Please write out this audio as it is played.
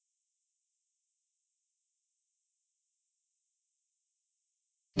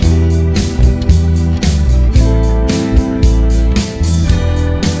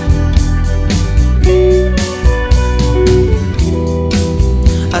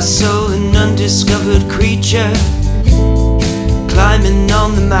lost soul, an undiscovered creature climbing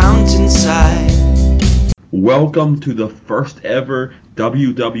on the mountainside. Welcome to the first ever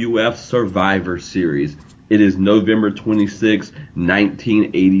WWF Survivor Series. It is November 26,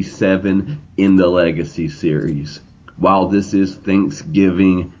 1987 in the Legacy Series. While this is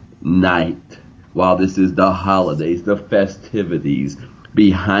Thanksgiving night, while this is the holidays, the festivities,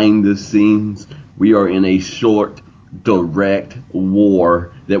 behind the scenes, we are in a short, direct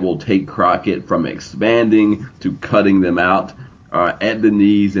war that will take Crockett from expanding to cutting them out. At the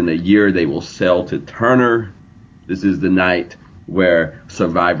knees. In a year, they will sell to Turner. This is the night where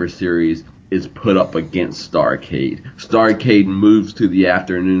Survivor Series is put up against Starrcade. Starrcade moves to the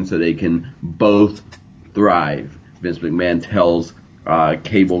afternoon so they can both thrive. Vince McMahon tells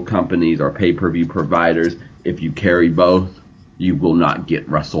cable companies or pay-per-view providers, if you carry both, you will not get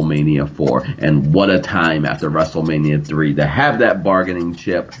WrestleMania 4. And what a time after WrestleMania 3 to have that bargaining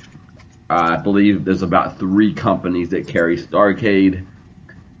chip. I believe there's about 3 companies that carry Starrcade.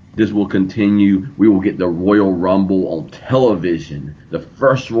 This will continue. We will get the Royal Rumble on television, the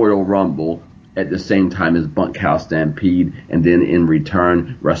first Royal Rumble, at the same time as Bunkhouse Stampede. And then in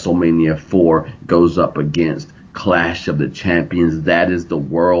return, WrestleMania 4 goes up against Clash of the Champions. That is the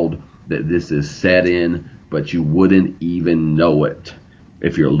world that this is set in, but you wouldn't even know it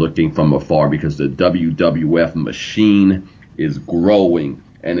if you're looking from afar, because the WWF machine is growing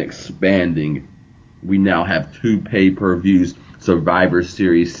and expanding. We now have 2 pay-per-views, Survivor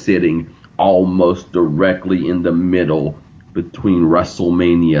Series sitting almost directly in the middle between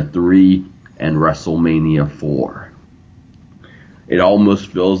WrestleMania 3 and WrestleMania 4. It almost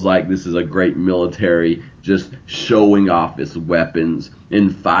feels like this is a great military just showing off its weapons in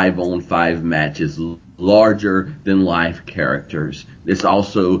 5-on-5 matches, larger than life characters. It's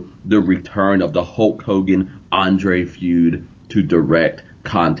also the return of the Hulk Hogan Andre feud to direct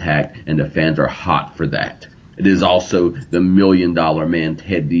contact, and the fans are hot for that. It is also the $1 Million Man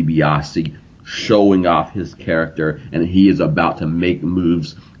Ted DiBiase showing off his character, and he is about to make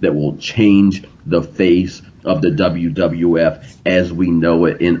moves that will change the face of the WWF as we know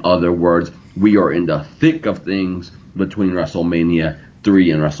it. In other words, we are in the thick of things between WrestleMania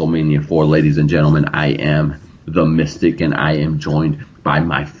 3 and WrestleMania 4. Ladies and gentlemen, I am the Mystic, and I am joined by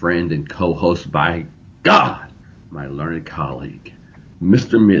my friend and co-host, by God, my learned colleague,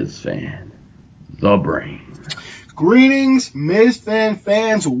 Mr. Miz Fan, the Brain. Greetings, Miz Fan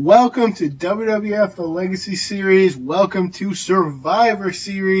fans. Welcome to WWF The Legacy Series. Welcome to Survivor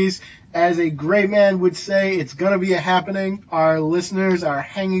Series. As a great man would say, it's going to be a happening. Our listeners are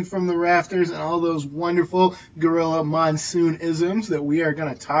hanging from the rafters and all those wonderful Gorilla Monsoon-isms that we are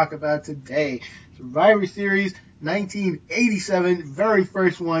going to talk about today. Survivor Series 1987, very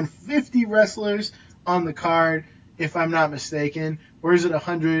first one, 50 wrestlers on the card, if I'm not mistaken. Or is it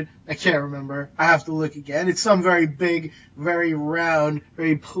 100? I can't remember. I have to look again. It's some very big, very round,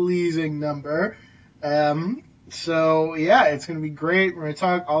 very pleasing number. So, yeah, it's going to be great. We're going to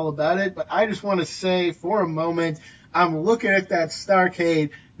talk all about it. But I just want to say for a moment, I'm looking at that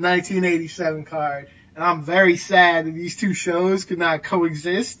Starrcade 1987 card, and I'm very sad that these 2 shows could not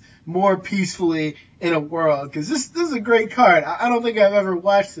coexist more peacefully in a world. Because this is a great card. I don't think I've ever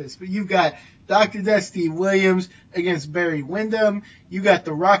watched this, but you've got Dr. Death Steve Williams against Barry Windham. You got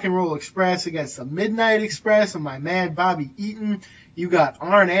the Rock and Roll Express against the Midnight Express and my man Bobby Eaton. You got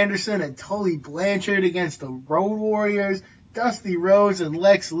Arn Anderson and Tully Blanchard against the Road Warriors. Dusty Rhodes and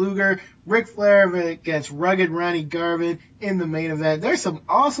Lex Luger. Ric Flair against Rugged Ronnie Garvin in the main event. There's some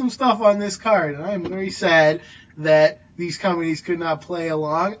awesome stuff on this card, and I'm very sad that these companies could not play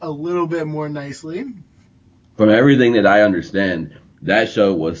along a little bit more nicely. From everything that I understand, that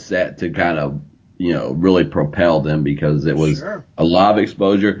show was set to kind of, really propel them, because it was a lot of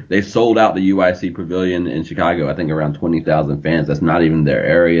exposure. They sold out the UIC Pavilion in Chicago, I think around 20,000 fans. That's not even their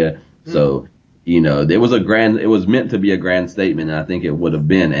area. So, it was meant to be a grand statement, and I think it would have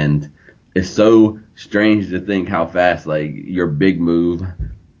been. And it's so strange to think how fast, your big move,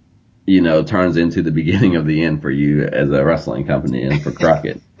 turns into the beginning of the end for you as a wrestling company and for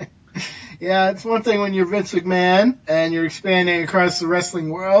Crockett. Yeah, it's one thing when you're Vince McMahon and you're expanding across the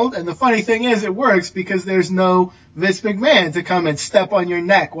wrestling world. And the funny thing is, it works because there's no Vince McMahon to come and step on your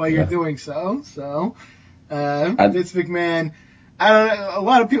neck while you're doing so. So, Vince McMahon, I don't know, a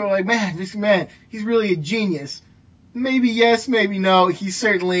lot of people are like, man, Vince McMahon, he's really a genius. Maybe yes, maybe no. He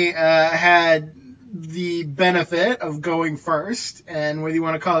certainly had the benefit of going first. And whether you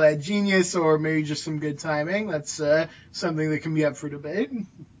want to call that genius or maybe just some good timing, that's something that can be up for debate.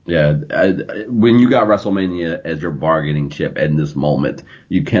 Yeah, when you got WrestleMania as your bargaining chip in this moment,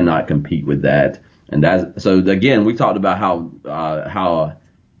 you cannot compete with that. And so again, we talked about how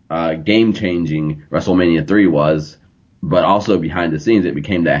game-changing WrestleMania 3 was, but also behind the scenes, it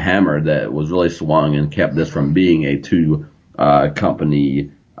became that hammer that was really swung and kept this from being a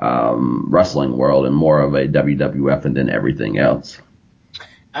two-company wrestling world and more of a WWF and then everything else.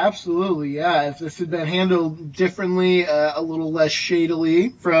 Absolutely, yeah. If this had been handled differently, a little less shadily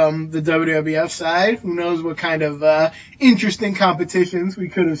from the WWF side, who knows what kind of interesting competitions we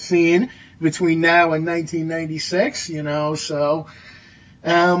could have seen between now and 1996, so.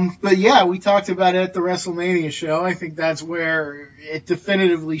 But yeah, we talked about it at the WrestleMania show. I think that's where it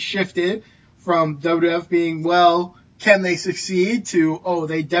definitively shifted from WWF being, well, can they succeed to, oh,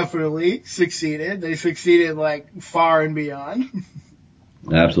 they definitely succeeded. They succeeded like far and beyond.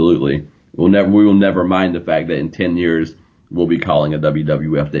 Absolutely. We will never mind the fact that in 10 years, we'll be calling a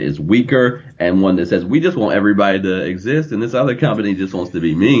WWF that is weaker and one that says, we just want everybody to exist and this other company just wants to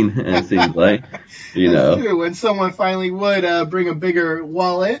be mean. And it seems like, That's true. When someone finally would bring a bigger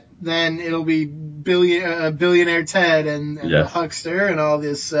wallet, then it'll be billionaire Ted and the huckster and all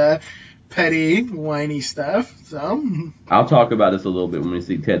this petty, whiny stuff. So I'll talk about this a little bit when we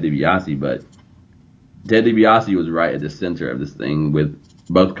see Ted DiBiase, but Ted DiBiase was right at the center of this thing with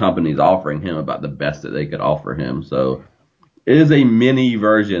both companies offering him about the best that they could offer him. So it is a mini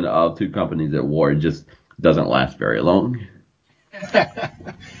version of two companies at war. It just doesn't last very long.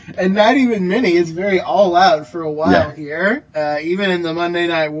 And not even mini. It's very all out for a while here. Even in the Monday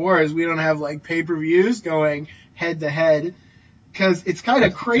Night Wars, we don't have like pay-per-views going head to head because it's kind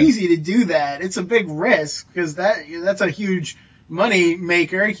of crazy to do that. It's a big risk because that's a huge money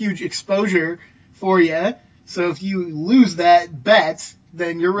maker, a huge exposure for you. So if you lose that bet,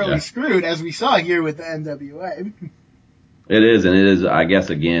 then you're really screwed, as we saw here with the NWA. It is, and it is, I guess,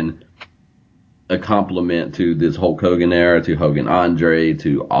 again, a compliment to this Hulk Hogan era, to Hogan Andre,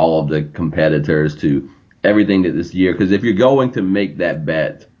 to all of the competitors, to everything that this year. Because if you're going to make that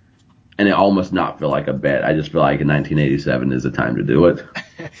bet, and it almost not feel like a bet, I just feel like in 1987 is the time to do it.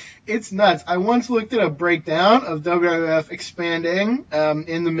 It's nuts. I once looked at a breakdown of WWF expanding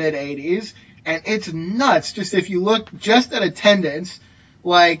in the mid-'80s, and it's nuts. Just if you look just at attendance,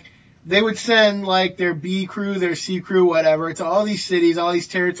 like they would send like their B crew, their C crew, whatever, to all these cities, all these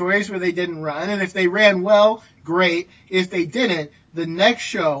territories where they didn't run. And if they ran well, great. If they didn't, the next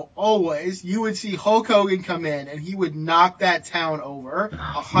show, always, you would see Hulk Hogan come in and he would knock that town over,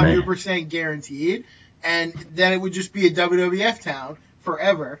 100% guaranteed. And then it would just be a WWF town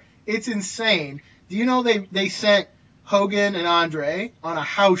forever. It's insane. Do you know they sent Hogan and Andre on a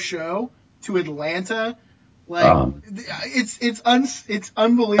house show to Atlanta? Like it's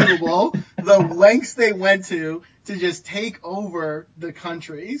unbelievable the lengths they went to just take over the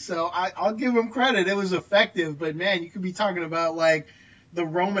country. So I'll give them credit; it was effective. But man, you could be talking about like the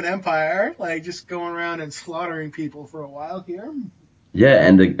Roman Empire, like just going around and slaughtering people for a while here. Yeah,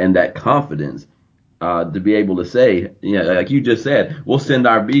 and that confidence to be able to say, like you just said, we'll send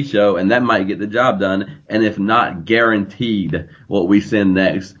our B show and that might get the job done, and if not, guaranteed what we send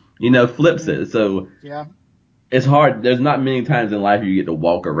next, flips it. So yeah. It's hard. There's not many times in life you get to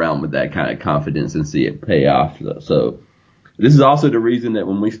walk around with that kind of confidence and see it pay off. So this is also the reason that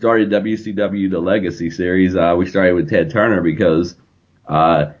when we started WCW, the Legacy series, we started with Ted Turner because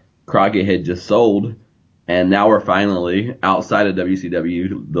Crockett had just sold, and now we're finally outside of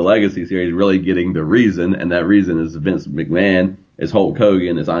WCW, the Legacy series, really getting the reason, and that reason is Vince McMahon, it's Hulk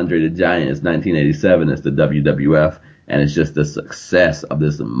Hogan, it's Andre the Giant, it's 1987, it's the WWF, and it's just the success of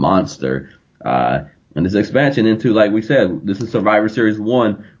this monster. And this expansion into, like we said, this is Survivor Series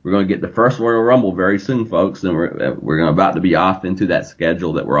 1. We're going to get the first Royal Rumble very soon, folks, and we're about to be off into that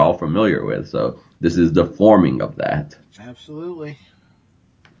schedule that we're all familiar with. So this is the forming of that. Absolutely.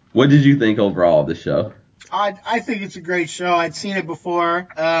 What did you think overall of the show? I think it's a great show. I'd seen it before,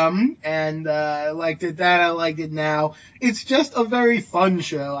 and I liked it then. I like it now. It's just a very fun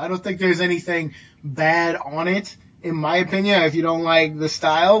show. I don't think there's anything bad on it. In my opinion, if you don't like the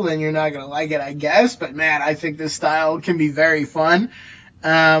style, then you're not going to like it, I guess. But man, I think this style can be very fun.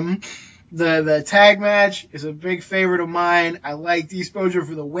 The tag match is a big favorite of mine. I liked the exposure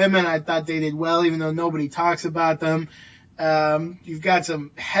for the women. I thought they did well, even though nobody talks about them. You've got some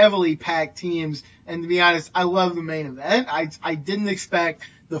heavily packed teams. And to be honest, I love the main event. I didn't expect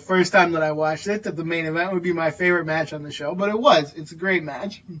the first time that I watched it that the main event would be my favorite match on the show, but it was. It's a great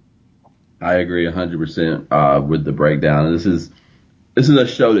match. I agree 100% with the breakdown. This is a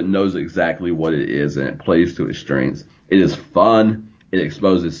show that knows exactly what it is and it plays to its strengths. It is fun. It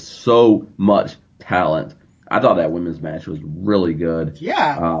exposes so much talent. I thought that women's match was really good.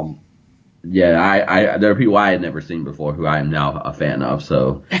 Yeah. Yeah, there are people I had never seen before who I am now a fan of.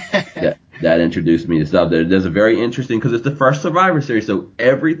 So that introduced me to stuff. There's a very interesting, because it's the first Survivor Series, so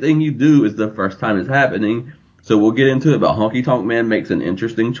everything you do is the first time it's happening. So we'll get into it, but Honky Tonk Man makes an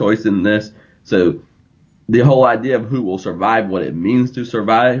interesting choice in this. So the whole idea of who will survive, what it means to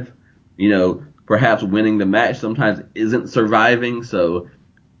survive, perhaps winning the match sometimes isn't surviving. So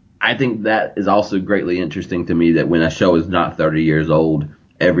I think that is also greatly interesting to me, that when a show is not 30 years old,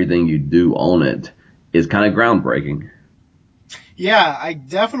 everything you do on it is kind of groundbreaking. Yeah, I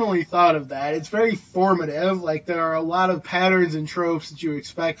definitely thought of that. It's very formative. Like, there are a lot of patterns and tropes that you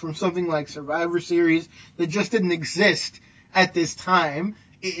expect from something like Survivor Series that just didn't exist at this time.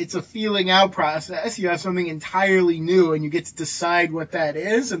 It's a feeling out process. You have something entirely new, and you get to decide what that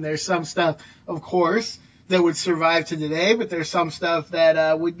is. And there's some stuff, of course, that would survive to today, but there's some stuff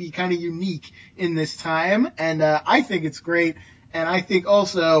that would be kind of unique in this time. And I think it's great. And I think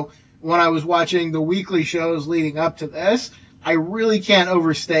also, when I was watching the weekly shows leading up to this, I really can't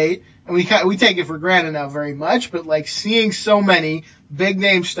overstate, and we take it for granted now very much, but like seeing so many big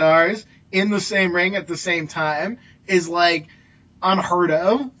name stars in the same ring at the same time is like unheard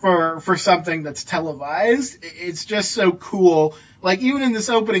of for something that's televised. It's just so cool. Like, even in this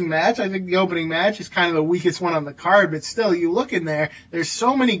opening match, I think the opening match is kind of the weakest one on the card, but still, you look in there's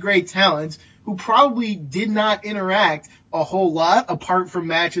so many great talents who probably did not interact a whole lot apart from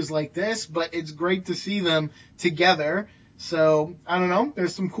matches like this, but it's great to see them together. So, I don't know.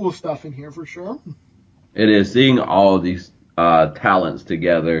 There's some cool stuff in here for sure. It is, seeing all of these talents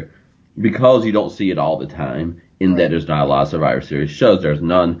together, because you don't see it all the time, in that there's not a lot of Survivor Series shows. There's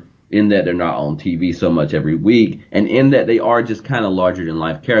none. In that they're not on TV so much every week. And in that they are just kind of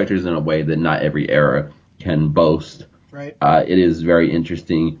larger-than-life characters in a way that not every era can boast. Right. It is very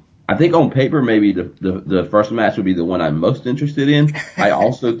interesting. I think on paper, maybe the first match would be the one I'm most interested in. I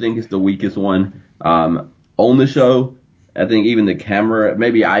also think it's the weakest one on the show. I think even the camera,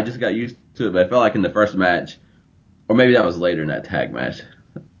 maybe I just got used to it, but I felt like in the first match, or maybe that was later in that tag match.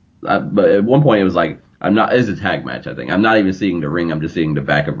 But at one point it was like, it's a tag match, I think. I'm not even seeing the ring, I'm just seeing the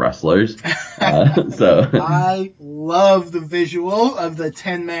back of wrestlers. So I love the visual of the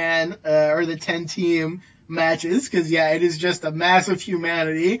 10-man, or the 10-team matches, because, yeah, it is just a massive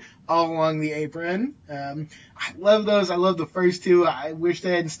humanity all along the apron. I love those. I love the first two. I wish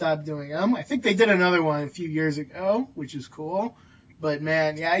they hadn't stopped doing them. I think they did another one a few years ago, which is cool. But,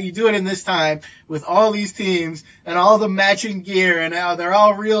 man, yeah, you do it in this time with all these teams and all the matching gear, and how they're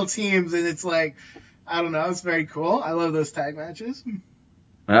all real teams, and it's like, I don't know, it's very cool. I love those tag matches.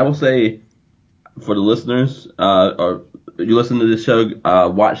 I will say, for the listeners, or you listen to this show,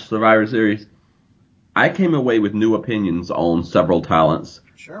 watch Survivor Series, I came away with new opinions on several talents.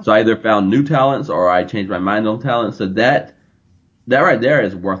 Sure. So I either found new talents or I changed my mind on talents. So that right there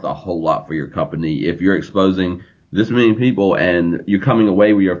is worth a whole lot for your company. If you're exposing this many people and you're coming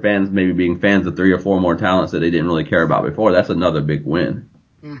away with your fans maybe being fans of 3 or 4 more talents that they didn't really care about before, that's another big win.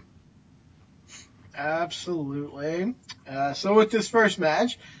 Absolutely. So with this first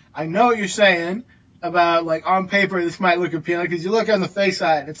match, I know what you're saying about, like, on paper this might look appealing, because you look on the face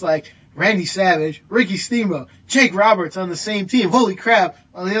side, it's like Randy Savage, Ricky Steamboat, Jake Roberts on the same team. Holy crap.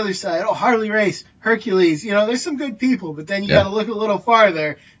 On the other side, Harley Race, Hercules. There's some good people, but then you got to look a little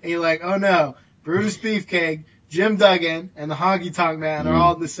farther, and you're like, oh no, Brutus Beefcake, Jim Duggan, and the Honky Tonk Man are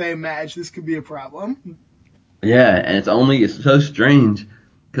all in the same match. This could be a problem. Yeah, and it's so strange,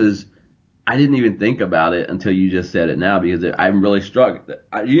 because I didn't even think about it until you just said it now, because I'm really struck.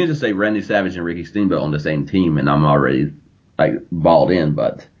 You can just say Randy Savage and Ricky Steamboat on the same team, and I'm already like balled in.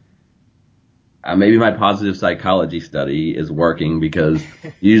 But maybe my positive psychology study is working, because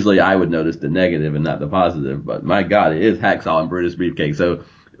usually I would notice the negative and not the positive. But my God, it is Hacksaw and Brutus Beefcake. So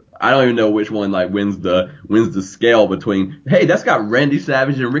I don't even know which one like wins the scale between, hey, that's got Randy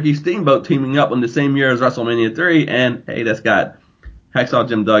Savage and Ricky Steamboat teaming up on the same year as WrestleMania 3, and hey, that's got Hacksaw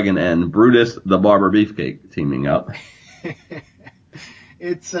Jim Duggan and Brutus the Barber Beefcake teaming up.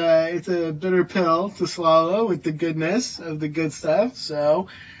 It's a bitter pill to swallow with the goodness of the good stuff. So,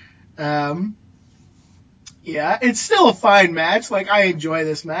 yeah, it's still a fine match. Like, I enjoy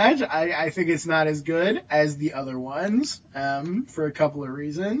this match. I think it's not as good as the other ones, for a couple of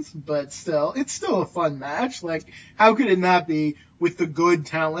reasons, but still, it's still a fun match. Like, how could it not be with the good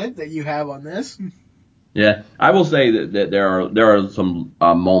talent that you have on this? Yeah, I will say that there are some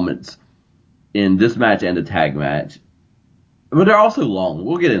moments in this match and the tag match, but they're also long.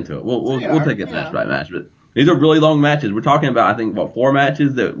 We'll get into it. We'll take it match by match, but these are really long matches. We're talking about, I think, 4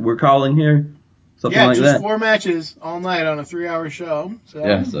 matches that we're calling here, something like that. Yeah, just 4 matches all night on a 3-hour show. So.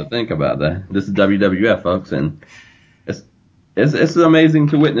 Yeah, so think about that. This is WWF, folks, and it's amazing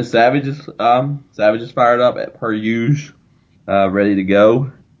to witness. Savage is fired up per usual, ready to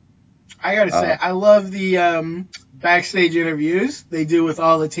go. I gotta say, I love the backstage interviews they do with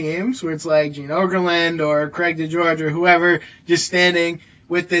all the teams, where it's like Gene Okerlund or Craig DeGeorge or whoever just standing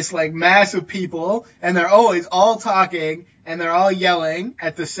with this like mass of people, and they're always all talking and they're all yelling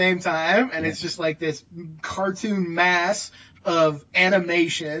at the same time, and it's just like this cartoon mass of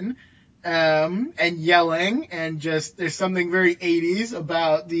animation and yelling, and just there's something very 80s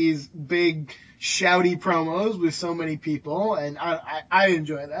about these big shouty promos with so many people, and I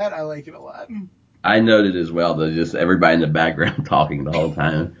enjoy that. I like it a lot. I noted as well that just everybody in the background talking the whole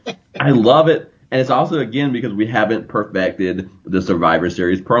time. I love it. And it's also, again, because we haven't perfected the Survivor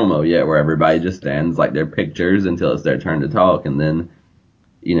Series promo yet, where everybody just stands like their pictures until it's their turn to talk. And then,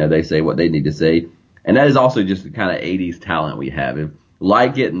 they say what they need to say. And that is also just the kind of 80s talent we have. If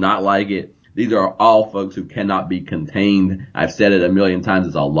like it, not like it, these are all folks who cannot be contained. I've said it a million times.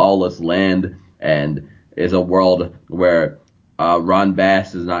 It's a lawless land, and it's a world where Ron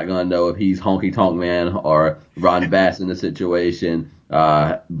Bass is not going to know if he's Honky Tonk Man or Ron Bass in the situation.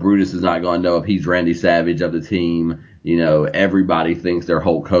 Brutus is not going to know if he's Randy Savage of the team. Everybody thinks they're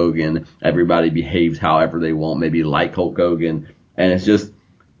Hulk Hogan. Everybody behaves however they want, maybe like Hulk Hogan. And it's just,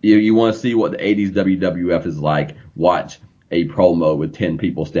 you want to see what the 80s WWF is like. Watch a promo with 10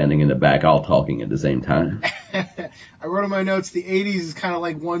 people standing in the back all talking at the same time. I wrote in my notes, the 80s is kind of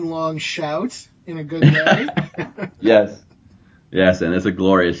like one long shout in a good way. Yes, and it's a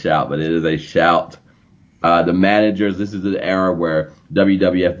glorious shout, but it is a shout. The managers, this is the era where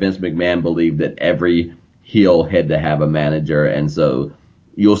WWF Vince McMahon believed that every heel had to have a manager, and so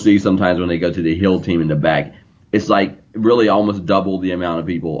you'll see sometimes when they go to the heel team in the back, it's like really almost double the amount of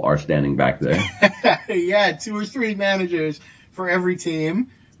people are standing back there. Yeah, 2 or 3 managers for every team,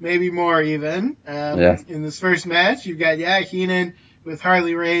 maybe more even. In this first match, you've got, Heenan with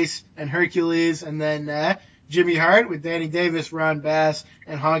Harley Race and Hercules, and then Jimmy Hart with Danny Davis, Ron Bass,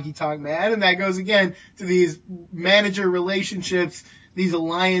 and Honky Tonk Man. And that goes again to these manager relationships, these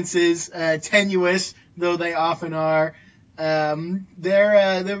alliances, tenuous though they often are. They're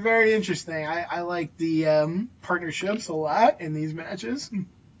very interesting. I like the partnerships a lot in these matches.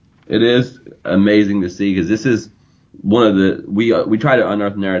 It is amazing to see, because this is one of the we try to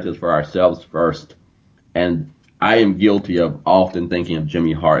unearth narratives for ourselves first, and I am guilty of often thinking of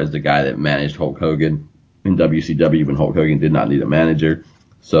Jimmy Hart as the guy that managed Hulk Hogan in WCW when Hulk Hogan did not need a manager.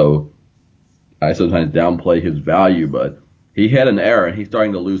 So I sometimes downplay his value, but he had an era, and he's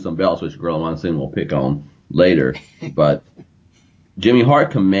starting to lose some belts, which Gorilla Monsoon will pick on later. But Jimmy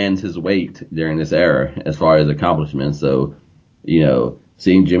Hart commands his weight during this era as far as accomplishments. So,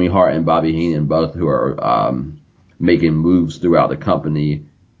 seeing Jimmy Hart and Bobby Heenan, both who are making moves throughout the company,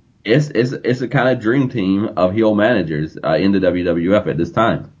 it's a kind of dream team of heel managers in the WWF at this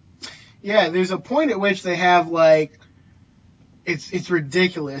time. Yeah, there's a point at which they have like it's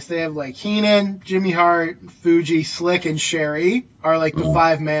ridiculous. They have like Heenan, Jimmy Hart, Fuji, Slick, and Sherry are like the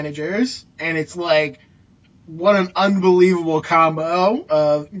 5 managers, and it's like what an unbelievable combo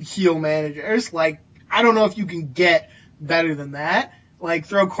of heel managers. Like, I don't know if you can get better than that. Like,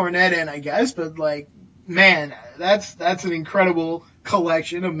 throw Cornette in, I guess, but like, man, that's an incredible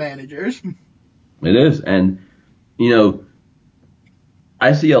collection of managers. It is, and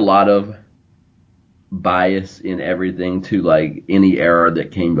I see a lot of bias in everything to like any era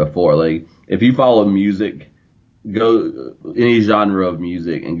that came before. Like, if you follow music, go any genre of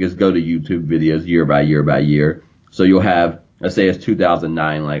music and just go to YouTube videos year by year by year. So you'll have, let's say it's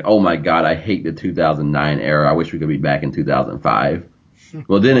 2009, like, oh my God, I hate the 2009 era. I wish we could be back in 2005.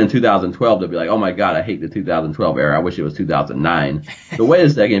 Well, then in 2012, they'll be like, oh my God, I hate the 2012 era. I wish it was 2009. But wait a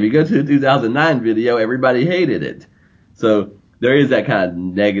second, if you go to the 2009 video, everybody hated it. So there is that kind of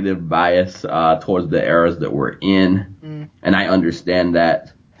negative bias towards the eras that we're in. And I understand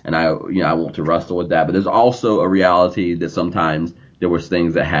that. And I want to wrestle with that. But there's also a reality that sometimes there was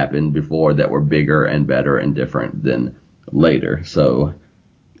things that happened before that were bigger and better and different than later. So,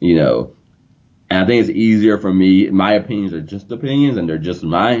 and I think it's easier for me. My opinions are just opinions, and they're just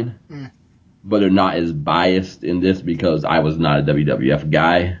mine. But they're not as biased in this because I was not a WWF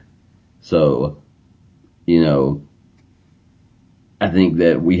guy. So, I think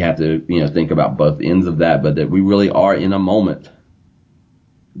that we have to, think about both ends of that, but that we really are in a moment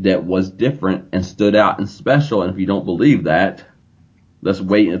that was different and stood out and special. And if you don't believe that, let's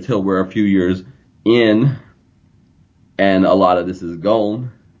wait until we're a few years in and a lot of this is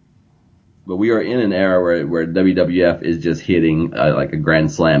gone. But we are in an era where WWF is just hitting like a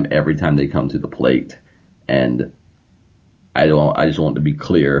grand slam every time they come to the plate. And I just want to be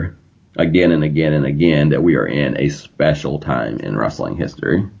clear again and again and again that we are in a special time in wrestling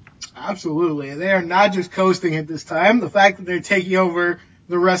history. Absolutely. They are not just coasting at this time. The fact that they're taking over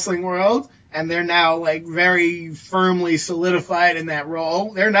the wrestling world, and they're now like very firmly solidified in that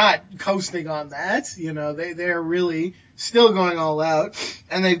role. They're not coasting on that, they're really still going all out,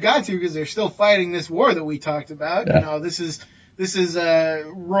 and they've got to because they're still fighting this war that we talked about. Yeah. This is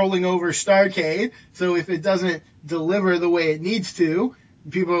rolling over Starrcade, so if it doesn't deliver the way it needs to,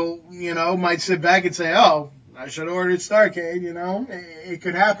 people, might sit back and say, oh, I should have ordered Starrcade, it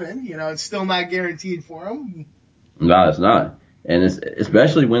could happen. It's still not guaranteed for them. No, it's not. And it's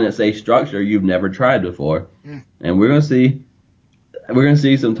especially when it's a structure you've never tried before. And we're gonna see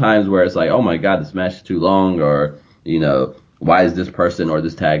some times where it's like, oh my god, this match is too long, or why is this person or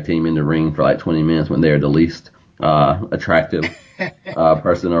this tag team in the ring for like 20 minutes when they're the least attractive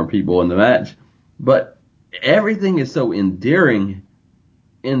person or people in the match. But everything is so endearing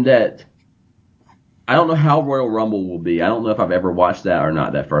in that I don't know how Royal Rumble will be. I don't know if I've ever watched that or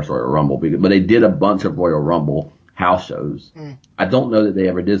not, that first Royal Rumble, but they did a bunch of Royal Rumble house shows. I don't know that they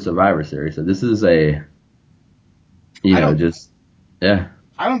ever did Survivor Series, so this is yeah.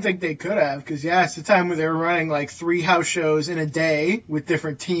 I don't think they could have, because it's the time where they were running like 3 house shows in a day with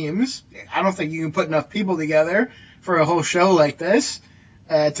different teams. I don't think you can put enough people together for a whole show like this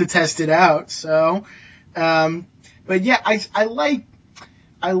to test it out. So, but yeah, I like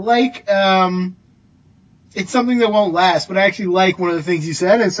it's something that won't last, but I actually like one of the things you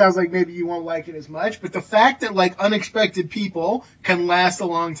said. It sounds like maybe you won't like it as much, but the fact that like unexpected people can last a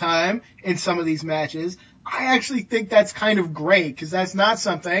long time in some of these matches, I actually think that's kind of great, because that's not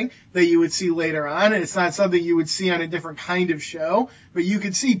something that you would see later on, and it's not something you would see on a different kind of show, but you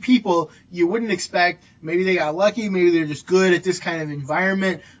could see people you wouldn't expect. Maybe they got lucky, maybe they're just good at this kind of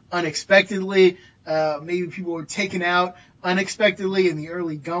environment unexpectedly, maybe people were taken out unexpectedly in the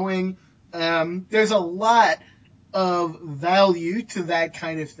early going. There's a lot of value to that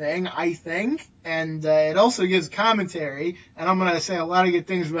kind of thing, I think, and it also gives commentary, and I'm going to say a lot of good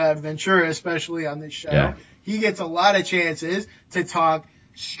things about Ventura, especially on this show. Yeah. He gets a lot of chances to talk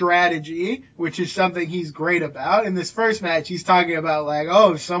strategy, which is something he's great about. In this first match, he's talking about like,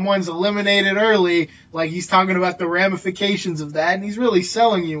 oh, if someone's eliminated early, like he's talking about the ramifications of that, and he's really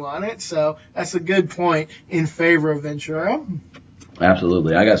selling you on it, so that's a good point in favor of Ventura.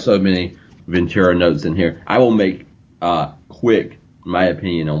 Absolutely. I got so many Ventura notes in here. I will make quick my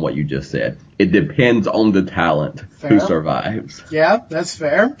opinion on what you just said. It depends on the talent who survives. Yeah, that's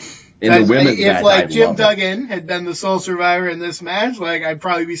fair. In the women's match, if like Jim Duggan had been the sole survivor in this match, like I'd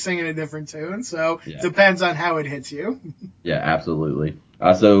probably be singing a different tune. So depends on how it hits you. Yeah, absolutely.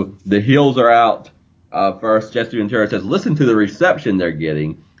 So the heels are out. First, Jesse Ventura says, "Listen to the reception they're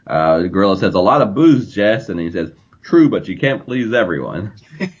getting." The Gorilla says, "A lot of boos, Jess," and he says, "True, but you can't please everyone."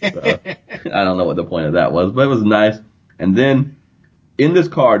 So, I don't know what the point of that was, but it was nice. And then in this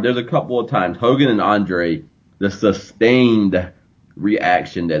card, there's a couple of times Hogan and Andre, the sustained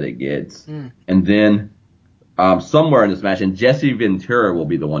reaction that it gets, and then somewhere in this match, and Jesse Ventura will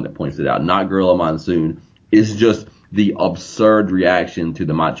be the one that points it out, not Gorilla Monsoon, is just the absurd reaction to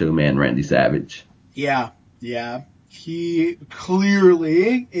the Macho Man Randy Savage. Yeah. He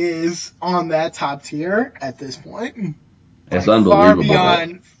clearly is on that top tier at this point. It's unbelievable. Far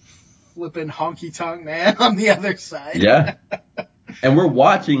beyond flipping Honky Tonk Man on the other side. Yeah. And we're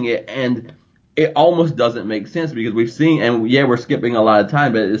watching it, and it almost doesn't make sense because we've seen, and we're skipping a lot of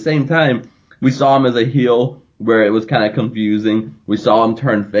time, but at the same time, we saw him as a heel where it was kind of confusing. We saw him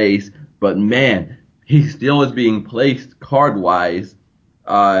turn face, but man, he still is being placed card-wise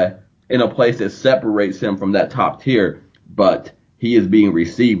in a place that separates him from that top tier, but he is being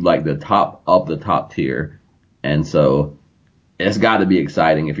received like the top of the top tier. And so it's got to be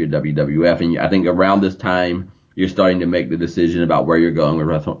exciting if you're WWF. And I think around this time, you're starting to make the decision about where you're going with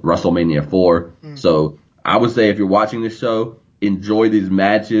WrestleMania 4. So I would say if you're watching this show, enjoy these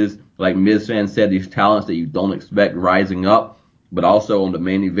matches. Like Miz Fan said, these talents that you don't expect rising up. But also on the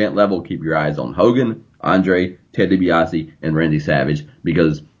main event level, keep your eyes on Hogan, Andre, Ted DiBiase, and Randy Savage.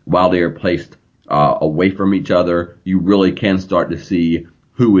 Because while they are placed away from each other, you really can start to see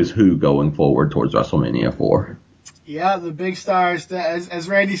who is who going forward towards WrestleMania 4. Yeah, the big stars, as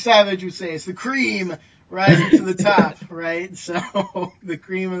Randy Savage would say, it's the cream rising to the top, right? So, the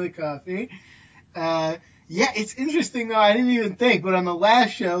cream of the coffee. It's interesting though, I didn't even think, but on the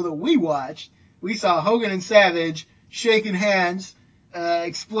last show that we watched, we saw Hogan and Savage shaking hands,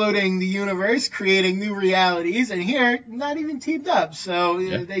 exploding the universe, creating new realities, and here, not even teamed up. So,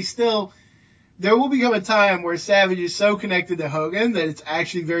 there will become a time where Savage is so connected to Hogan that it's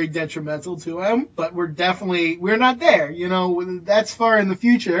actually very detrimental to him, but we're not there. That's far in the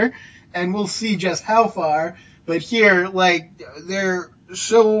future, and we'll see just how far. But here, like, they're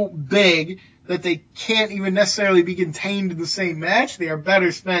so big that they can't even necessarily be contained in the same match. They are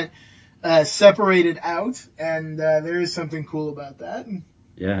better spent separated out, and there is something cool about that.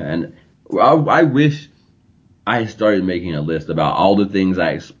 Yeah, and I wish I started making a list about all the things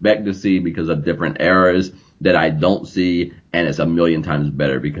I expect to see because of different eras that I don't see, and it's a million times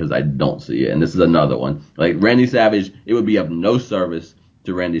better because I don't see it. And this is another one. Like Randy Savage, it would be of no service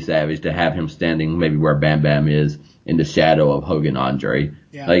to Randy Savage to have him standing maybe where Bam Bam is in the shadow of Hogan Andre.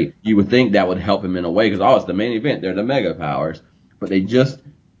 Yeah. Like you would think that would help him in a way because it's the main event. They're the mega powers, but they just,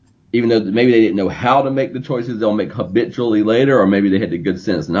 even though maybe they didn't know how to make the choices they'll make habitually later, or maybe they had the good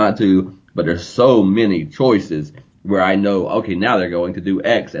sense not to, but there's so many choices where I know, okay, now they're going to do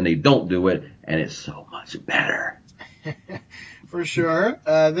X, and they don't do it, and it's so much better. For sure.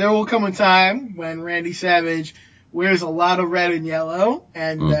 There will come a time when Randy Savage wears a lot of red and yellow,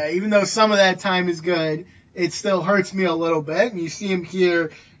 and even though some of that time is good, it still hurts me a little bit. And you see him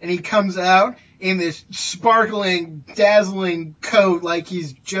here, and he comes out in this sparkling, dazzling coat like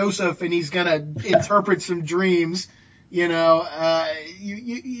he's Joseph, and he's gonna interpret some dreams. You know,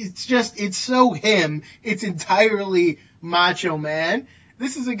 it's so him. It's entirely Macho Man.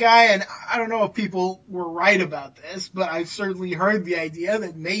 This is a guy, and I don't know if people were right about this, but I've certainly heard the idea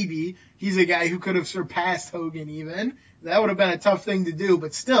that maybe he's a guy who could have surpassed Hogan even. That would have been a tough thing to do,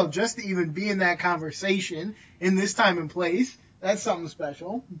 but still, just to even be in that conversation in this time and place, that's something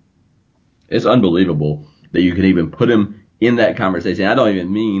special. It's unbelievable that you can even put him in that conversation. I don't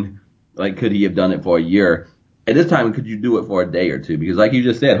even mean, like, could he have done it for a year? At this time, could you do it for a day or two? Because like you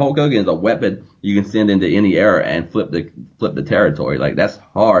just said, Hulk Hogan is a weapon you can send into any era and flip the territory. Like, that's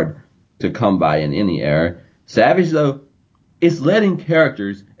hard to come by in any era. Savage, though, it's letting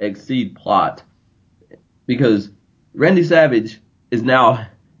characters exceed plot. Because Randy Savage is now,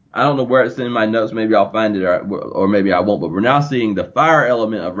 I don't know where it's in my notes, maybe I'll find it or maybe I won't, but we're now seeing the fire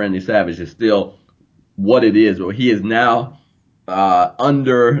element of Randy Savage is still what it is. But he is now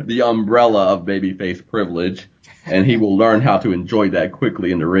under the umbrella of babyface privilege, and he will learn how to enjoy that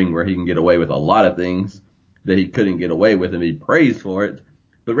quickly in the ring where he can get away with a lot of things that he couldn't get away with and be praised for it.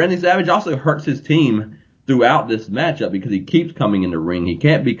 But Randy Savage also hurts his team throughout this matchup because he keeps coming in the ring. He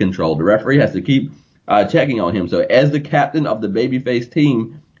can't be controlled. The referee has to keep checking on him. So as the captain of the babyface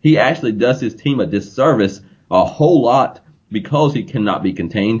team, he actually does his team a disservice a whole lot because he cannot be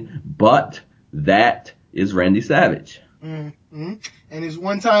contained. But that is Randy Savage. Mm-hmm. And his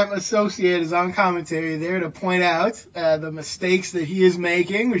one-time associate is on commentary there to point out the mistakes that he is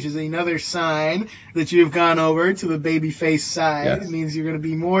making, which is another sign that you've gone over to the babyface side. Yes. It means you're going to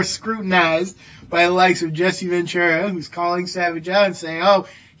be more scrutinized by the likes of Jesse Ventura, who's calling Savage out and saying, oh,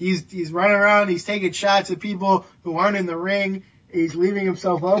 he's running around, he's taking shots at people who aren't in the ring, he's leaving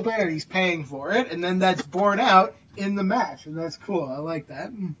himself open, and he's paying for it. And then that's borne out in the match, and that's cool. I like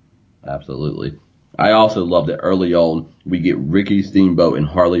that. Absolutely. I also love that early on we get Ricky Steamboat and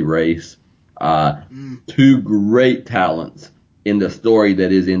Harley Race, two great talents in the story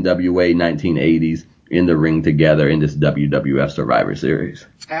that is NWA 1980s in the ring together in this WWF Survivor Series.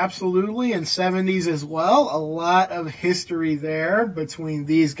 Absolutely, and 70s as well. A lot of history there between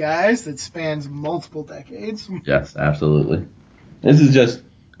these guys that spans multiple decades. Yes, absolutely. This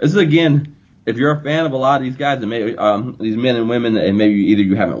is again, if you're a fan of a lot of these guys, and maybe these men and women, and maybe either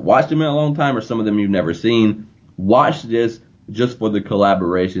you haven't watched them in a long time or some of them you've never seen, watch this just for the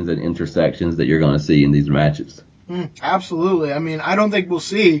collaborations and intersections that you're going to see in these matches. Absolutely. I mean, I don't think we'll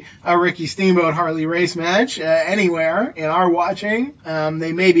see a Ricky Steamboat Harley Race match anywhere in our watching.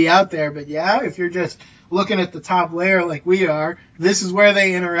 They may be out there, but yeah, if you're just looking at the top layer like we are, this is where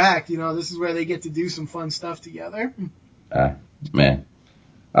they interact. You know, this is where they get to do some fun stuff together. Man.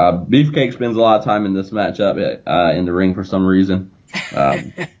 Beefcake spends a lot of time in this matchup in the ring for some reason.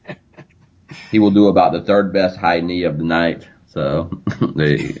 He will do about the third best high knee of the night. So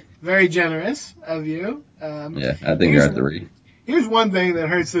Very generous of you. Yeah, I think you're at 3. Here's one thing that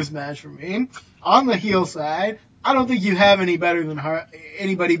hurts this match for me. On the heel side, I don't think you have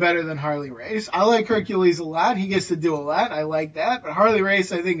anybody better than Harley Race. I like Hercules a lot. He gets to do a lot. I like that. But Harley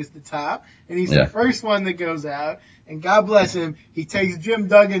Race, I think, is the top. And he's the first one that goes out. And God bless him, he takes Jim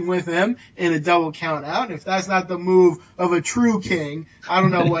Duggan with him in a double count out. And if that's not the move of a true king, I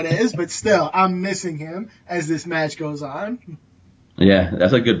don't know what is. But still, I'm missing him as this match goes on. Yeah,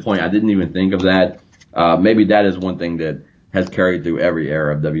 that's a good point. I didn't even think of that. Maybe that is one thing that has carried through every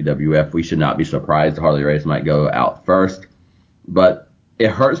era of WWF. We should not be surprised Harley Race might go out first. But it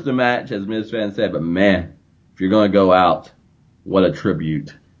hurts the match, as Ms. Fan said. But man, if you're going to go out, what a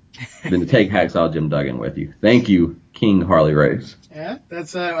tribute than to take Hacksaw Jim Duggan with you. Thank you, King Harley Race. Yeah,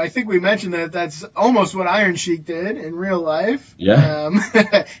 that's. I think we mentioned that. That's almost what Iron Sheik did in real life.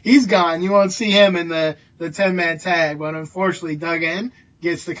 Yeah. He's gone. You won't see him in the 10-man tag, but unfortunately, Duggan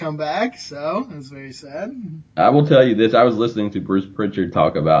gets to come back. So that's very sad. I will tell you this. I was listening to Bruce Pritchard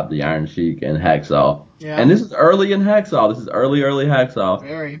talk about the Iron Sheik and Hacksaw. Yeah. And this is early in Hacksaw. This is early Hacksaw.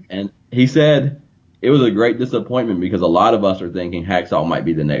 Very. And he said it was a great disappointment because a lot of us are thinking Hacksaw might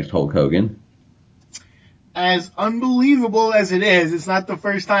be the next Hulk Hogan. As unbelievable as it is, it's not the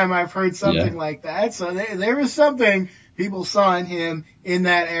first time I've heard something like that. So there is something people saw in him in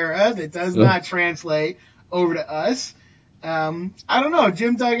that era that does not translate over to us. I don't know.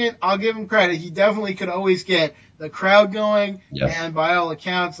 Jim Duggan, I'll give him credit. He definitely could always get the crowd going. Yes. And by all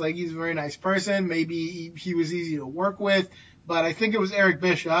accounts, like, he's a very nice person. Maybe he was easy to work with. But I think it was Eric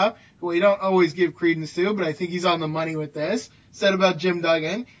Bischoff, who we don't always give credence to, but I think he's on the money with this, said about Jim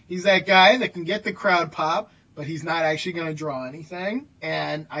Duggan. He's that guy that can get the crowd pop, but he's not actually going to draw anything.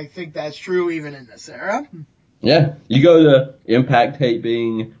 And I think that's true even in this era. Yeah. You go to Impact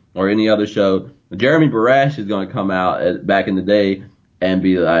taping or any other show, Jeremy Barash is going to come out back in the day and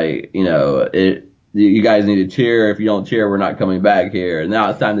be like, you guys need to cheer. If you don't cheer, we're not coming back here. And now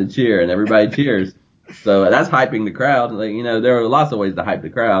it's time to cheer, and everybody cheers. So that's hyping the crowd. Like, there are lots of ways to hype the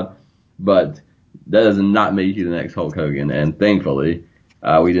crowd, but that does not make you the next Hulk Hogan. And thankfully,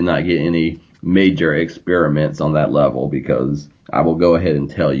 we did not get any major experiments on that level, because I will go ahead and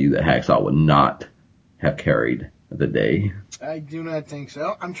tell you that Hacksaw would not have carried the day. I do not think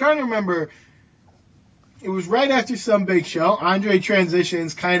so. I'm trying to remember. It was right after some big show. Andre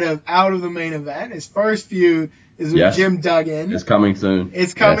transitions kind of out of the main event. His first feud is with Jim Duggan. It's coming soon.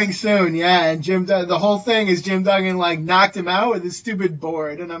 It's coming soon, yeah. And the whole thing is Jim Duggan, like, knocked him out with his stupid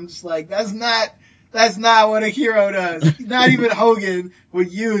board. And I'm just like, that's not what a hero does. Not even Hogan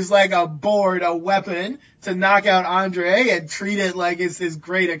would use, like, a board, a weapon, to knock out Andre and treat it like it's his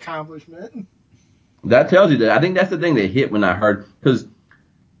great accomplishment. That tells you that. I think that's the thing that hit when I heard, because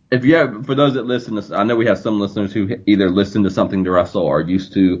if you have, for those that listen to, I know we have some listeners who either listen to Something to Wrestle or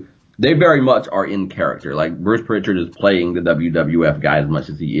used to, they very much are in character. Like, Bruce Pritchard is playing the WWF guy as much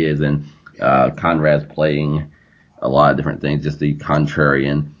as he is, and Conrad's playing a lot of different things, just the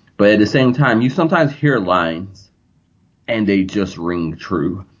contrarian. But at the same time, you sometimes hear lines and they just ring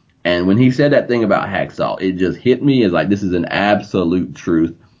true. And when he said that thing about Hacksaw, it just hit me as like, this is an absolute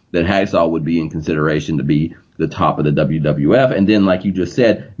truth, that Hacksaw would be in consideration to be the top of the WWF. And then, like you just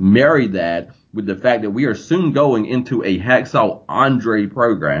said, marry that with the fact that we are soon going into a Hacksaw Andre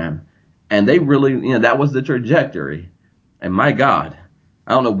program. And they really, that was the trajectory. And my God,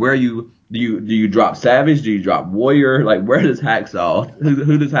 I don't know where do you drop Savage? Do you drop Warrior? Like, where does Hacksaw,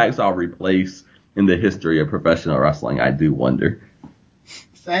 who does Hacksaw replace in the history of professional wrestling? I do wonder.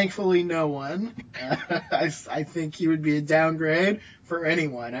 Thankfully, no one. I think he would be a downgrade for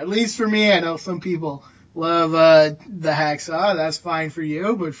anyone. At least for me. I know some people love the Hacksaw. That's fine for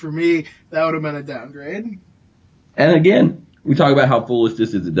you. But for me, that would have been a downgrade. And again, we talk about how foolish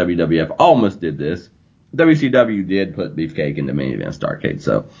this is. The WWF almost did this. WCW did put Beefcake in the main event Starrcade.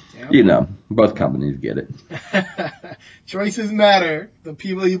 So, both companies get it. Choices matter. The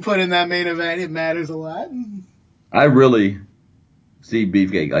people you put in that main event, it matters a lot. I really see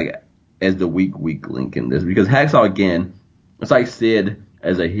Beefcake like as the weak link in this, because Hacksaw, again, it's like Sid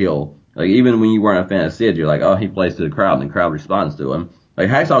as a heel. Like, even when you weren't a fan of Sid, you're like, oh, he plays to the crowd and the crowd responds to him. Like,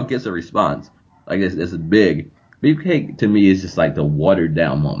 Hacksaw gets a response. Like, it's big. Beefcake to me is just like the watered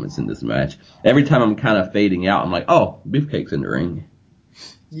down moments in this match. Every time I'm kind of fading out, I'm like, oh, Beefcake's in the ring.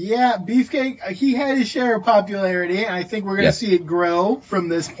 Yeah, Beefcake, he had his share of popularity, and I think we're going to see it grow from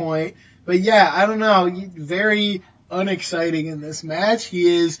this point. But yeah, I don't know, very unexciting in this match. He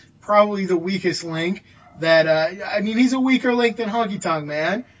is probably the weakest link that, he's a weaker link than Honky Tonk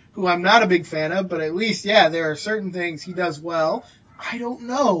Man, who I'm not a big fan of, but at least, yeah, there are certain things he does well. I don't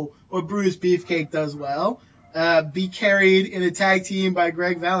know what Brutus Beefcake does well. Be carried in a tag team by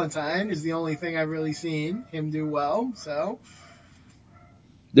Greg Valentine is the only thing I've really seen him do well, so.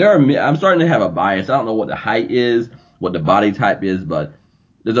 I'm starting to have a bias. I don't know what the height is, what the body type is, but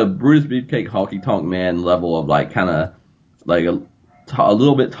there's a Brutus Beefcake Honky Tonk Man level of like kind of like a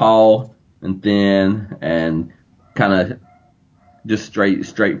little bit tall and thin and kind of just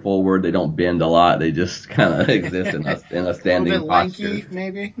straightforward. They don't bend a lot. They just kind of exist in a standing a bit posture. Lanky,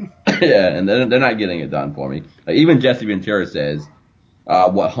 maybe. Yeah, and they're not getting it done for me. Even Jesse Ventura says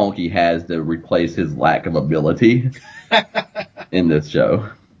what Honky has to replace his lack of ability in this show.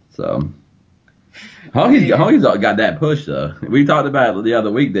 So Honky's got that push though. We talked about it the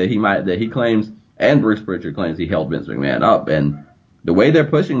other week that he claims, and Bruce Pritchard claims, he held Vince McMahon up, and the way they're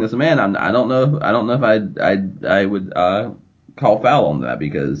pushing this man, I don't know if I would call foul on that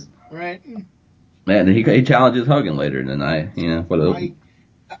because Right. man, he challenges Hogan later tonight. For the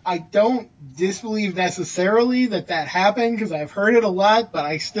I don't disbelieve necessarily that happened because I've heard it a lot, but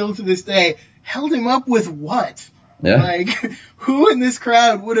I still to this day held him up with what? yeah. Like, who in this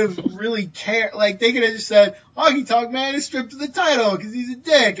crowd would have really cared? Like, they could have just said, Honky Tonk Man is stripped of the title because he's a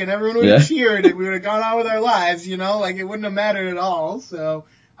dick, and everyone would have cheered, and we would have gone on with our lives, Like, it wouldn't have mattered at all. So,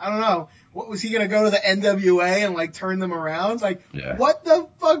 I don't know. What was he going to go to the NWA and, like, turn them around? Like, What the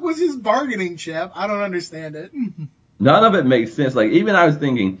fuck was his bargaining chip? I don't understand it. None of it makes sense. Like, even I was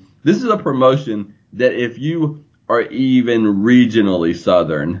thinking, this is a promotion that if you are even regionally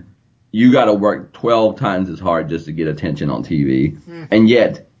Southern, you got to work 12 times as hard just to get attention on TV. And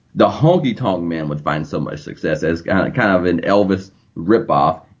yet, the Honky Tonk Man would find so much success as kind of an Elvis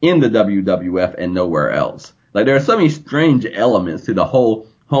ripoff in the WWF and nowhere else. Like, there are so many strange elements to the whole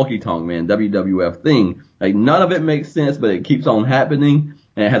Honky Tonk Man WWF thing. Like, none of it makes sense, but it keeps on happening,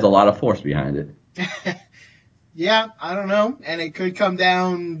 and it has a lot of force behind it. Yeah, I don't know. And it could come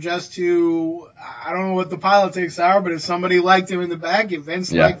down just to, I don't know what the politics are, but if somebody liked him in the back, if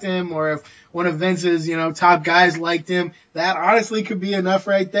Vince liked him, or if one of Vince's, top guys liked him, that honestly could be enough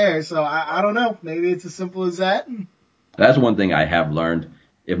right there. So I don't know. Maybe it's as simple as that. That's one thing I have learned,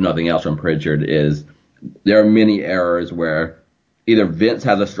 if nothing else from Pritchard, is there are many errors where either Vince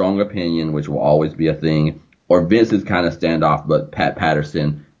has a strong opinion, which will always be a thing, or Vince is kind of standoff, but Pat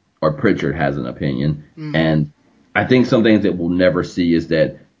Patterson or Pritchard has an opinion. And I think some things that we'll never see is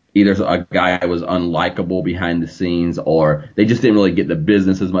that either a guy was unlikable behind the scenes or they just didn't really get the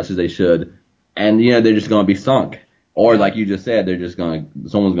business as much as they should. And, they're just going to be sunk. Or like you just said, someone's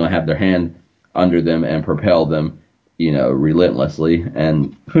going to have their hand under them and propel them, relentlessly.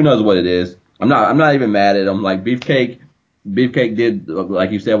 And who knows what it is. I'm not even mad at them. Like Beefcake did,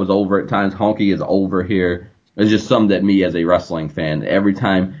 like you said, was over at times. Honky is over here. It's just something that me as a wrestling fan, every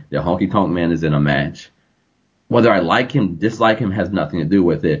time the Honky Tonk Man is in a match, whether I like him, dislike him has nothing to do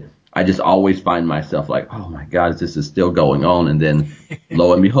with it. I just always find myself like, oh my God, this is still going on. And then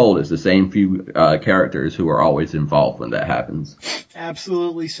lo and behold, it's the same few characters who are always involved when that happens.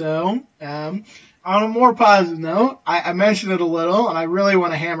 Absolutely so. On a more positive note, I mentioned it a little, and I really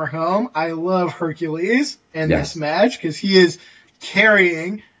want to hammer home. I love Hercules in this match because he is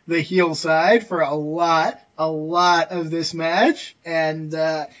carrying the heel side for a lot of this match. And,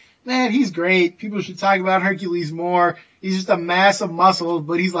 man, he's great. People should talk about Hercules more. He's just a mass of muscle,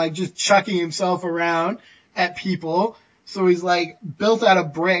 but he's like just chucking himself around at people. So he's like built out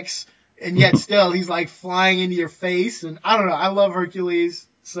of bricks, and yet still he's like flying into your face. And I don't know. I love Hercules,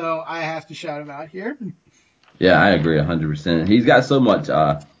 so I have to shout him out here. Yeah, I agree 100%. He's got so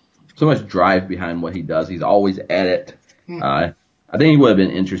much drive behind what he does. He's always at it. I think he would have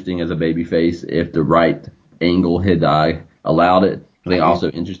been interesting as a babyface if the right angle had allowed it. I think also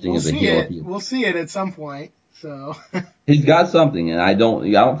interesting as a heel. We'll see it at some point. So he's got something, and I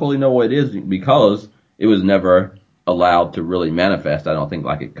don't fully know what it is because it was never allowed to really manifest. I don't think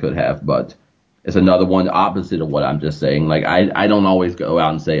like it could have, but it's another one opposite of what I'm just saying. Like I don't always go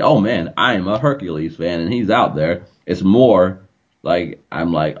out and say, oh man, I'm a Hercules fan and he's out there. It's more like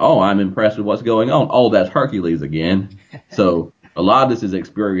I'm like, oh, I'm impressed with what's going on. Oh, that's Hercules again. So a lot of this is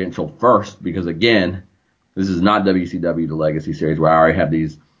experiential first because again, this is not WCW The Legacy Series where I already have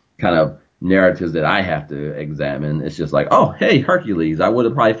these kind of narratives that I have to examine. It's just like, oh, hey, Hercules. I would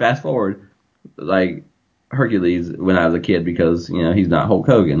have probably fast forward like Hercules when I was a kid because, he's not Hulk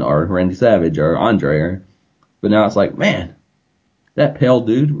Hogan or Randy Savage or Andre. But now it's like, man, that pale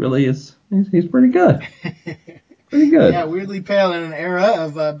dude really is, he's pretty good. Pretty good. Yeah, weirdly pale in an era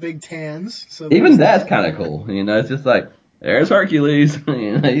of big tans. So even that's kind of cool. It's just like, there's Hercules. He's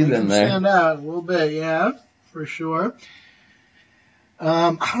in there. Stand out a little bit, yeah, for sure.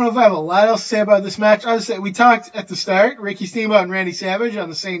 I don't know if I have a lot else to say about this match. I'll just say we talked at the start, Ricky Steamboat and Randy Savage on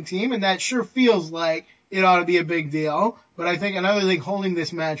the same team, and that sure feels like it ought to be a big deal. But I think another thing holding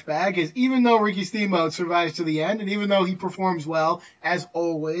this match back is even though Ricky Steamboat survives to the end, and even though he performs well, as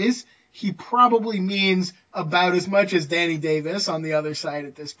always, he probably means about as much as Danny Davis on the other side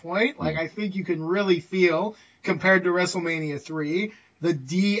at this point. Like, I think you can really feel, compared to WrestleMania 3, the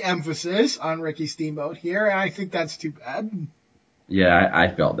de-emphasis on Ricky Steamboat here, and I think that's too bad. Yeah, I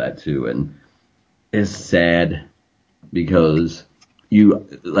felt that too, and it's sad because you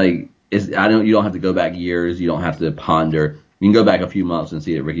don't have to go back years, you don't have to ponder. You can go back a few months and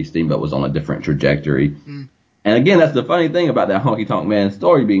see that Ricky Steamboat was on a different trajectory. And again, that's the funny thing about that Honky Tonk Man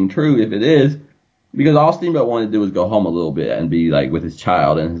story being true, if it is, because all Steamboat wanted to do was go home a little bit and be like with his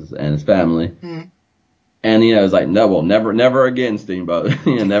child and his family. And, it's like, no, well, never again, Steamboat.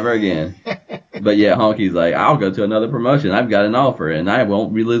 Never again. But yeah, Honky's like, I'll go to another promotion. I've got an offer, and I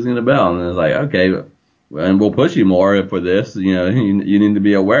won't be losing the belt. And it's like, okay, and we'll push you more for this. You need to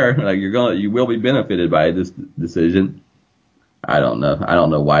be aware, like you will be benefited by this decision. I don't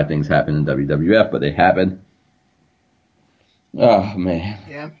know why things happen in WWF, but they happen. Oh man.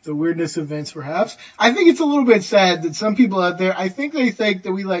 Yeah, the weirdness of Vince, perhaps. I think it's a little bit sad that some people out there, I think they think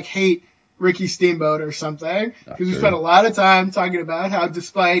that we hate Ricky Steamboat or something, because we spent a lot of time talking about how,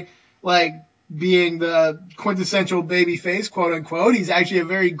 despite being the quintessential baby face, quote unquote, he's actually a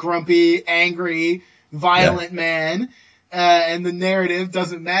very grumpy, angry, violent man. And the narrative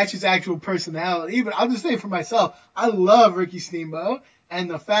doesn't match his actual personality. But I'll just say for myself, I love Ricky Steamboat, and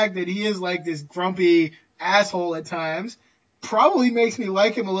the fact that he is this grumpy asshole at times probably makes me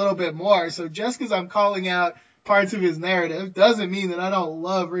like him a little bit more. So just because I'm calling out parts of his narrative doesn't mean that I don't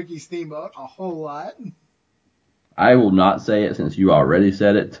love Ricky Steamboat a whole lot. I will not say it since you already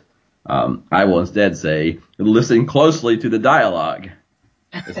said it. I will instead say, listen closely to the dialogue.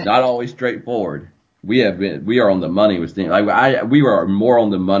 It's not always straightforward. We are on the money with Steamboat. We were more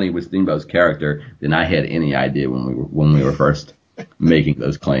on the money with Steamboat's character than I had any idea when we were first making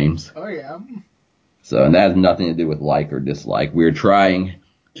those claims. Oh yeah. So, and that has nothing to do with like or dislike. We're trying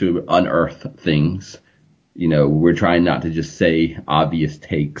to unearth things. We're trying not to just say obvious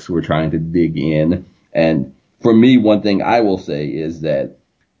takes. We're trying to dig in. And for me, one thing I will say is that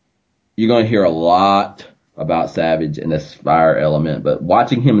you're going to hear a lot about Savage and this fire element, but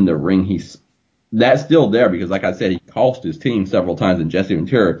watching him in the ring, that's still there because, like I said, he cost his team several times, and Jesse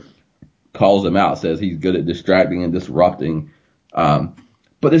Ventura calls him out, says he's good at distracting and disrupting.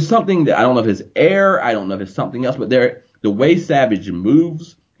 But there's something that I don't know if it's air, I don't know if it's something else, but the way Savage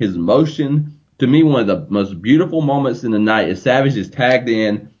moves, his motion, to me, one of the most beautiful moments in the night is Savage is tagged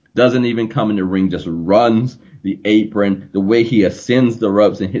in, doesn't even come in the ring, just runs the apron, the way he ascends the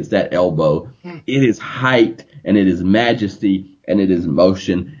ropes and hits that elbow. It is height, and it is majesty, and it is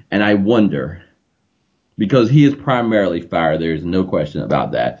motion, and I wonder, because he is primarily fire, there is no question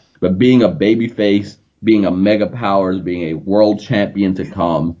about that, but being a babyface, being a mega powers, being a world champion to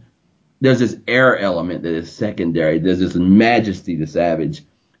come, there's this air element that is secondary. There's this majesty to Savage.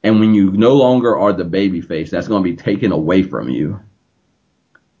 And when you no longer are the babyface, that's going to be taken away from you.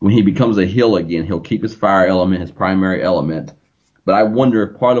 When he becomes a heel again, he'll keep his fire element, his primary element. But I wonder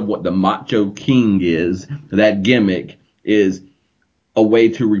if part of what the Macho King is, that gimmick, is a way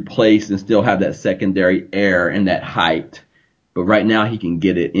to replace and still have that secondary air and that height. But right now he can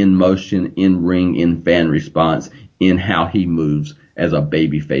get it in motion, in ring, in fan response, in how he moves as a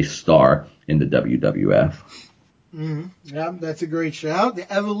babyface star in the WWF. Mm-hmm. Yeah, that's a great shout. The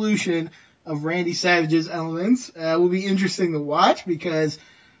evolution of Randy Savage's elements will be interesting to watch because,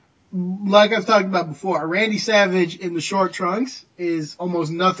 like I've talked about before, Randy Savage in the short trunks is almost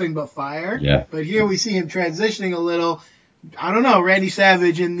nothing but fire. Yeah. But here we see him transitioning a little. I don't know, Randy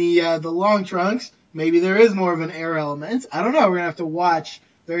Savage in the long trunks. Maybe there is more of an air element. I don't know. We're gonna have to watch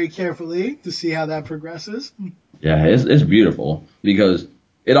very carefully to see how that progresses. Yeah, it's beautiful because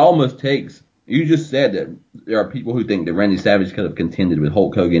it almost takes. You just said that there are people who think that Randy Savage could have contended with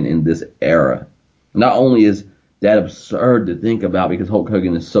Hulk Hogan in this era. Not only is that absurd to think about because Hulk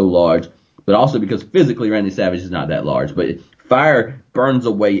Hogan is so large, but also because physically Randy Savage is not that large. But fire burns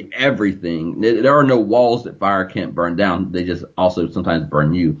away everything. There are no walls that fire can't burn down. They just also sometimes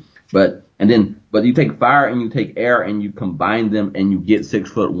burn you. But you take fire and you take air and you combine them and you get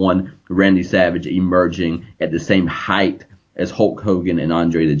 6'1" Randy Savage emerging at the same height as Hulk Hogan and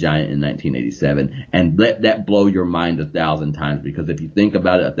Andre the Giant in 1987. And let that blow your mind 1,000 times, because if you think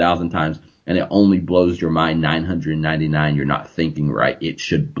about it 1,000 times and it only blows your mind 999, you're not thinking right. It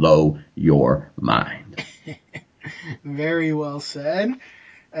should blow your mind. Very well said.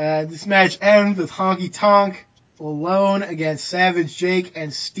 This match ends with Honky Tonk alone against Savage, Jake,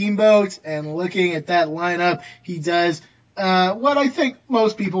 and Steamboat. And looking at that lineup, he does what I think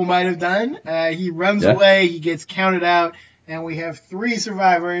most people might have done. He runs away, he gets counted out, and we have 3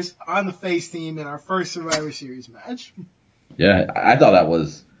 survivors on the face team in our first Survivor Series match. Yeah, I thought that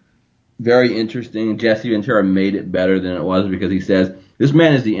was very interesting. Jesse Ventura made it better than it was because he says, this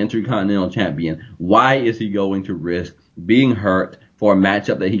man is the Intercontinental Champion. Why is he going to risk being hurt for a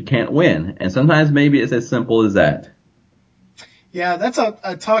matchup that he can't win? And sometimes maybe it's as simple as that. Yeah, that's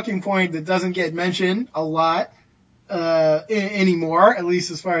a talking point that doesn't get mentioned a lot anymore, at least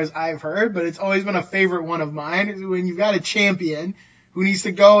as far as I've heard, but it's always been a favorite one of mine. When you've got a champion who needs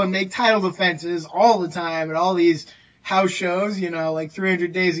to go and make title defenses all the time at all these house shows, like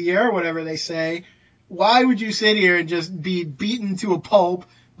 300 days a year or whatever they say, why would you sit here and just be beaten to a pulp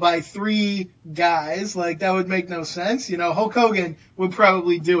by 3 guys. Like, that would make no sense. You know, Hulk Hogan would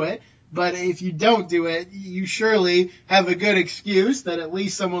probably do it. But if you don't do it, you surely have a good excuse that at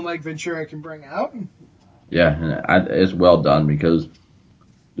least someone like Ventura can bring out. Yeah, and it's well done because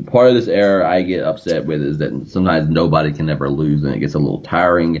the part of this era I get upset with is that sometimes nobody can ever lose and it gets a little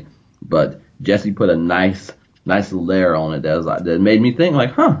tiring. But Jesse put a nice layer on it that made me think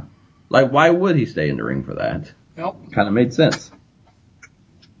like, like why would he stay in the ring for that? Nope. Kind of made sense.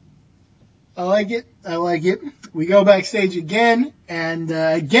 I like it. We go backstage again, and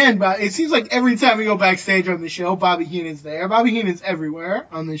again, it seems like every time we go backstage on the show, Bobby Heenan's there. Bobby Heenan's everywhere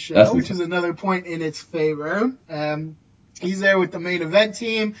on the show, which is another point in its favor. He's there with the main event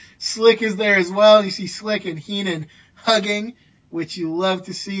team. Slick is there as well. You see Slick and Heenan hugging, which you love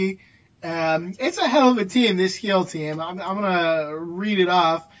to see. It's a hell of a team, this heel team. I'm going to read it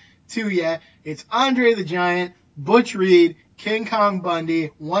off to you. It's Andre the Giant, Butch Reed, King Kong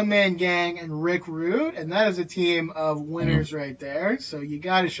Bundy, One Man Gang, and Rick Rude. And that is a team of winners right there. So you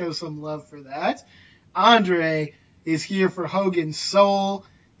got to show some love for that. Andre is here for Hogan's soul.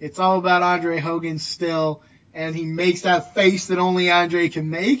 It's all about Andre Hogan still. And he makes that face that only Andre can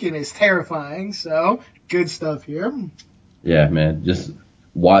make, and it's terrifying. So, good stuff here. Yeah, man. Just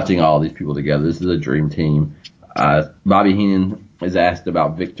watching all these people together. This is a dream team. Bobby Heenan is asked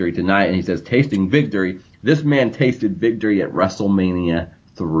about victory tonight, and he says, tasting victory. This man tasted victory at WrestleMania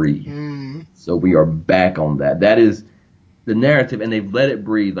 3. So we are back on that. That is the narrative, and they've let it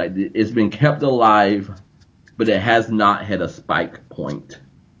breathe. Like, it's been kept alive, but it has not had a spike point.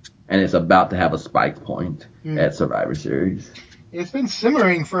 And it's about to have a spike point at Survivor Series. It's been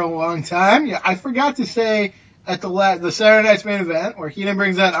simmering for a long time. Yeah, I forgot to say at the Saturday Night's Main Event, where Heenan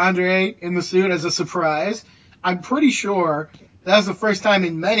brings out Andre in the suit as a surprise, I'm pretty sure that was the first time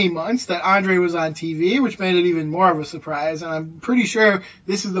in many months that Andre was on TV, which made it even more of a surprise. And I'm pretty sure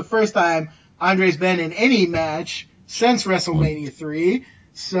this is the first time Andre's been in any match since WrestleMania 3.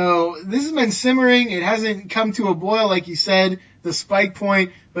 So this has been simmering. It hasn't come to a boil, like you said, the spike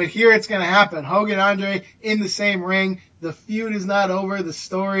point. But here it's going to happen. Hogan, Andre in the same ring. The feud is not over. The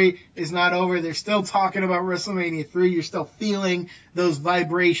story is not over. They're still talking about WrestleMania 3. You're still feeling those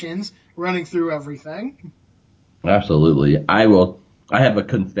vibrations running through everything. Absolutely. I have a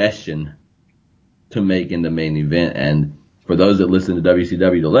confession to make in the main event. And for those that listen to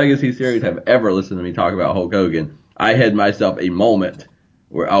WCW, the Legacy Series, have ever listened to me talk about Hulk Hogan, I had myself a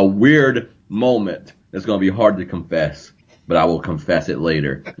weird moment that's going to be hard to confess, but I will confess it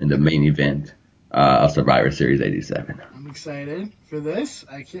later in the main event of Survivor Series 87. I'm excited for this.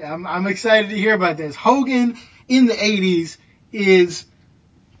 I'm excited to hear about this. Hogan in the 80s is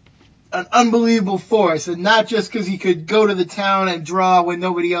an unbelievable force, and not just because he could go to the town and draw when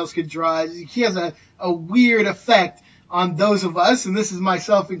nobody else could draw. He has a weird effect on those of us, and this is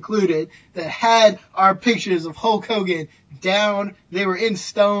myself included, that had our pictures of Hulk Hogan down. They were in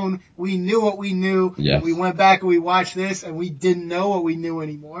stone. We knew what we knew. Yes. We went back and we watched this, and we didn't know what we knew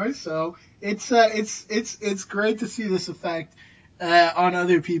anymore. So it's great to see this effect on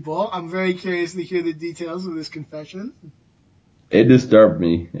other people. I'm very curious to hear the details of this confession. It disturbed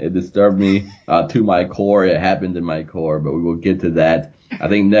me. To my core. It happened in my core, but we will get to that. I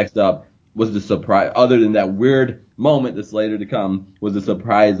think next up was the surprise, other than that weird moment that's later to come, was the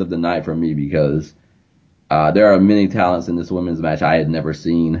surprise of the night for me because there are many talents in this women's match I had never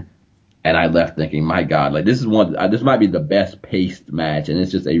seen, and I left thinking, my God, like this might be the best paced match, and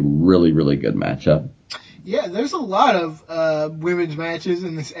it's just a really, really good matchup. Yeah, there's a lot of women's matches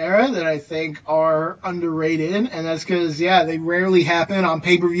in this era that I think are underrated, and that's because, they rarely happen on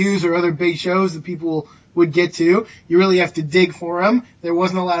pay-per-views or other big shows that people would get to. You really have to dig for them. There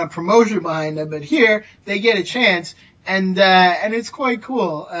wasn't a lot of promotion behind them, but here they get a chance, and it's quite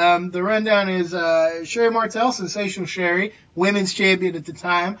cool. The rundown is Sherry Martel, Sensational Sherry, women's champion at the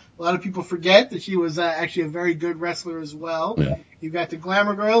time. A lot of people forget that she was actually a very good wrestler as well. Yeah. You've got the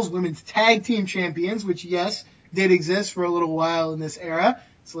Glamour Girls, women's tag team champions, which, yes, did exist for a little while in this era.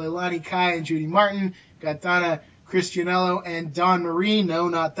 It's Leilani Kai and Judy Martin. Got Donna Cristianello and Dawn Marie. No,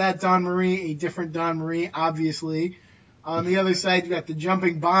 not that Dawn Marie, a different Dawn Marie, obviously. On the other side, you got the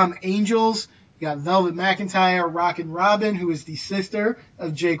Jumping Bomb Angels. You got Velvet McIntyre, Rockin' Robin, who is the sister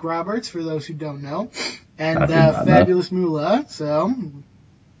of Jake Roberts, for those who don't know. And Fabulous Moolah. So.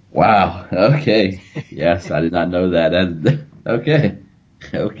 Wow. Okay. Yes, I did not know that. Okay.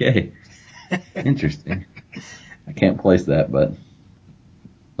 Interesting. I can't place that, but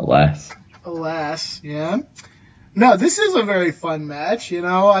alas, yeah. No, this is a very fun match.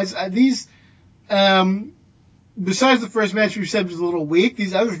 These besides the first match we said was a little weak,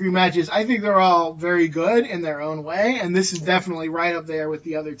 these other 3 matches, I think they're all very good in their own way, and this is definitely right up there with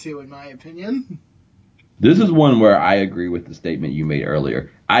the other 2, in my opinion. This is one where I agree with the statement you made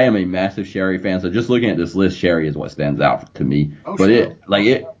earlier. I am a massive Sherry fan, so just looking at this list, Sherry is what stands out to me. Oh, but sure.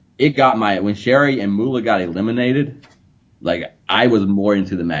 it got when Sherry and Moolah got eliminated, like I was more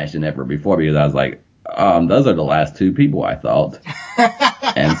into the match than ever before because I was like, those are the last 2 people I thought.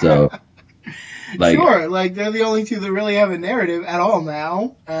 And so sure, like they're the only 2 that really have a narrative at all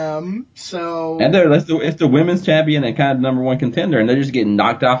now. So and it's the women's champion and kind of number 1 contender, and they're just getting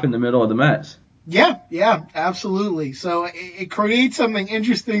knocked off in the middle of the match. Yeah, absolutely. So it creates something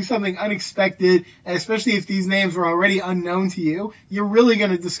interesting, something unexpected, and especially if these names were already unknown to you, you're really going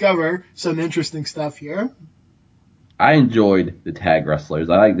to discover some interesting stuff here. I enjoyed the tag wrestlers.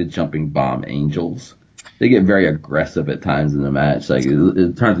 I like the Jumping Bomb Angels. They get very aggressive at times in the match. Like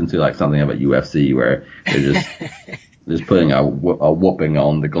it turns into like something about UFC where they're just putting a whooping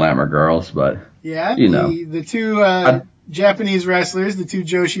on the Glamour Girls. But yeah, you know, the 2 Japanese wrestlers, the 2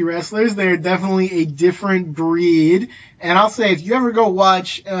 Joshi wrestlers, they're definitely a different breed. And I'll say, if you ever go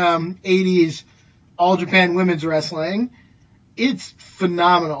watch 80s All Japan Women's Wrestling, it's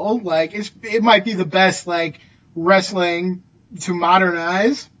phenomenal. Like it might be the best like wrestling to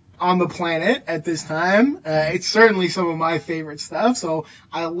modernize on the planet at this time. It's certainly some of my favorite stuff. So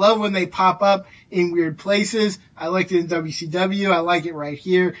I love when they pop up in weird places. I liked it in WCW. I like it right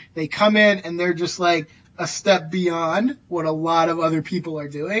here. They come in and they're just like a step beyond what a lot of other people are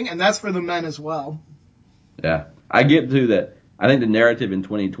doing. And that's for the men as well. Yeah, I get to that. I think the narrative in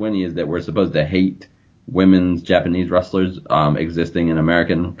 2020 is that we're supposed to hate women's Japanese wrestlers existing in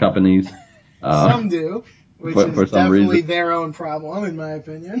American companies. Some do, which for is some definitely reason. their own problem, in my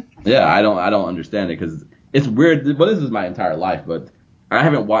opinion. Yeah, I don't understand it because it's weird. Well, this is my entire life, but I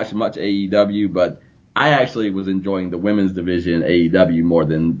haven't watched much AEW, but I actually was enjoying the women's division in AEW more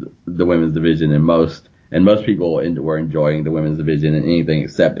than the women's division in most. And most people were enjoying the women's division in anything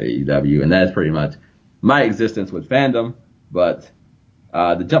except AEW, and that's pretty much my existence with fandom. But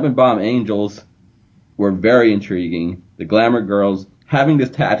the Jumping Bomb Angels were very intriguing. The Glamour Girls having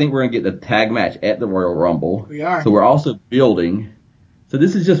this I think we're going to get the tag match at the Royal Rumble. We are. So we're also building. So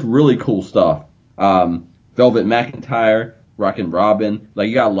this is just really cool stuff. Velvet McIntyre, Rockin' Robin. Like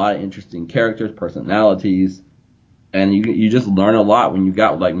you got a lot of interesting characters, personalities. And you just learn a lot when you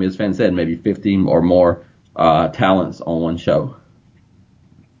got, like Ms. Fan said, maybe 50 or more talents on one show.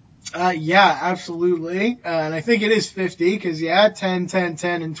 Yeah, absolutely. And I think it is 50 because, 10, 10,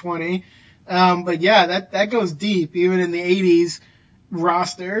 10, and 20. But yeah, that goes deep, even in the 80s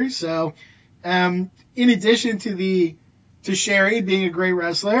roster. So, in addition to Sherry being a great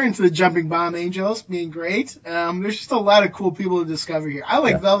wrestler and to the Jumping Bomb Angels being great, there's just a lot of cool people to discover here. I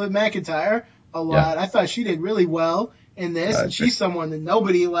like Velvet McIntyre a lot. Yeah. I thought she did really well in this, and she's someone that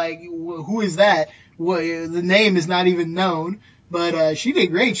nobody who is that? The name is not even known. But she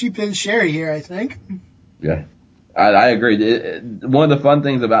did great. She pinned Sherry here, I think. Yeah, I agree. One of the fun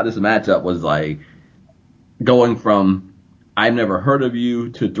things about this matchup was like going from I've never heard of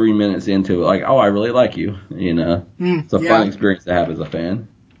you to 3 minutes into like, oh, I really like you. You know, it's a fun experience to have as a fan.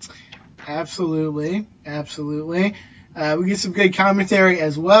 Absolutely. We get some good commentary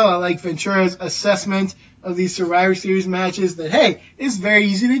as well. I like Ventura's assessment of these Survivor Series matches that, hey, it's very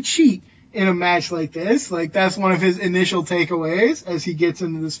easy to cheat in a match like this. Like, that's one of his initial takeaways as he gets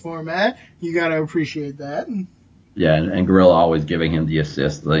into this format. You got to appreciate that. Yeah, and Gorilla always giving him the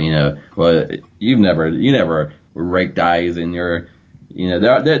assist. You know, well, you never raked eyes in your, you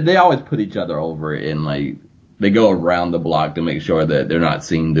know, they always put each other over and like they go around the block to make sure that they're not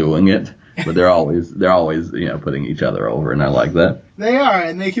seen doing it. But they're always putting each other over, and I like that. They are,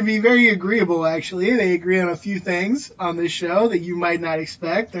 and they can be very agreeable, actually. They agree on a few things on this show that you might not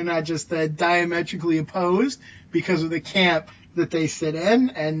expect. They're not just diametrically opposed because of the camp that they sit in,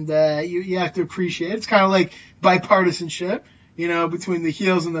 and you have to appreciate it. It's kind of like bipartisanship, between the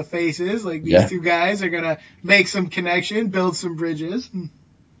heels and the faces. Like, these two guys are going to make some connection, build some bridges.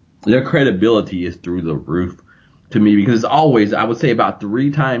 Their credibility is through the roof to me because it's always, I would say about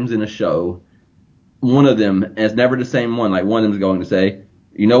 3 times in a show, one of them, and it's never the same one, like one of them is going to say,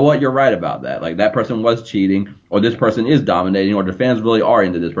 you know what, you're right about that. Like that person was cheating, or this person is dominating, or the fans really are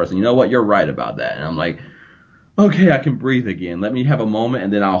into this person. You know what, you're right about that. And I'm like, okay, I can breathe again. Let me have a moment,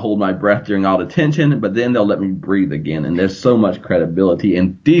 and then I'll hold my breath during all the tension, but then they'll let me breathe again. And there's so much credibility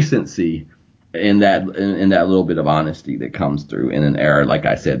and decency in that little bit of honesty that comes through in an era, like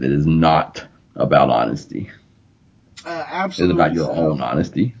I said, that is not about honesty. Absolutely. It's about your own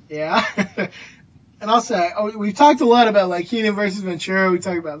honesty. Yeah. And I'll say, we've talked a lot about like Heenan versus Ventura. We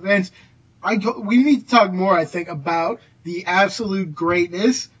talked about Vince. we need to talk more, I think, about the absolute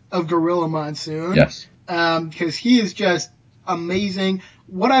greatness of Gorilla Monsoon. Yes. Because he is just amazing.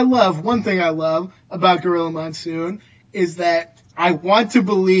 One thing I love about Gorilla Monsoon is that I want to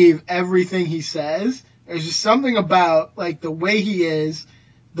believe everything he says. There's just something about, like, the way he is,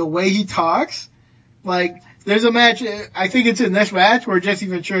 the way he talks. Like, there's a match, I think it's in this match, where Jesse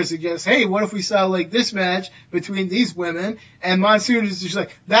Ventura suggests, hey, what if we saw, like, this match between these women? And Monsoon is just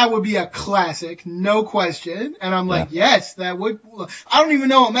like, that would be a classic, no question. And I'm like, yes, that would. I don't even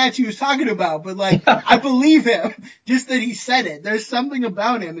know what match he was talking about, but, like, I believe him, just that he said it. There's something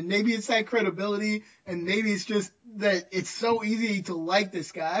about him, and maybe it's that credibility, and maybe it's just that it's so easy to like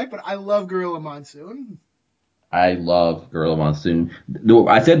this guy, but I love Gorilla Monsoon. I love Gorilla Monsoon.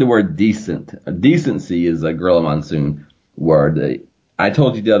 I said the word decent. Decency is a Gorilla Monsoon word. I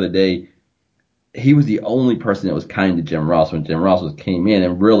told you the other day, he was the only person that was kind to Jim Ross when Jim Ross came in,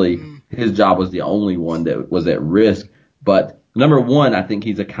 and really his job was the only one that was at risk. But number one, I think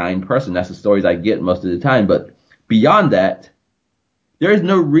he's a kind person. That's the stories I get most of the time. But beyond that, there is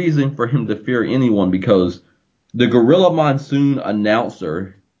no reason for him to fear anyone, because the Gorilla Monsoon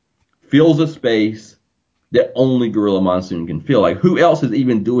announcer fills a space that only Gorilla Monsoon can feel. Like, who else is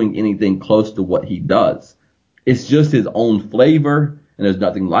even doing anything close to what he does? It's just his own flavor, and there's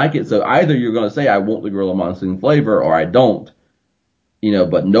nothing like it. So either you're going to say, I want the Gorilla Monsoon flavor, or I don't.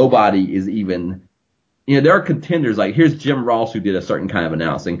 But nobody is even, there are contenders. Like, here's Jim Ross, who did a certain kind of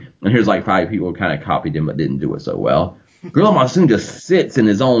announcing, and here's like 5 people who kind of copied him but didn't do it so well. Gorilla Monsoon just sits in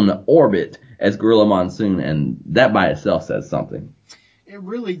his own orbit as Gorilla Monsoon, and that by itself says something. It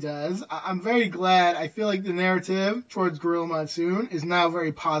really does. I'm very glad. I feel like the narrative towards Gorilla Monsoon is now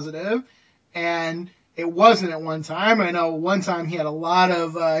very positive, and it wasn't at one time. I know one time he had a lot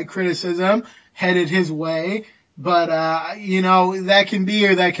of criticism headed his way, but that can be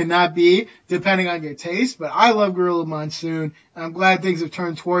or that cannot be depending on your taste. But I love Gorilla Monsoon, and I'm glad things have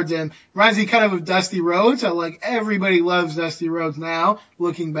turned towards him. Reminds me kind of Dusty Rhodes. How, like, everybody loves Dusty Rhodes now,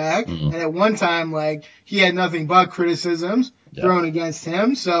 looking back, and at one time, like, he had nothing but criticisms thrown against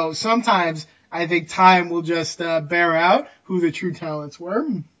him. So sometimes I think time will just bear out who the true talents were.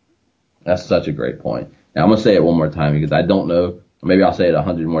 That's such a great point. Now, I'm going to say it one more time, because I don't know. Maybe I'll say it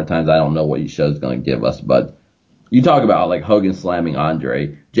 100 more times. I don't know what each show's going to give us. But you talk about, like, Hogan slamming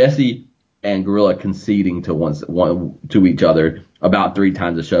Andre. Jesse and Gorilla conceding to each other about 3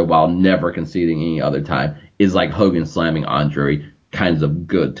 times a show while never conceding any other time is like Hogan slamming Andre kinds of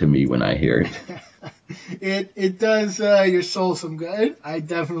good to me when I hear it. It does your soul some good. I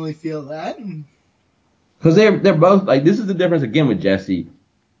definitely feel that. Because they're both, like, this is the difference again with Jesse.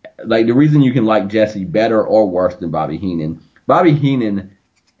 Like, the reason you can like Jesse better or worse than Bobby Heenan. Bobby Heenan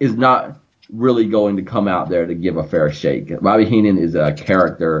is not really going to come out there to give a fair shake. Bobby Heenan is a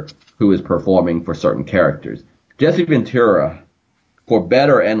character who is performing for certain characters. Jesse Ventura, for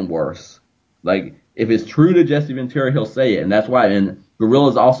better and worse, like, if it's true to Jesse Ventura, he'll say it. And that's why, and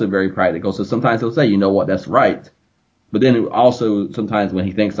Gorilla's also very practical. So sometimes he'll say, you know what, that's right. But then also sometimes when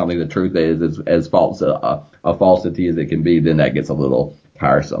he thinks something, the truth is as false a falsity as it can be, then that gets a little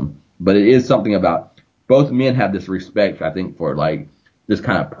tiresome. But it is something about both men have this respect, I think, for, like, this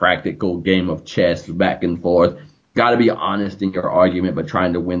kind of practical game of chess back and forth. Got to be honest in your argument, but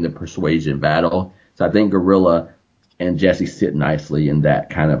trying to win the persuasion battle. So I think Gorilla and Jesse sit nicely in that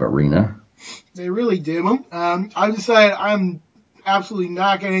kind of arena. They really do. I've decided I'm absolutely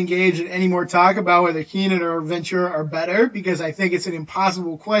not going to engage in any more talk about whether Heenan or Ventura are better, because I think it's an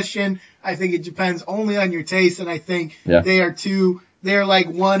impossible question. I think it depends only on your taste, and I think they're like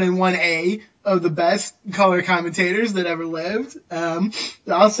 1 and 1A of the best color commentators that ever lived.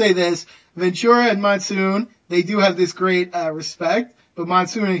 I'll say this, Ventura and Monsoon, they do have this great respect, but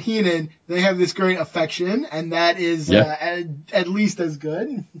Monsoon and Heenan, they have this great affection, and that is at least as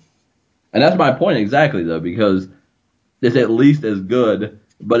good. And that's my point exactly, though, because it's at least as good,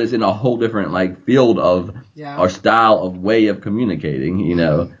 but it's in a whole different, like, field of or style of way of communicating.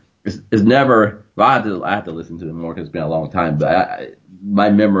 It's never. Well, I have to listen to it more because it's been a long time. But my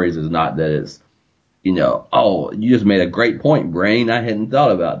memories is not that it's, oh, you just made a great point, brain. I hadn't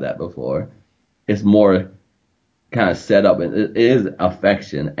thought about that before. It's more kind of set up, and it is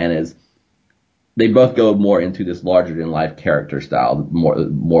affection, and they both go more into this larger than life character style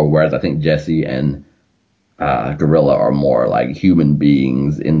more. Whereas I think Jesse and Gorilla are more like human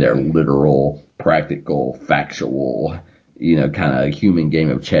beings in their literal, practical, factual, kind of human game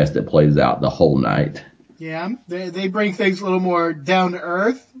of chess that plays out the whole night. Yeah, they bring things a little more down to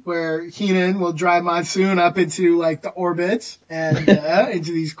earth, where Heenan will drive Monsoon up into, like, the orbits and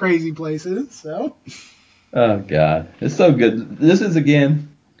into these crazy places. So. Oh God, it's so good. This is again.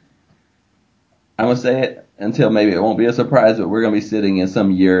 I'm gonna say it until maybe it won't be a surprise, but we're gonna be sitting in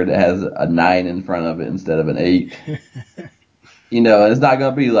some year that has a 9 in front of it instead of an 8. It's not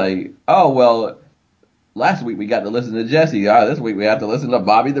gonna be like, oh well, last week we got to listen to Jesse. This week we have to listen to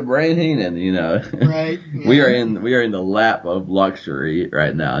Bobby the Brain Heenan. Right. Yeah. we are in the lap of luxury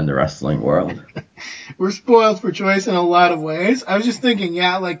right now in the wrestling world. We're spoiled for choice in a lot of ways. I was just thinking,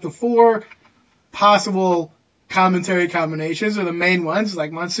 like the 4 possible commentary combinations are the main ones,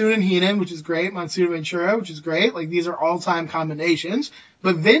 like Monsoon and Heenan, which is great, Monsoon and Ventura, which is great. Like these are all-time combinations.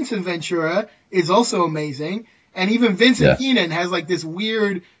 But Vince and Ventura is also amazing. And even Vince and Heenan has like this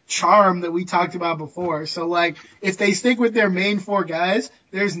weird charm that we talked about before. So like if they stick with their main 4 guys,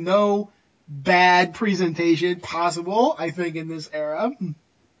 there's no bad presentation possible, I think, in this era.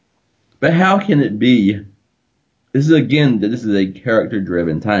 But how can it be? This is a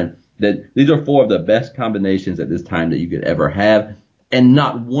character-driven time. That these are 4 of the best combinations at this time that you could ever have, and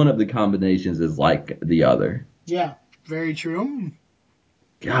not one of the combinations is like the other. Yeah, very true.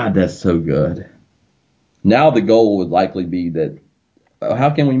 God, that's so good. Now the goal would likely be that,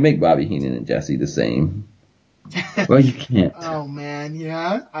 how can we make Bobby Heenan and Jesse the same? Well, you can't. Oh man,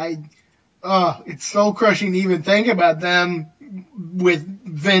 yeah. It's soul crushing to even think about them with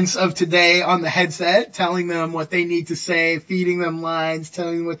Vince of today on the headset, telling them what they need to say, feeding them lines,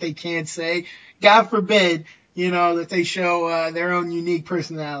 telling them what they can't say. God forbid, that they show their own unique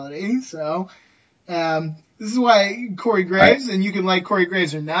personality. So, this is why Corey Graves, and you can like Corey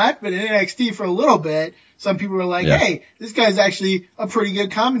Graves or not, but in NXT for a little bit, some people were like, hey, this guy's actually a pretty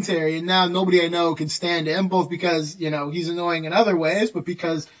good commentary. And now nobody I know can stand him, both because, he's annoying in other ways, but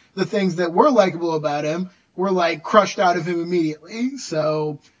because the things that were likable about him were like crushed out of him immediately.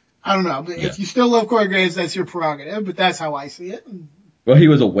 So I don't know. But if you still love Corey Graves, that's your prerogative, but that's how I see it. Well, he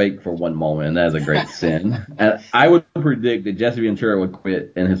was awake for one moment, and that is a great sin. And I would predict that Jesse Ventura would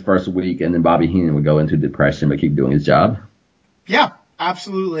quit in his first week, and then Bobby Heenan would go into depression but keep doing his job. Yeah,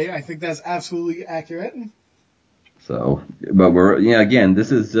 absolutely. I think that's absolutely accurate. So, but again,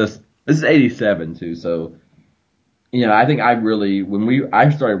 this is 87 too. So, I think I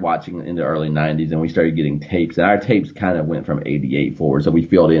started watching in the early 90s and we started getting tapes, and our tapes kind of went from 88 forward. So we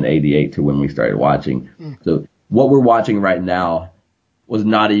filled in 88 to when we started watching. So what we're watching right now was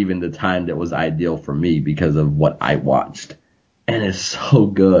not even the time that was ideal for me because of what I watched. And it's so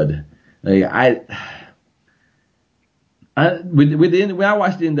good. Like when I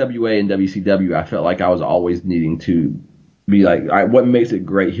watched NWA and WCW, I felt like I was always needing to be like, all right, what makes it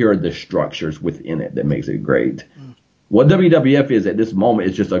great? Here are the structures within it that makes it great. What WWF is at this moment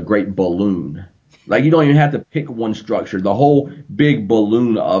is just a great balloon. Like, you don't even have to pick one structure. The whole big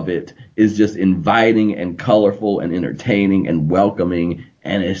balloon of it is just inviting and colorful and entertaining and welcoming,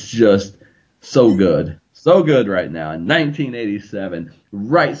 and it's just so good. So good right now. In 1987,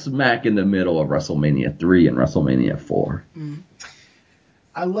 right smack in the middle of WrestleMania 3 and WrestleMania 4.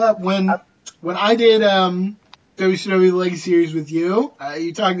 I love when I did WCW Legacy Series with you.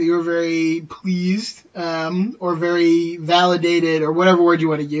 You talked that you were very pleased, or very validated, or whatever word you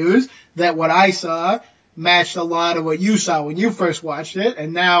want to use, that what I saw matched a lot of what you saw when you first watched it.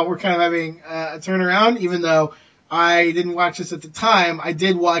 And now we're kind of having a turnaround, even though I didn't watch this at the time. I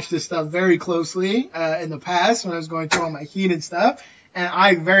did watch this stuff very closely in the past when I was going through all my Heenan stuff. And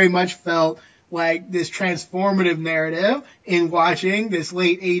I very much felt like this transformative narrative in watching this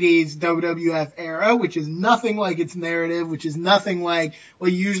late 80s WWF era, which is nothing like its narrative, which is nothing like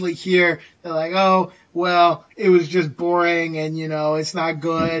what you usually hear. They're like, oh, well, it was just boring and, it's not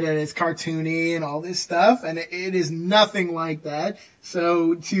good and it's cartoony and all this stuff. And it is nothing like that.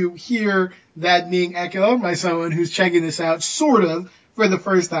 So to hear that being echoed by someone who's checking this out sort of for the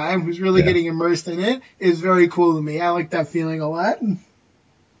first time, who's really getting immersed in it, is very cool to me. I like that feeling a lot.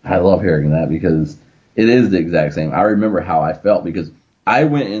 I love hearing that because it is the exact same. I remember how I felt because I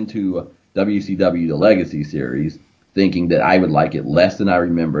went into WCW, the Legacy series, thinking that I would like it less than I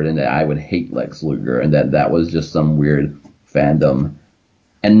remembered and that I would hate Lex Luger and that was just some weird fandom.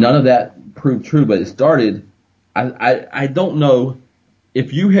 And none of that proved true, but it started. I don't know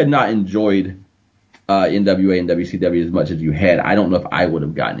if you had not enjoyed NWA and WCW as much as you had. I don't know if I would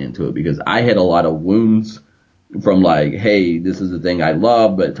have gotten into it because I had a lot of wounds from like, hey, this is the thing I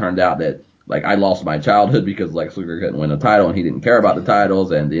love, but it turned out that like I lost my childhood because Lex Luger couldn't win a title and he didn't care about the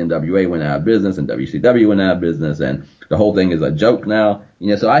titles, and the NWA went out of business and WCW went out of business, and the whole thing is a joke now.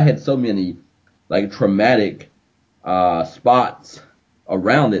 So I had so many like traumatic spots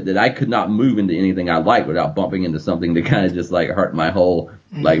around it that I could not move into anything I liked without bumping into something that kind of just like hurt my whole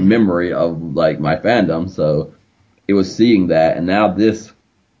like memory of like my fandom. So it was seeing that, and now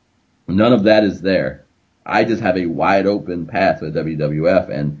none of that is there. I just have a wide open path with WWF,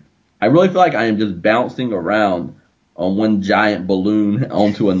 and I really feel like I am just bouncing around on one giant balloon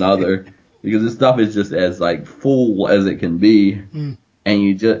onto another because this stuff is just as like full as it can be. And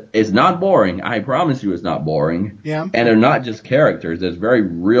it's not boring. I promise you it's not boring. Yeah. And they're not just characters. There's very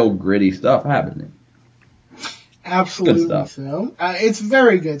real gritty stuff happening. Absolutely so. It's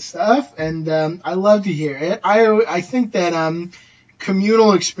very good stuff, and I love to hear it. I think that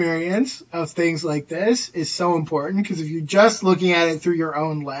communal experience of things like this is so important because if you're just looking at it through your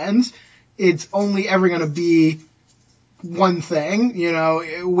own lens, it's only ever going to be one thing,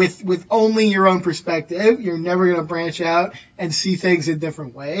 with only your own perspective. You're never going to branch out and see things in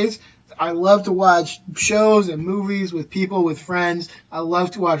different ways. I love to watch shows and movies with people, with friends. I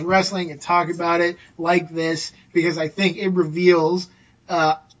love to watch wrestling and talk about it like this because I think it reveals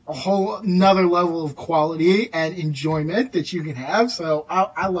a whole another level of quality and enjoyment that you can have. So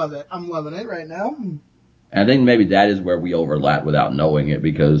I love it. I'm loving it right now. And I think maybe that is where we overlap without knowing it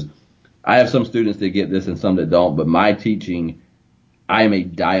because I have some students that get this and some that don't, but my teaching, I am a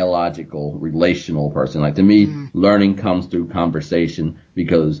dialogical, relational person. Like to me, learning comes through conversation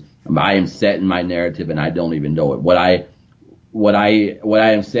because I am set in my narrative and I don't even know it. What I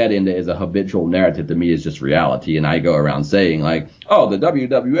am set into is a habitual narrative to me is just reality. And I go around saying like, oh, the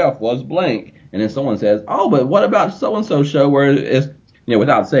WWF was blank. And then someone says, oh, but what about so-and-so show where it's,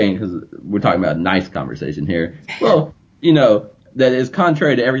 without saying, because we're talking about a nice conversation here. Well, that is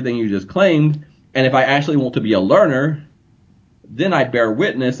contrary to everything you just claimed. And if I actually want to be a learner, then I bear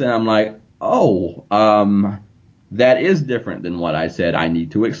witness and I'm like, oh, that is different than what I said. I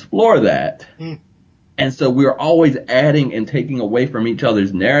need to explore that. And so we're always adding and taking away from each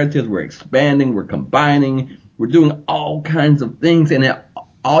other's narratives. We're expanding, we're combining, we're doing all kinds of things. And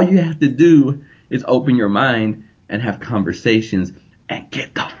all you have to do is open your mind and have conversations and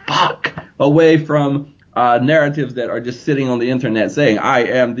get the fuck away from narratives that are just sitting on the internet saying, I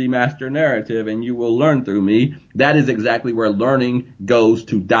am the master narrative and you will learn through me. That is exactly where learning goes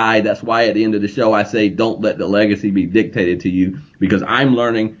to die. That's why at the end of the show I say, don't let the legacy be dictated to you because I'm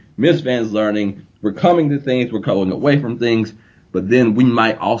learning, Ms. Van's learning, we're coming to things, we're going away from things, but then we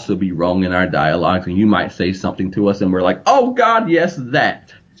might also be wrong in our dialogues and you might say something to us and we're like, oh God, yes,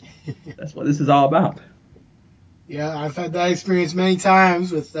 that. That's what this is all about. Yeah, I've had that experience many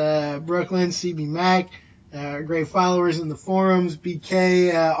times with Brooklyn, CB Mac, great followers in the forums,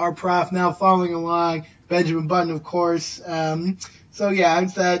 BK, our prof now following along, Benjamin Button, of course. So yeah,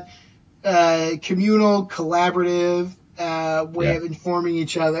 it's that communal, collaborative way of informing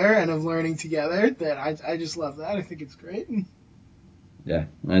each other and of learning together that I just love that. I think it's great. Yeah,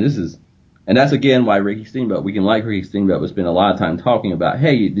 and that's again why Ricky Steamboat, we can like Ricky Steamboat, but spend a lot of time talking about,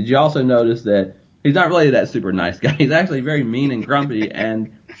 hey, did you also notice that he's not really that super nice guy. He's actually very mean and grumpy,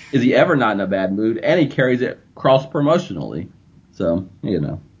 and is he ever not in a bad mood? And he carries it cross-promotionally. So,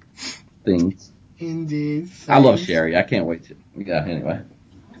 things. Indeed. Thanks. I love Sherry. I can't wait to. Yeah, anyway.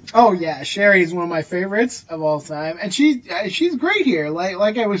 Oh, yeah. Sherry is one of my favorites of all time. And she's great here.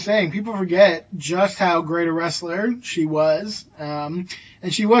 Like I was saying, people forget just how great a wrestler she was. And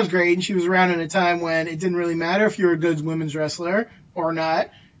she was great, and she was around in a time when it didn't really matter if you were a good women's wrestler or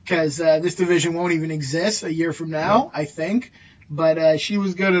not. Because this division won't even exist a year from now, I think. But she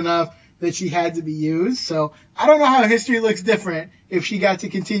was good enough that she had to be used. So I don't know how history looks different if she got to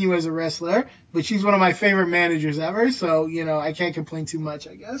continue as a wrestler. But she's one of my favorite managers ever. So, I can't complain too much,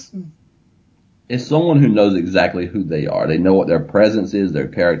 I guess. It's someone who knows exactly who they are. They know what their presence is, their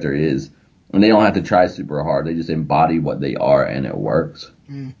character is. And they don't have to try super hard. They just embody what they are, and it works.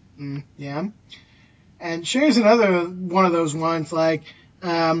 Yeah. And Sherry's another one of those ones, like,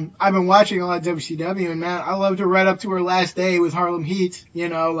 I've been watching a lot of WCW, and man, I loved her right up to her last day with Harlem Heat.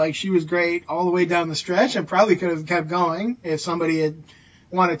 Like she was great all the way down the stretch, and probably could have kept going if somebody had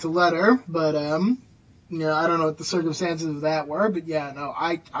wanted to let her. But I don't know what the circumstances of that were. But yeah, no,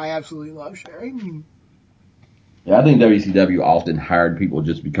 I absolutely love Sherry. Yeah, I think WCW often hired people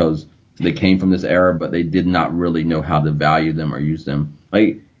just because they came from this era, but they did not really know how to value them or use them.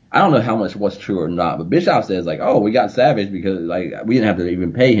 Like, I don't know how much was true or not, but Bischoff says, like, oh, we got Savage because, like, we didn't have to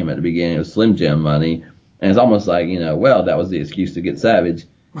even pay him at the beginning. It was Slim Jim money. And it's almost like, well, that was the excuse to get Savage.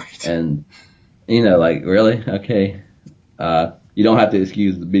 Right. And, like, really? Okay. You don't have to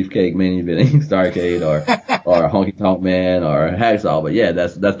excuse the Beefcake main eventing Starrcade or Honky Tonk Man or Hacksaw, but yeah,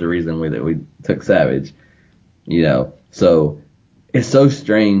 that's the reason we took Savage. So it's so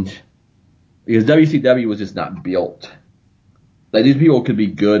strange because WCW was just not built. Like, these people could be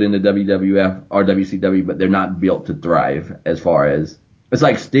good in the WWF or WCW, but they're not built to thrive as far as, it's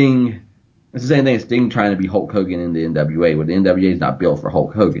like Sting. It's the same thing as Sting trying to be Hulk Hogan in the NWA, but the NWA is not built for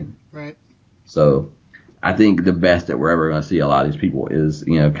Hulk Hogan. Right. So I think the best that we're ever going to see a lot of these people is,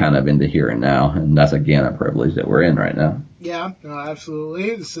 kind of in the here and now. And that's, again, a privilege that we're in right now. Yeah, no, absolutely.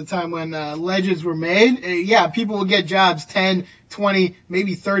 It's a time when legends were made. Yeah, people will get jobs 10, 20,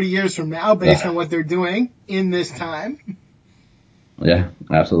 maybe 30 years from now based on what they're doing in this time. Yeah,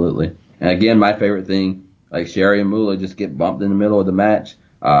 absolutely. And again, my favorite thing, like Sherry and Moolah just get bumped in the middle of the match.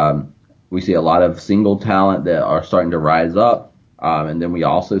 We see a lot of single talent that are starting to rise up. And then we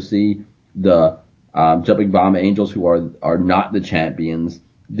also see the Jumping Bomb Angels, who are not the champions,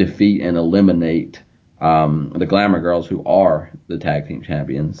 defeat and eliminate the Glamour Girls, who are the tag team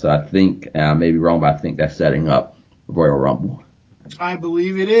champions. So I think, I may be wrong, but I think that's setting up Royal Rumble. I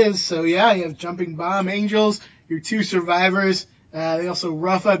believe it is. So yeah, you have Jumping Bomb Angels, your two survivors. They also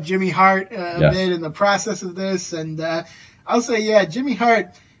rough up Jimmy Hart a bit in the process of this. And I'll say, yeah, Jimmy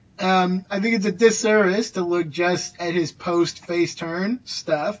Hart, I think it's a disservice to look just at his post-face turn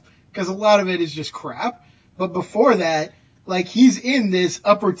stuff, because a lot of it is just crap. But before that, like, he's in this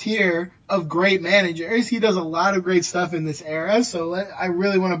upper tier of great managers. He does a lot of great stuff in this era, so I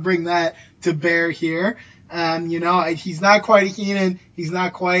really want to bring that to bear here. He's not quite a Heenan, he's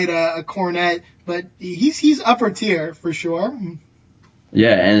not quite a Cornette, but he's upper tier for sure.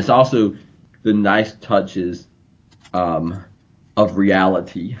 Yeah, and it's also the nice touches of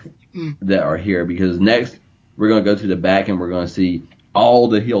reality that are here, because next we're going to go to the back and we're going to see all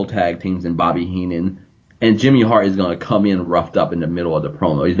the heel tag teams and Bobby Heenan. And Jimmy Hart is going to come in roughed up in the middle of the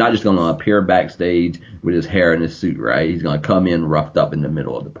promo. He's not just going to appear backstage with his hair in his suit, right? He's going to come in roughed up in the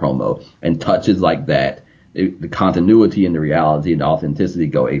middle of the promo. And touches like that, the continuity and the reality and the authenticity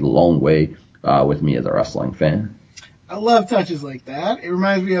go a long way with me as a wrestling fan. I love touches like that. It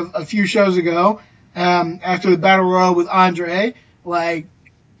reminds me of a few shows ago, after the Battle Royal with Andre, like,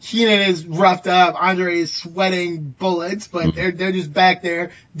 Heenan is roughed up, Andre is sweating bullets, but they're just back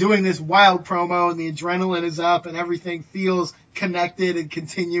there doing this wild promo, and the adrenaline is up, and everything feels connected and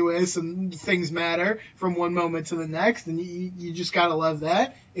continuous, and things matter from one moment to the next, and you just gotta love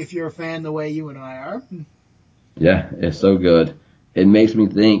that if you're a fan the way you and I are. Yeah, it's so good. It makes me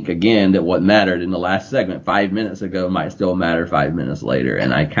think, again, that what mattered in the last segment 5 minutes ago might still matter 5 minutes later,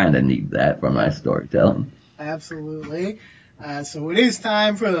 and I kind of need that for my storytelling. Absolutely. So it is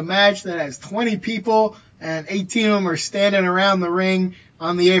time for the match that has 20 people, and 18 of them are standing around the ring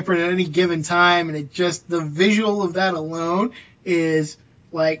on the apron at any given time, and the visual of that alone is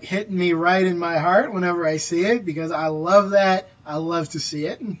like hitting me right in my heart whenever I see it, because I love that. I love to see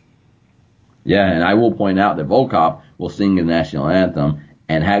it. Yeah, and I will point out that Volkov will sing the national anthem,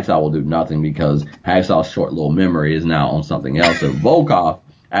 and Hacksaw will do nothing because Hacksaw's short little memory is now on something else. So Volkov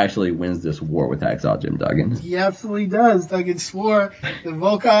actually wins this war with Hacksaw Jim Duggan. He absolutely does. Duggan swore that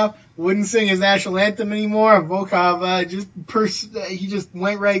Volkov wouldn't sing his national anthem anymore. Volkov he just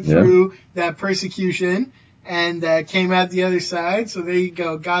went right through that persecution and came out the other side. So there you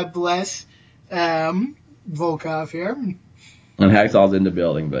go. God bless Volkov here. And Hacksaw's in the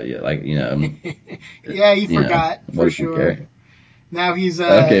building, but yeah, he forgot for sure. Now he's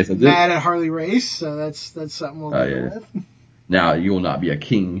mad at Harley Race, so that's something we'll deal with. Now you will not be a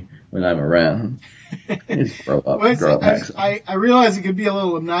king when I'm around. Just grow up, I realize it could be a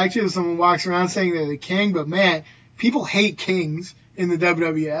little obnoxious if someone walks around saying they're the king, but man, people hate kings in the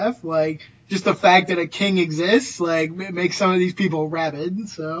WWF. Like, just the fact that a king exists, like, makes some of these people rabid,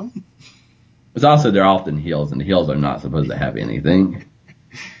 so. It's also, they're often heels, and the heels are not supposed to have anything.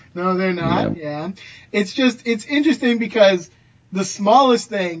 No, they're not, yeah. It's interesting because the smallest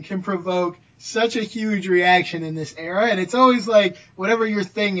thing can provoke such a huge reaction in this era, and it's always like, whatever your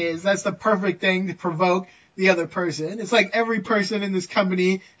thing is, that's the perfect thing to provoke the other person. It's like every person in this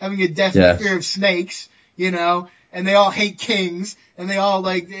company having a deathly fear of snakes, and they all hate kings, and they all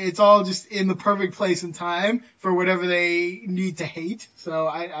it's all just in the perfect place and time for whatever they need to hate. So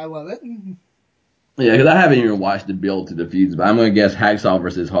I love it. Yeah, because I haven't even watched the build to the feuds, but I'm going to guess Hacksaw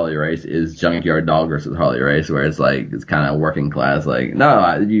versus Harley Race is Junkyard Dog versus Harley Race, where it's kind of working class. Like, no,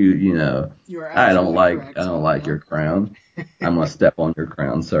 I don't like your crown. I'm going to step on your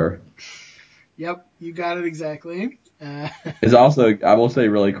crown, sir. Yep, you got it exactly. It's also, I will say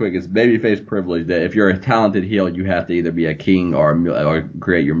really quick, it's babyface privilege that if you're a talented heel, you have to either be a king or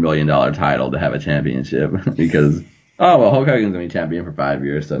create your $1 million title to have a championship. Because, Hulk Hogan's going to be champion for 5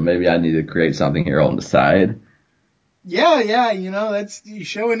 years, so maybe I need to create something here on the side. Yeah, that's, you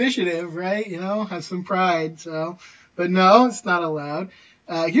show initiative, right? Have some pride, so. But no, it's not allowed.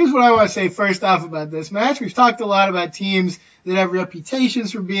 Here's what I want to say first off about this match. We've talked a lot about teams that have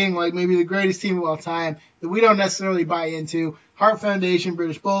reputations for being like maybe the greatest team of all time that we don't necessarily buy into. Hart Foundation,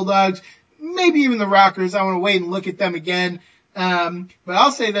 British Bulldogs, maybe even the Rockers. I want to wait and look at them again. But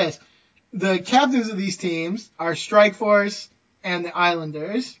I'll say this. the captains of these teams are Strikeforce and the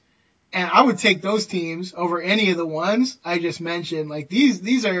Islanders. And I would take those teams over any of the ones I just mentioned. Like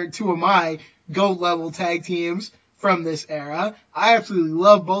these are two of my GOAT level tag teams from this era. I absolutely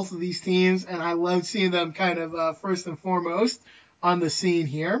love both of these teams, and I love seeing them kind of first and foremost on the scene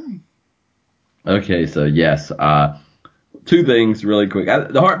here. Okay, so yes, two things really quick.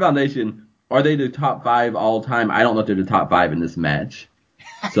 The Hart Foundation, are they the top 5 all time? I don't know if they're the top 5 in this match.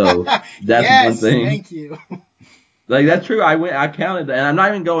 So that's yes, one thing. Thank you. Like that's true. I counted, and I'm not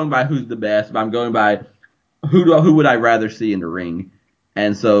even going by who's the best, but I'm going by who would I rather see in the ring.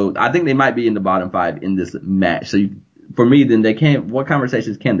 And so I think they might be in the bottom 5 in this match. So for me, then they can't. What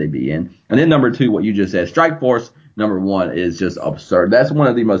conversations can they be in? And then number 2, what you just said, Strikeforce number 1 is just absurd. That's one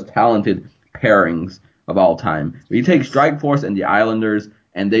of the most talented pairings of all time. You take Strikeforce and the Islanders,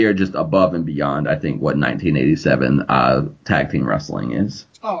 and they are just above and beyond, I think, what 1987 tag team wrestling is.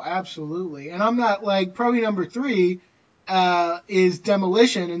 Oh, absolutely. And I'm not like probably number 3 is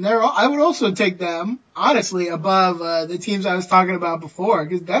Demolition, and I would also take them honestly above the teams I was talking about before,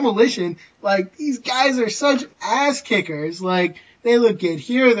 because Demolition, like these guys are such ass kickers. Like they look good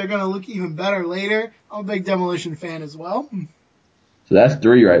here, they're gonna look even better later. I'm a big Demolition fan as well. So that's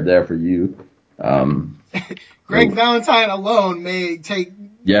 3 right there for you. Greg Valentine alone may take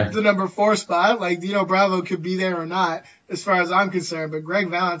Yeah. the number 4 spot. Like Dino Bravo could be there or not, as far as I'm concerned. But Greg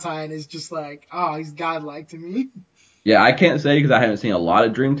Valentine is just like, oh, he's godlike to me. Yeah, I can't say because I haven't seen a lot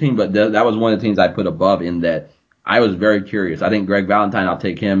of Dream Team, but that was one of the teams I put above in that I was very curious. I think Greg Valentine, I'll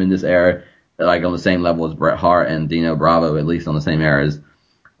take him in this era, like on the same level as Bret Hart, and Dino Bravo, at least on the same era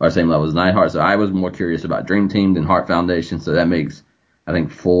or same level as Neidhart. So I was more curious about Dream Team than Hart Foundation. So that makes, I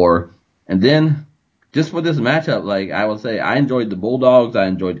think, 4. And then just for this matchup, like I will say, I enjoyed the Bulldogs, I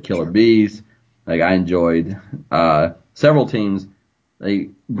enjoyed the Killer Bees, like I enjoyed several teams.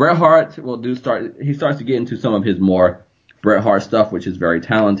 Like Bret Hart he starts to get into some of his more Bret Hart stuff, which is very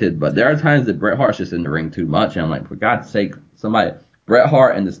talented, but there are times that Bret Hart's just in the ring too much, and I'm like, for God's sake, Bret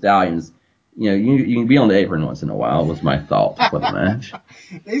Hart and the Stallions, you can be on the apron once in a while, was my thought for the match.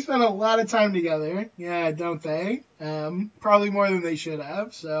 They spend a lot of time together, yeah, don't they? Probably more than they should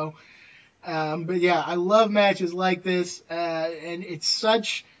have, so, but yeah, I love matches like this, and it's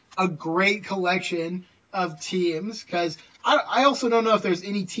such a great collection of teams, because I also don't know if there's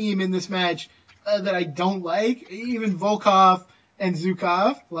any team in this match that I don't like. Even Volkov and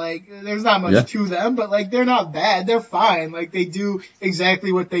Zukov, like there's not much to them, but like they're not bad. They're fine. Like they do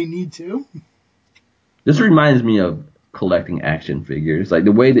exactly what they need to. This reminds me of collecting action figures, like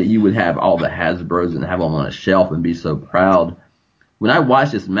the way that you would have all the Hasbros and have them on a shelf and be so proud. When I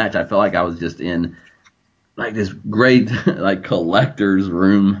watched this match, I felt like I was just in like this great like collector's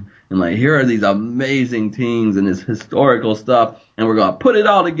room. And like, here are these amazing teams and this historical stuff, and we're going to put it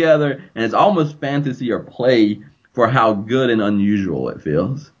all together, and it's almost fantasy or play for how good and unusual it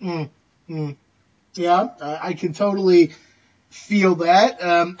feels. Yeah, I can totally feel that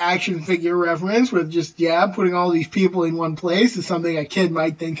action figure reference with just, putting all these people in one place is something a kid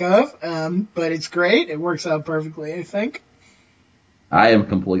might think of, but it's great. It works out perfectly, I think. I am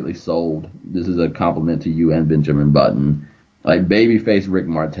completely sold. This is a compliment to you and Benjamin Button. Like babyface Rick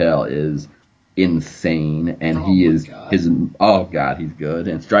Martel is insane, and he's good.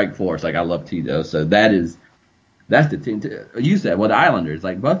 And Strikeforce, like I love Tito, so that's the team. You said the Islanders,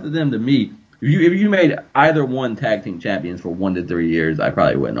 like both of them to me. If you made either one tag team champions for 1 to 3 years, I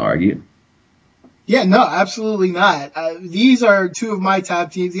probably wouldn't argue. Yeah, no, absolutely not. These are 2 of my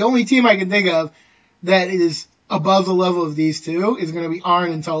top teams. The only team I can think of that is above the level of these 2 is going to be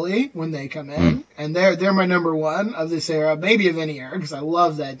Arn and Tully when they come in. And they're my number 1 of this era, maybe of any era, because I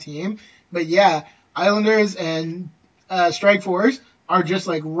love that team. But yeah, Islanders and Strikeforce are just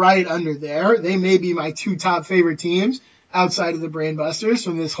like right under there. They may be my 2 top favorite teams outside of the Brainbusters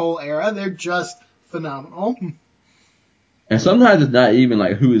from this whole era. They're just phenomenal. And sometimes it's not even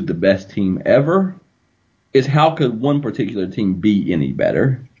like who is the best team ever. It's how could one particular team be any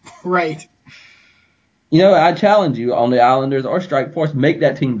better. Right. I challenge you on the Islanders or Strikeforce, make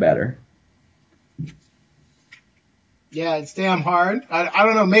that team better. Yeah, it's damn hard. I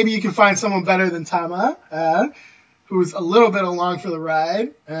don't know. Maybe you can find someone better than Tama, who's a little bit along for the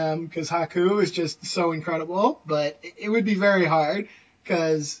ride, because Haku is just so incredible. But it would be very hard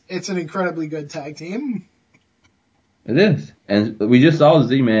because it's an incredibly good tag team. It is. And we just saw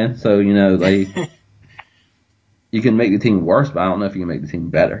Z-Man, so, like, you can make the team worse, but I don't know if you can make the team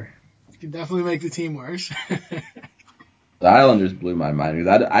better. You can definitely make the team worse. The Islanders blew my mind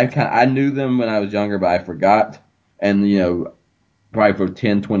because I knew them when I was younger, but I forgot. And, probably for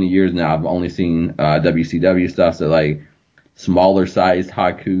 10, 20 years now, I've only seen WCW stuff. So, like, smaller sized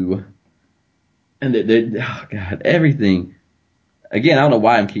Haku And oh God, everything. Again, I don't know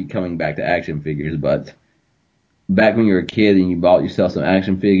why I keep coming back to action figures, but back when you were a kid and you bought yourself some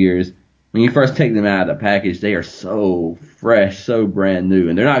action figures, when you first take them out of the package, they are so fresh, so brand new,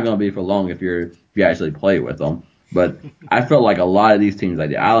 and they're not going to be for long if you actually play with them. But I felt like a lot of these teams, like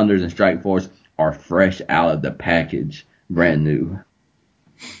the Islanders and Strike Force, are fresh out of the package, brand new.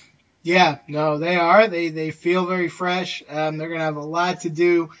 Yeah, no, they are. They feel very fresh. They're gonna have a lot to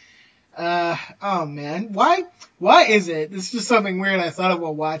do. Oh man, why is it? This is just something weird I thought of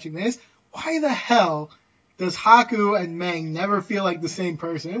while watching this. Why the hell does Haku and Meng never feel like the same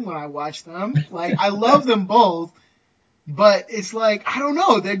person when I watch them? Like, I love them both, but it's like, I don't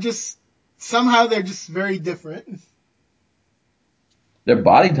know, they're just very different. Their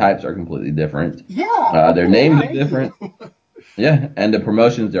body types are completely different. Yeah. Their names are different. Yeah, and the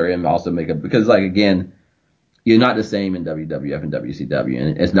promotions they're in also make up, because like again, you're not the same in WWF and WCW,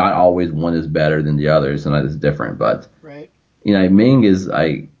 and it's not always one is better than the other. Sometimes it's different, but right. Ming is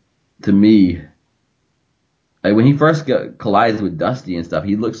like, to me, like when he first collides with Dusty and stuff,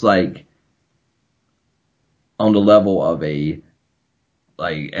 he looks like on the level of a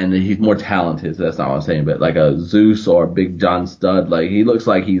and he's more talented. So that's not what I'm saying, but like a Zeus or a Big John Studd, like he looks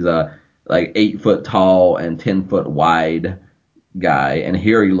like he's a 8 foot tall and 10 foot wide guy, and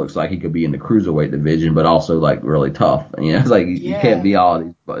here he looks like he could be in the cruiserweight division, but also like really tough. It's like you can't be all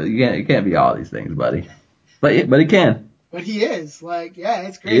these, you can't be all these things, buddy. But he can. But he is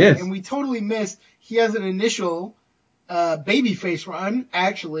it's He crazy, is. and we totally missed. He has an initial babyface run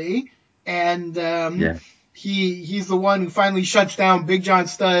actually, and he's the one who finally shuts down Big John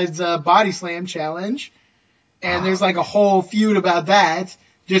Studd's body slam challenge, and there's like a whole feud about that,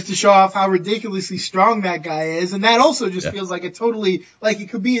 just to show off how ridiculously strong that guy is. And that also just feels like it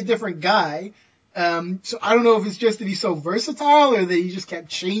could be a different guy. So I don't know if it's just that he's so versatile or that he just kept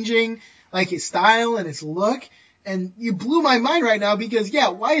changing like his style and his look. And you blew my mind right now because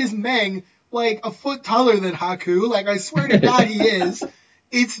why is Meng like a foot taller than Haku? Like, I swear to God he is.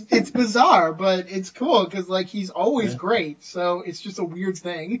 It's bizarre, but it's cool because like he's always great. So it's just a weird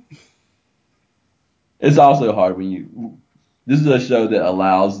thing. It's also hard when this is a show that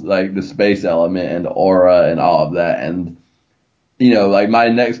allows like the space element and the aura and all of that. And, like my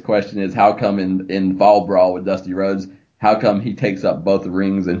next question is, how come in Fall Brawl with Dusty Rhodes, how come he takes up both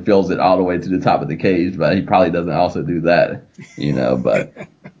rings and fills it all the way to the top of the cage, but he probably doesn't also do that, but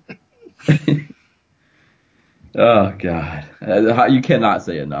oh God, you cannot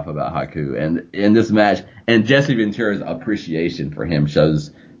say enough about Haku. And in this match, and Jesse Ventura's appreciation for him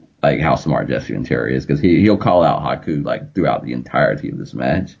shows like how smart Jesse Ventura is, because he'll call out Haku like throughout the entirety of this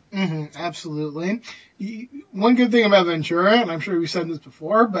match. Mm-hmm, absolutely. One good thing about Ventura, and I'm sure we've said this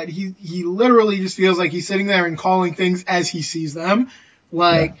before, but he literally just feels like he's sitting there and calling things as he sees them.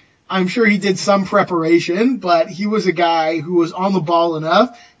 Like, I'm sure he did some preparation, but he was a guy who was on the ball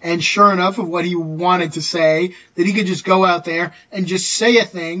enough and sure enough of what he wanted to say that he could just go out there and just say a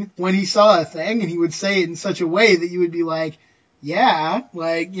thing when he saw a thing, and he would say it in such a way that you would be like, yeah,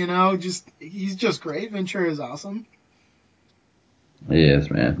 like, he's just great. Ventura is awesome.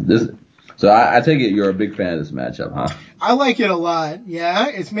 Yes, man. So I take it you're a big fan of this matchup, huh? I like it a lot. Yeah,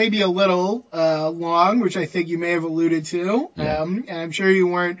 it's maybe a little long, which I think you may have alluded to. Yeah. And I'm sure you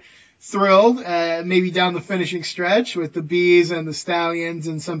weren't thrilled, maybe down the finishing stretch with the Bees and the Stallions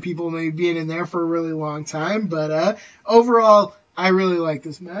and some people maybe being in there for a really long time. But overall, I really like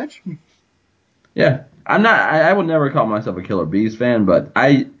this match. Yeah. I would never call myself a Killer Bees fan, but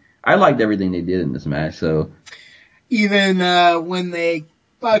I liked everything they did in this match. So even when they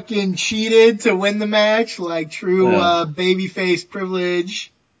fucking cheated to win the match, like true babyface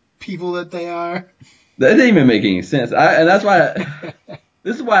privilege people that they are. That didn't even make any sense. And that's why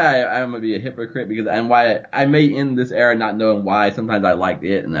this is why I'm gonna be a hypocrite, and why I may end this era not knowing why sometimes I liked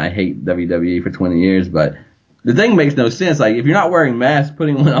it and I hate WWE for 20 years, but the thing makes no sense. Like, if you're not wearing masks,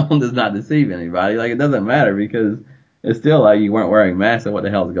 putting one on does not deceive anybody. Like, it doesn't matter, because it's still like you weren't wearing masks, so what the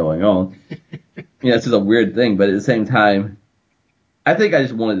hell's going on? It's just a weird thing, but at the same time, I think I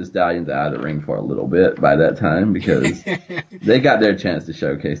just wanted the Stallions out of the ring for a little bit by that time, because they got their chance to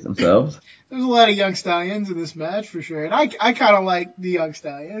showcase themselves. There's a lot of young Stallions in this match for sure, and I kind of like the young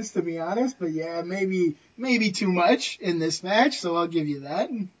Stallions, to be honest. But yeah, maybe too much in this match, so I'll give you that.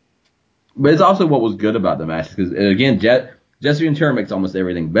 But it's also what was good about the match, because again, Jesse Ventura makes almost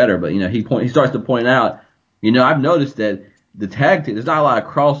everything better. But he starts to point out, I've noticed that the tag team, there's not a lot of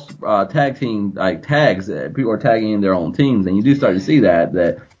cross tag team like tags. People are tagging in their own teams, and you do start to see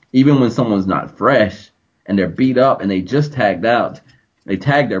that even when someone's not fresh and they're beat up and they just tagged out, they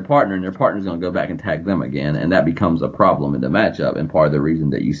tag their partner, and their partner's going to go back and tag them again, and that becomes a problem in the matchup, and part of the reason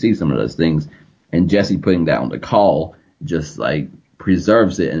that you see some of those things And Jesse putting that on the call just like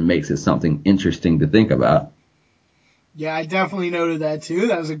preserves it and makes it something interesting to think about. Yeah, I definitely noted that too.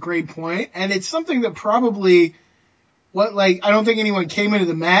 That was a great point. And it's something that probably I don't think anyone came into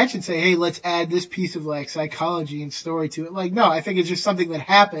the match and say, hey, let's add this piece of like psychology and story to it. Like, no, I think it's just something that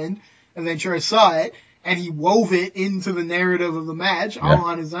happened and Ventura saw it and he wove it into the narrative of the match all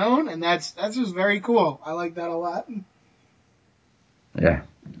on his own. And that's just very cool. I like that a lot. Yeah.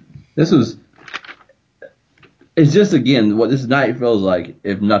 It's just, again, what this night feels like,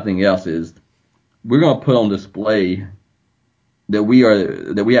 if nothing else, is we're going to put on display that we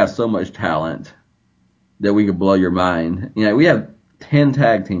have so much talent that we could blow your mind. You know, we have 10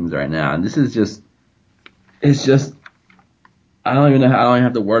 tag teams right now, and this is just, I don't even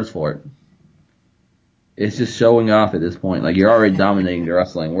have the words for it. It's just showing off at this point. Like, you're already dominating the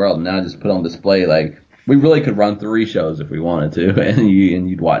wrestling world, and now just put on display, like, we really could run 3 shows if we wanted to, and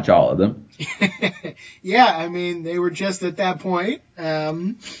you'd watch all of them. Yeah, I mean, they were just at that point.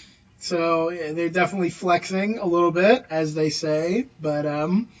 So they're definitely flexing a little bit, as they say, but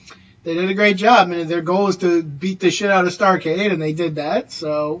they did a great job. And their goal is to beat the shit out of Starrcade, and they did that.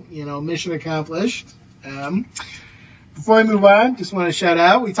 So, mission accomplished. Before we move on, just want to shout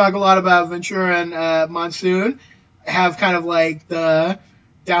out. We talk a lot about Ventura and Monsoon have kind of like the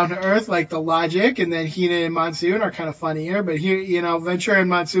down to earth, like the logic, and then Heenan and Monsoon are kind of funnier. But here, Ventura and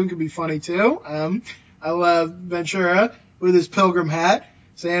Monsoon can be funny too. I love Ventura with his pilgrim hat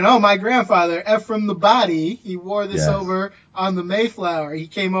saying, oh, my grandfather, Ephraim the Body, he wore this over on the Mayflower. He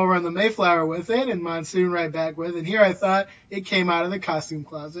came over on the Mayflower with it, and Monsoon right back with it. And here I thought it came out of the costume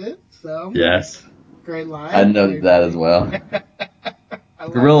closet. So yes. Great line. I noted that as well.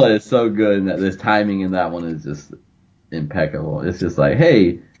 Gorilla is so good, and this timing in that one is just impeccable. It's just like,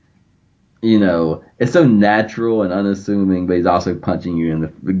 hey, it's so natural and unassuming, but he's also punching you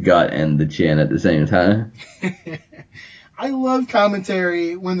in the gut and the chin at the same time. I love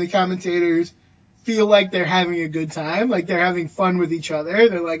commentary when the commentators feel like they're having a good time, like they're having fun with each other.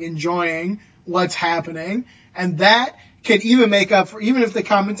 They're like enjoying what's happening. And that can even make up for, even if the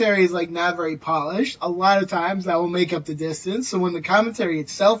commentary is like not very polished, a lot of times that will make up the distance. So when the commentary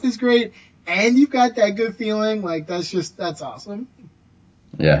itself is great and you've got that good feeling, like that's awesome.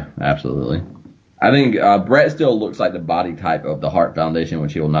 Yeah, absolutely. I think Brett still looks like the body type of the Hart Foundation,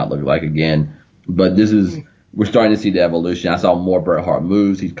 which he will not look like again. But we're starting to see the evolution. I saw more Bret Hart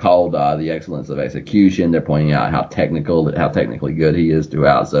moves. He's called the excellence of execution. They're pointing out how technically good he is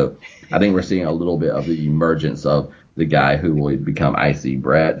throughout. So I think we're seeing a little bit of the emergence of the guy who will become Icy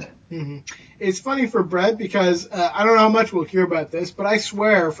Bret. Mm-hmm. It's funny for Bret because I don't know how much we'll hear about this, but I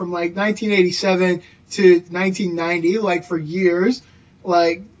swear from like 1987 to 1990, like for years,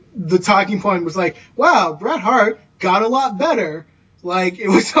 like the talking point was like, wow, Bret Hart got a lot better. Like it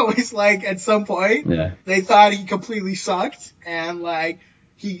was always like at some point they thought he completely sucked and like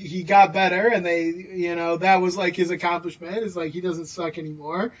he got better and they, that was like his accomplishment. It's like he doesn't suck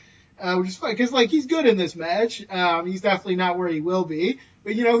anymore. Which is fun because like he's good in this match. He's definitely not where he will be,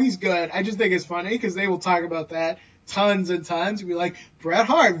 but he's good. I just think it's funny because they will talk about that tons and tons and be like, Bret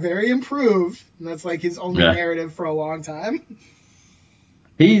Hart very improved, and that's like his only narrative for a long time.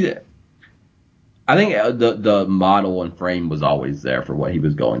 I think the model and frame was always there for what he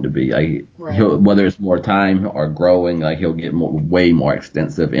was going to be. Like, whether it's more time or growing, like he'll get way more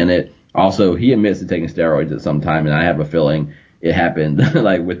extensive in it. Also, he admits to taking steroids at some time, and I have a feeling it happened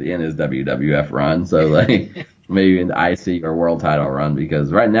like within his WWF run. So like maybe in the IC or world title run,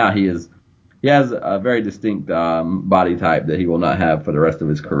 because right now he has a very distinct body type that he will not have for the rest of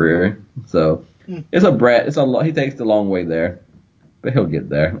his career. So it's a Bret. He takes the long way there. But he'll get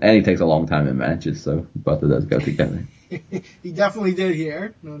there. And he takes a long time in matches, so both of those go together. He definitely did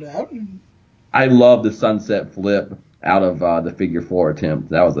here, no doubt. I love the sunset flip out of the figure 4 attempt.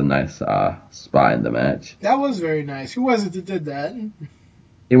 That was a nice spot in the match. That was very nice. Who was it that did that?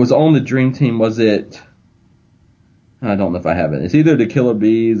 It was on the Dream Team. Was it? I don't know if I have it. It's either the Killer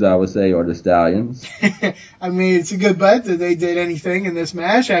Bees, I would say, or the Stallions. I mean, it's a good bet that they did anything in this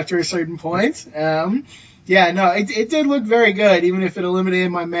match after a certain point. Yeah, no, it did look very good, even if it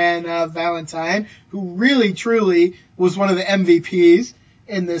eliminated my man Valentine, who really, truly was one of the MVPs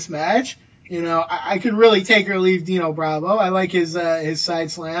in this match. I could really take or leave Dino Bravo. I like his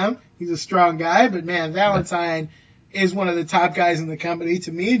side slam. He's a strong guy, but man, Valentine is one of the top guys in the company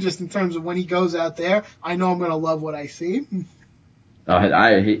to me, just in terms of when he goes out there. I know I'm going to love what I see.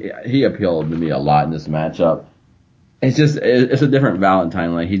 He appealed to me a lot in this matchup. It's a different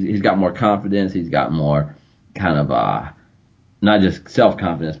Valentine. Like he's got more confidence. He's got more kind of not just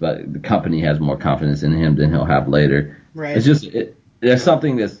self-confidence, but the company has more confidence in him than he'll have later. Right. It's just there's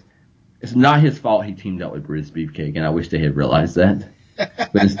something that's it's not his fault he teamed up with Brutus Beefcake, and I wish they had realized that.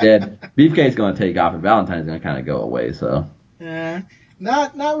 But instead, Beefcake's going to take off, and Valentine's going to kind of go away. So,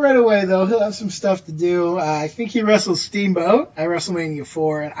 not right away though. He'll have some stuff to do. I think he wrestles Steamboat at WrestleMania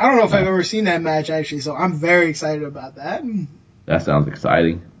 4, and I don't know if I've ever seen that match actually. So I'm very excited about that. That sounds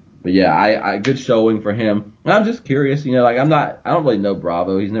exciting. But yeah, I good showing for him. And I'm just curious, like I don't really know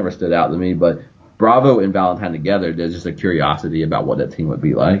Bravo. He's never stood out to me, but Bravo and Valentine together, there's just a curiosity about what that team would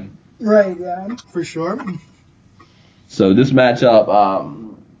be like. Right, yeah, for sure. So this matchup,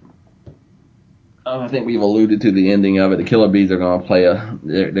 I think we've alluded to the ending of it. The Killer Bees are going to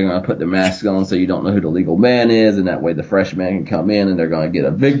they're going to put the masks on so you don't know who the legal man is, and that way the fresh man can come in and they're going to get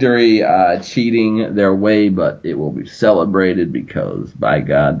a victory, cheating their way, but it will be celebrated because, by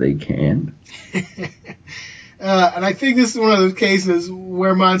God, they can. And I think this is one of those cases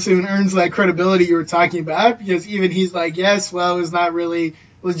where Monsoon earns that credibility you were talking about, because even he's like, yes, well, it was not really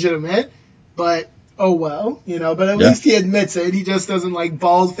legitimate, but oh well, but at least he admits it. He just doesn't like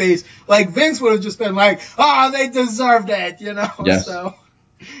bald face. Like Vince would have just been like, they deserved it, Yes. So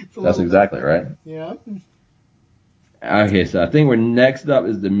that's exactly right. Yeah. Okay, so I think we're next up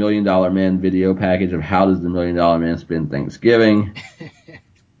is the $1 Million Man video package of how does the $1 Million Man spend Thanksgiving.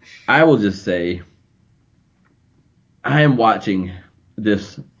 I will just say, I am watching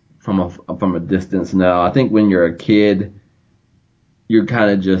this from a distance now. I think when you're a kid, you're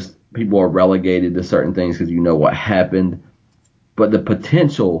kind of just, people are relegated to certain things because you know what happened. But the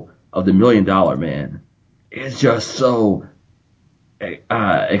potential of the $1 Million Man is just so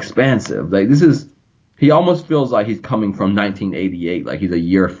expansive. Like he almost feels like he's coming from 1988, like he's a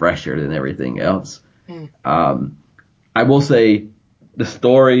year fresher than everything else. I will say the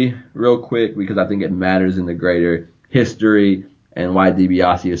story real quick because I think it matters in the greater history and why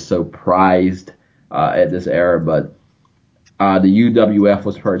DiBiase is so prized at this era. But the UWF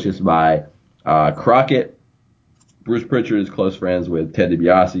was purchased by Crockett. Bruce Pritchard is close friends with Ted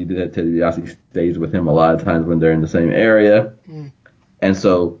DiBiase. Ted DiBiase stays with him a lot of times when they're in the same area. And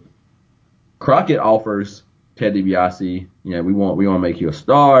so Crockett offers Ted DiBiase, we want to make you a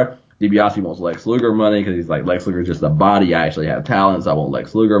star. DiBiase wants Lex Luger money because he's like, Lex Luger's just a body. I actually have talent, so I want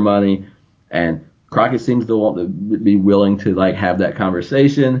Lex Luger money. And Crockett seems to want to be willing to like have that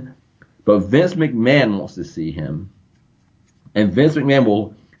conversation. But Vince McMahon wants to see him. And Vince McMahon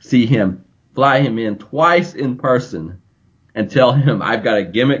will see him, fly him in twice in person and tell him, I've got a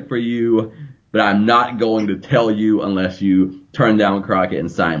gimmick for you, but I'm not going to tell you unless you turn down Crockett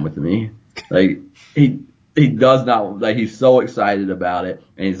and sign with me. Like, he does not, like, he's so excited about it,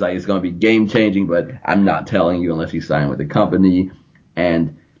 and he's like, it's going to be game changing, but I'm not telling you unless you sign with the company.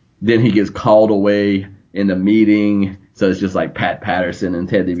 And then he gets called away in the meeting, so it's just like Pat Patterson and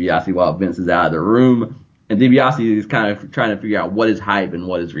Ted DiBiase while Vince is out of the room. And DiBiase is kind of trying to figure out what is hype and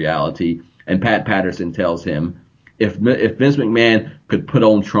what is reality. And Pat Patterson tells him, if Vince McMahon could put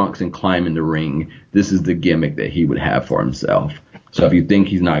on trunks and climb in the ring, this is the gimmick that he would have for himself. So if you think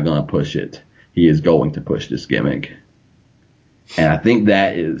he's not going to push it, he is going to push this gimmick. And I think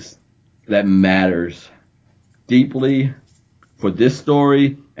that matters deeply for this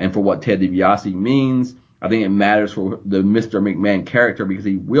story and for what Ted DiBiase means. I think it matters for the Mr. McMahon character because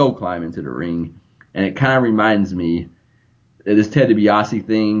he will climb into the ring. And it kind of reminds me that this Ted DiBiase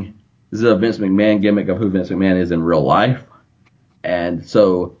thing, this is a Vince McMahon gimmick of who Vince McMahon is in real life. And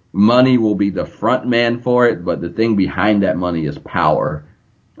so money will be the front man for it, but the thing behind that money is power.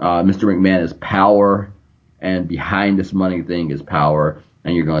 Mr. McMahon is power, and behind this money thing is power.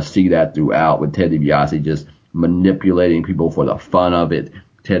 And you're going to see that throughout with Ted DiBiase just manipulating people for the fun of it.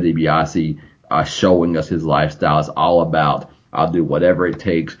 Ted DiBiase showing us his lifestyle is all about, I'll do whatever it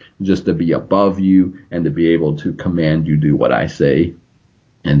takes just to be above you and to be able to command you do what I say.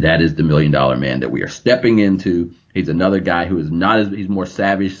 And that is the $1 Million Man that we are stepping into. He's another guy who is he's more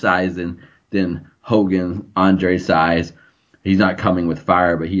savage size than Hogan, Andre size. He's not coming with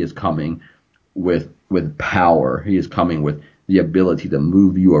fire, but he is coming with power. He is coming with the ability to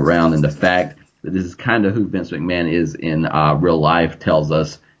move you around. And the fact that this is kind of who Vince McMahon is in real life tells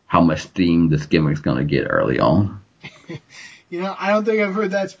us how much steam this gimmick is going to get early on. I don't think I've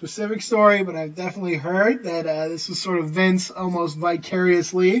heard that specific story, but I've definitely heard that this was sort of Vince almost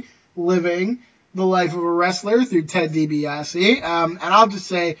vicariously living the life of a wrestler through Ted DiBiase. And I'll just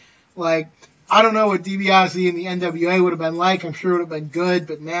say, I don't know what DiBiase and the NWA would have been like. I'm sure it would have been good,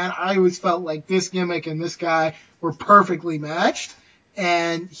 but man, I always felt like this gimmick and this guy were perfectly matched.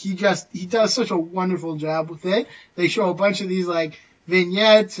 And he does such a wonderful job with it. They show a bunch of these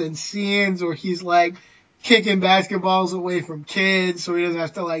vignettes and scenes where he's kicking basketballs away from kids so he doesn't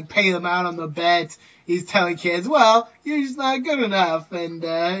have to like pay them out on the bet. He's telling kids, well, you're just not good enough. And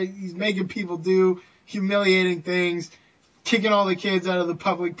he's making people do humiliating things, kicking all the kids out of the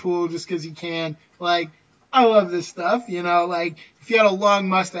public pool just because he can. Like, I love this stuff, you know, like, if you had a long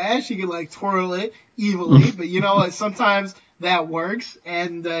mustache, you could, like, twirl it evilly, but you know what, sometimes that works,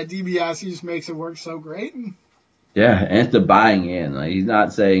 and DiBiase just makes it work so great. Yeah, and it's the buying in. Like, he's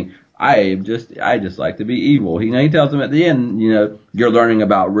not saying, I just like to be evil. He tells them at the end, you're learning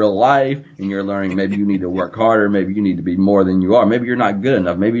about real life, and you're learning maybe you need to work harder, maybe you need to be more than you are, maybe you're not good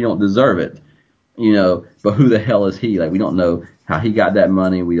enough, maybe you don't deserve it, but who the hell is he? Like, we don't know how he got that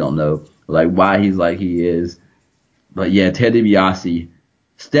money, we don't know, like, why he's like he is. But yeah, Ted DiBiase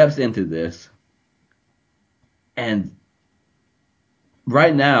steps into this, and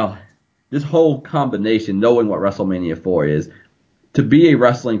right now, this whole combination, knowing what WrestleMania 4 is, to be a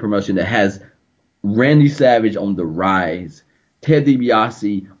wrestling promotion that has Randy Savage on the rise, Ted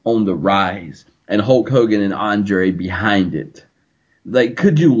DiBiase on the rise, and Hulk Hogan and Andre behind it. Like,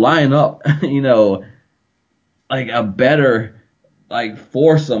 could you line up, like a better, like,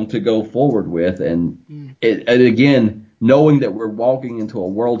 foursome to go forward with? And again, knowing that we're walking into a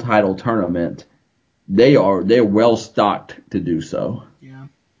world title tournament, they're well stocked to do so. Yeah,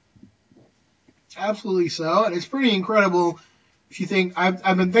 absolutely so, and it's pretty incredible. If you think,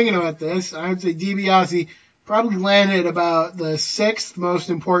 I've been thinking about this, I would say DiBiase probably landed about the sixth most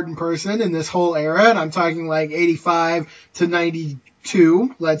important person in this whole era, and I'm talking like 85 to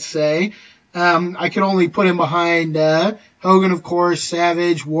 92, let's say. I could only put him behind Hogan, of course,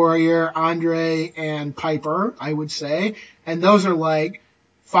 Savage, Warrior, Andre, and Piper, I would say. And those are like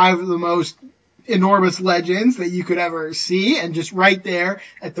 5 of the most enormous legends that you could ever see. And just right there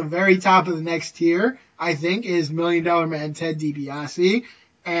at the very top of the next tier, I think, is $1 Million Man Ted DiBiase.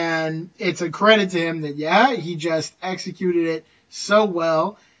 And it's a credit to him that, yeah, he just executed it so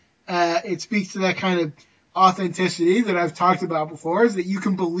well. It speaks to that kind of authenticity that I've talked about before, is that you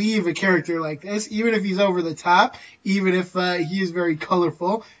can believe a character like this, even if he's over the top, even if he is very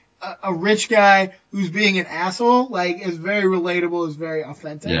colorful. A rich guy who's being an asshole, like, is very relatable, is very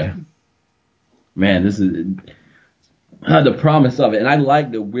authentic. Yeah. Man, this is the promise of it. And I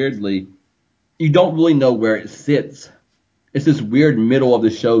like that, weirdly, you don't really know where it sits. It's this weird middle of the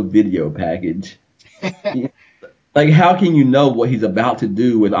show video package. Like, how can you know what he's about to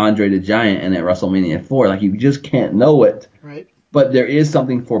do with Andre the Giant and at WrestleMania 4? Like, you just can't know it. Right. But there is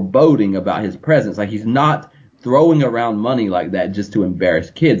something foreboding about his presence. Like, he's not throwing around money like that just to embarrass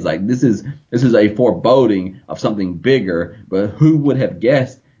kids. Like, this is a foreboding of something bigger. But who would have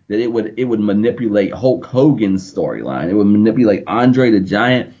guessed that it would manipulate Hulk Hogan's storyline? It would manipulate Andre the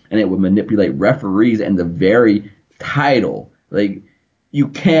Giant, and it would manipulate referees and the very title. Like, you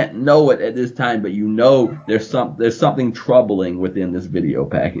can't know it at this time, but you know there's something troubling within this video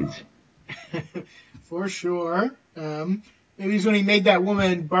package. For sure. Maybe it's when he made that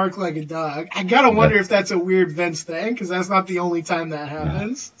woman bark like a dog. I gotta wonder if that's a weird Vince thing, because that's not the only time that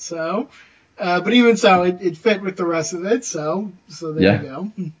happens. So, but even so, it fit with the rest of it. So there you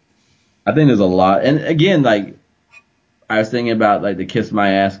go. I think there's a lot, and again, like, I was thinking about like the Kiss My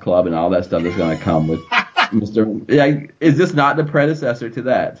Ass Club and all that stuff that's going to come with Mr. Like, is this not the predecessor to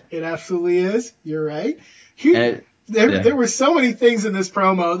that? It absolutely is. You're right. There were so many things in this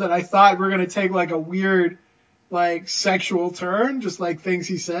promo that I thought were going to take like a weird, like, sexual turn, just like things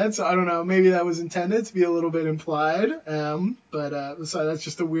he said. So I don't know. Maybe that was intended to be a little bit implied. But so that's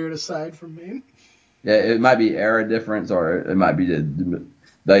just a weird aside from me. Yeah, it might be era difference, or it might be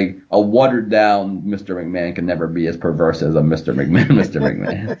like a watered down Mr. McMahon can never be as perverse as a Mr.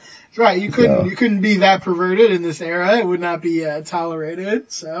 McMahon. That's right. You couldn't be that perverted in this era. It would not be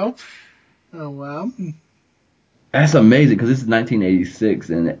tolerated. So, oh wow. That's amazing, because this is 1986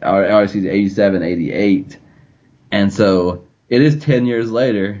 and obviously 87, 88, and so it is 10 years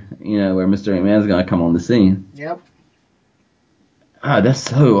later, where Mr. McMahon's going to come on the scene. Yep. That's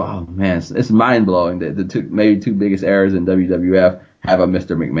so, oh man, it's mind blowing that the maybe two biggest eras in WWF have a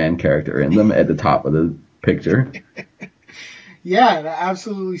Mr. McMahon character in them at the top of the picture. Yeah,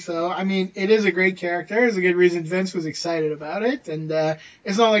 absolutely so. I mean, it is a great character. There's a good reason Vince was excited about it, and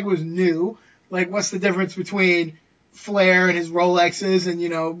it's not like it was new. Like, what's the difference between Flair and his Rolexes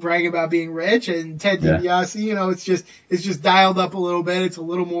and, bragging about being rich, and Ted DiBiase? It's just dialed up a little bit. It's a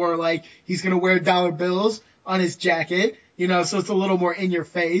little more like he's going to wear dollar bills on his jacket, so it's a little more in your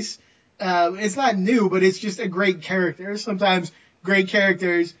face. It's not new, but it's just a great character. Sometimes great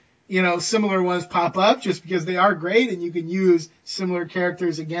characters, similar ones pop up just because they are great, and you can use similar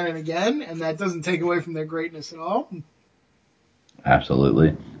characters again and again, and that doesn't take away from their greatness at all.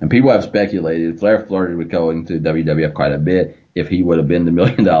 Absolutely. And people have speculated Flair flirted with going to WWF quite a bit if he would have been the $1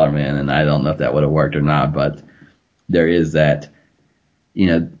 Million Man, and I don't know if that would have worked or not, but there is that,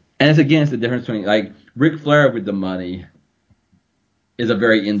 and it's against the difference between, like, Ric Flair with the money is a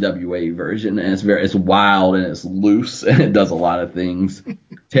very NWA version, and it's wild and it's loose and it does a lot of things.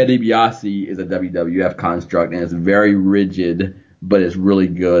 Ted DiBiase is a WWF construct and it's very rigid, but it's really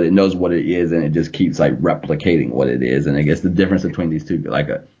good. It knows what it is and it just keeps like replicating what it is. And I guess the difference between these two, like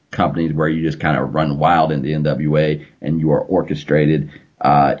companies where you just kind of run wild in the NWA and you are orchestrated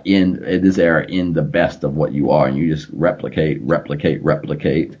in this era in the best of what you are, and you just replicate.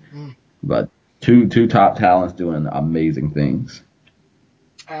 But two top talents doing amazing things.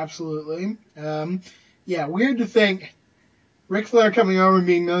 Absolutely. Yeah, weird to think Ric Flair coming over and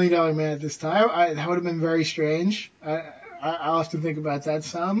being $1 Million Man at this time. That would have been very strange. I'll have to think about that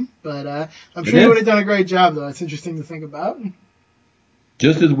some, but I'm sure he would have done a great job, though. It's interesting to think about.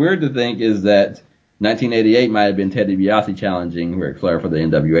 Just as weird to think is that 1988 might have been Ted DiBiase challenging Ric Flair for the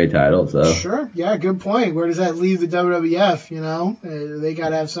NWA title. So sure, yeah, good point. Where does that leave the WWF? They got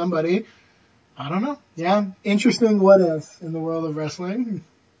to have somebody. I don't know. Yeah, interesting what if in the world of wrestling.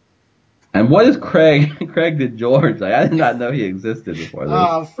 And what is Craig DeGeorge? Like, I did not know he existed before this.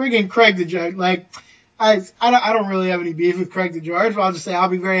 Oh, friggin' Craig DeGeorge. Like, I don't really have any beef with Craig DeGeorge, but I'll just say I'll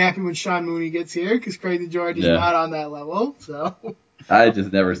be very happy when Sean Mooney gets here because Craig DeGeorge is not on that level. So I had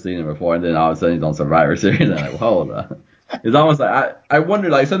just never seen him before, and then all of a sudden he's on Survivor Series, and I'm like, hold on. It's almost like I wonder,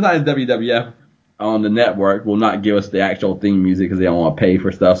 like, sometimes WWF on the network will not give us the actual theme music because they don't want to pay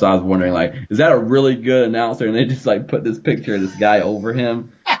for stuff. So I was wondering, like, is that a really good announcer? And they just like put this picture of this guy over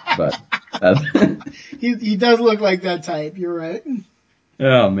him, but. He does look like that type. You're right.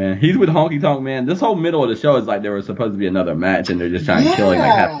 Oh man, he's with Honky Tonk Man. This whole middle of the show is like there was supposed to be another match, and they're just trying to kill like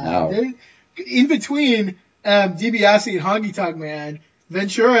half an hour. In between DiBiase and Honky Tonk Man,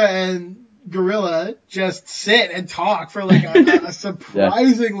 Ventura and Gorilla just sit and talk for like a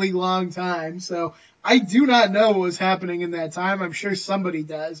surprisingly long time. So I do not know what was happening in that time. I'm sure somebody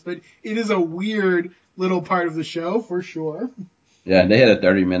does, but it is a weird little part of the show for sure. Yeah, they had a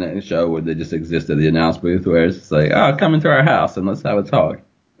 30-minute show where they just existed the announce booth where it's like, oh, come into our house and let's have a talk.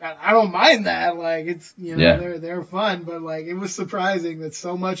 I don't mind that. Like, it's, they're fun, but like, it was surprising that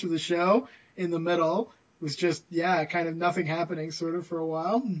so much of the show in the middle was just, kind of nothing happening sort of for a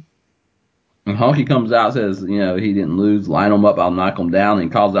while. And Honky comes out, says, he didn't lose, line him up, I'll knock him down,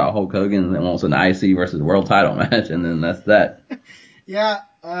 and calls out Hulk Hogan and wants an IC versus world title match, and then that's that. That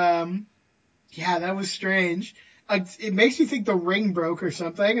was strange. It makes you think the ring broke or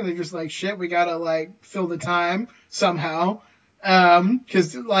something, and they're just like, shit, we gotta, like, fill the time somehow.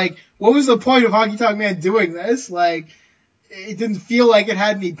 Cause, like, what was the point of Honky Tonk Man doing this? Like, it didn't feel like it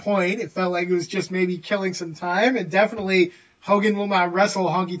had any point. It felt like it was just maybe killing some time, and definitely Hogan will not wrestle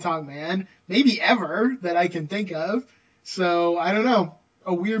Honky Tonk Man, maybe ever, that I can think of. So, I don't know.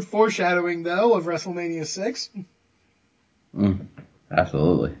 A weird foreshadowing, though, of WrestleMania 6.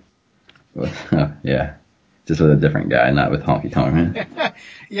 Absolutely. Yeah. Just with a different guy, not with Honky Tonk Man.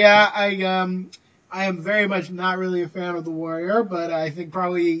 I am very much not really a fan of the Warrior, but I think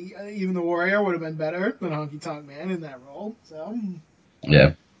probably even the Warrior would have been better than Honky Tonk Man in that role. So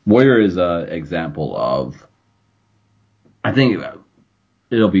yeah, Warrior is an example of. I think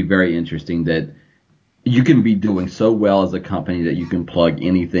it'll be very interesting that you can be doing so well as a company that you can plug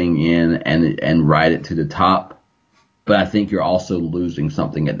anything in and ride it to the top. But I think you're also losing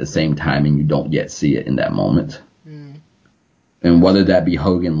something at the same time, and you don't yet see it in that moment. And whether that be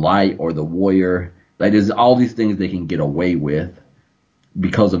Hogan Light or the Warrior, like there's all these things they can get away with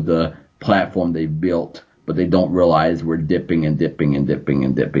because of the platform they've built, but they don't realize we're dipping and dipping and dipping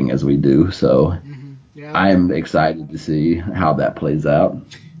and dipping as we do. So I am excited to see how that plays out.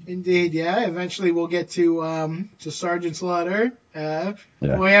 Indeed, yeah. Eventually we'll get to Sergeant Slaughter,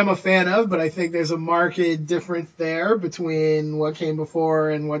 who I am a fan of, but I think there's a marked difference there between what came before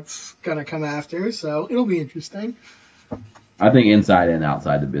and what's going to come after. So it'll be interesting. I think inside and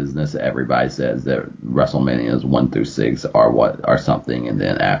outside the business, everybody says that WrestleManias 1 through 6 are something, and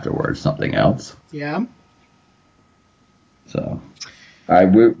then afterwards something else. Yeah. So, all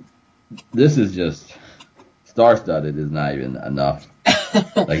right, this is just star-studded is not even enough.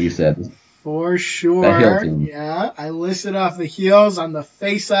 Like you said. For sure. Yeah. I listed off the heels. On the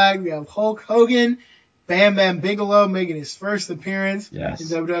face side, we have Hulk Hogan, Bam Bam Bigelow making his first appearance in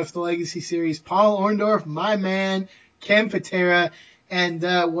WWF The Legacy Series, Paul Orndorff, my man, Ken Patera, and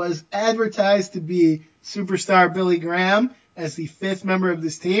was advertised to be superstar Billy Graham as the 5th member of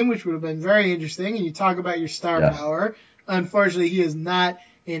this team, which would have been very interesting. And you talk about your star power. Unfortunately, he is not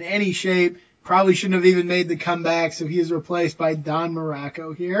in any shape probably shouldn't have even made the comeback, so he is replaced by Don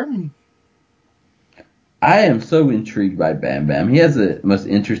Muraco here. I am so intrigued by Bam Bam. He has the most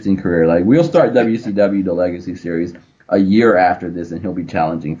interesting career. Like, we'll start WCW, the Legacy Series, a year after this, and he'll be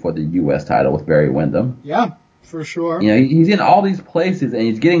challenging for the U.S. title with Barry Windham. Yeah, for sure. You know, he's in all these places, and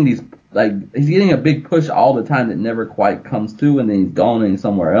he's getting a big push all the time that never quite comes to, and then he's going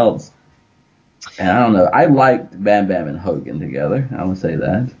somewhere else. And I don't know. I liked Bam Bam and Hogan together. I would say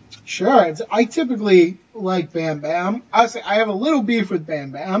that. Sure. I typically like Bam Bam. I have a little beef with Bam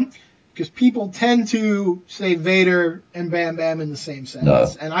Bam because people tend to say Vader and Bam Bam in the same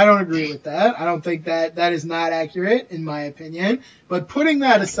sentence. No. And I don't agree with that. I don't think that is not accurate in my opinion. But putting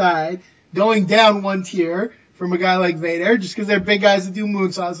that aside, going down one tier from a guy like Vader, just because they're big guys that do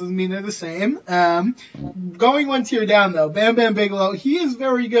moonsaults doesn't mean they're the same. Going one tier down though, Bam Bam Bigelow, he is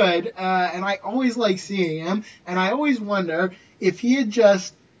very good, and I always like seeing him, and I always wonder if he had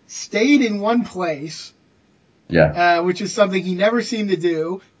just stayed in one place, which is something he never seemed to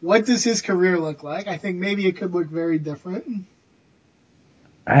do, what does his career look like? I think maybe it could look very different.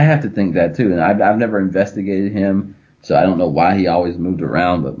 I have to think that too, and I've never investigated him, so I don't know why he always moved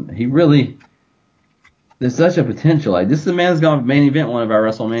around, but he really... There's such a potential. Like, this is a man that's going to main event one of our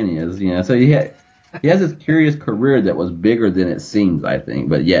WrestleManias, you know. So he has this curious career that was bigger than it seems, I think,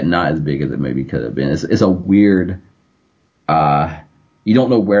 but yet not as big as it maybe could have been. It's a weird. You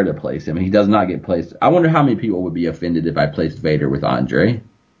don't know where to place him. He does not get placed. I wonder how many people would be offended if I placed Vader with Andre.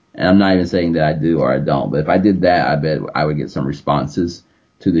 And I'm not even saying that I do or I don't, but if I did that, I bet I would get some responses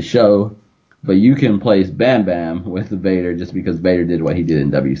to the show. But you can place Bam Bam with Vader just because Vader did what he did in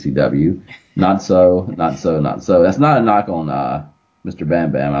WCW. Not so. That's not a knock on Mr.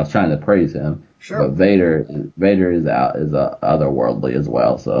 Bam Bam. I was trying to praise him. Sure. But Vader is otherworldly as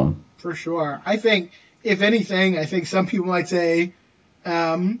well. So for sure, I think if anything, I think some people might say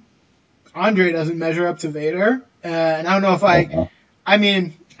Andre doesn't measure up to Vader, and I don't know if I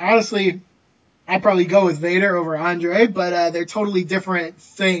mean, honestly, I'd probably go with Vader over Andre, but they're totally different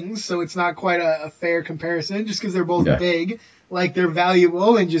things, so it's not quite a fair comparison just because they're both big. Like, they're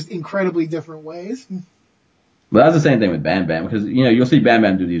valuable in just incredibly different ways. But that's the same thing with Bam Bam, because, you know, you'll see Bam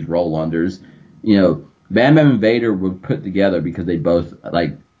Bam do these roll unders. You know, Bam Bam and Vader were put together because they both,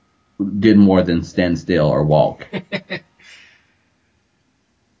 like, did more than stand still or walk.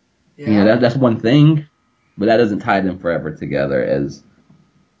 You know, that's one thing, but that doesn't tie them forever together as,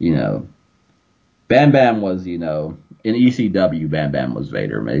 you know, Bam Bam was, you know, in ECW, Bam Bam was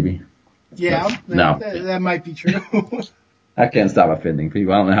Vader, maybe. Yeah, that might be true. I can't stop offending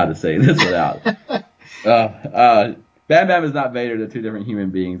people. I don't know how to say this without. Bam Bam is not Vader. They're two different human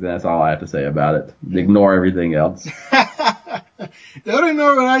beings, and that's all I have to say about it. Ignore everything else. Don't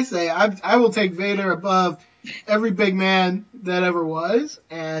ignore what I say. I will take Vader above every big man that ever was,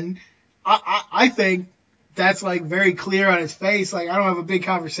 and I think that's like very clear on his face. Like, I don't have a big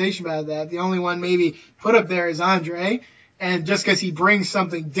conversation about that. The only one maybe put up there is Andre. And just because he brings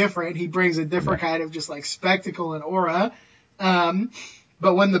something different, he brings a different kind of just like spectacle and aura.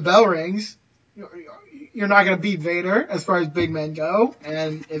 But when the bell rings, you're not going to beat Vader as far as big men go.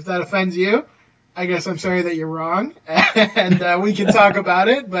 And if that offends you, I guess I'm sorry that you're wrong. And we can talk about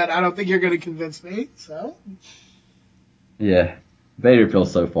it, but I don't think you're going to convince me. So. Yeah. Vader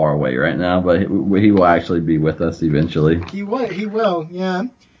feels so far away right now, but he will actually be with us eventually. He will, yeah.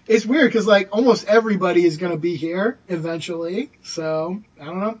 It's weird because, like, almost everybody is going to be here eventually. So, I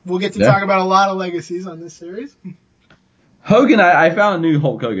don't know. We'll get to talk about a lot of legacies on this series. Hogan, I found a new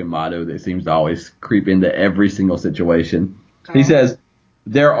Hulk Hogan motto that seems to always creep into every single situation. He says,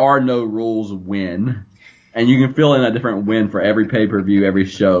 there are no rules when. And you can fill in a different win for every pay-per-view, every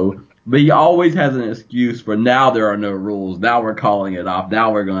show. But he always has an excuse for now there are no rules. Now we're calling it off.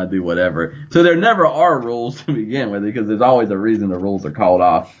 Now we're going to do whatever. So there never are rules to begin with because there's always a reason the rules are called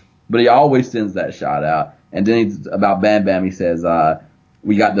off. But he always sends that shot out. And then about Bam Bam, he says,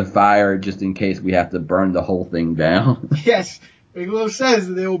 we got the fire just in case we have to burn the whole thing down. Yes. Bigelow says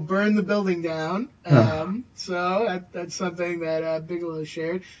they will burn the building down. So that's something that Bigelow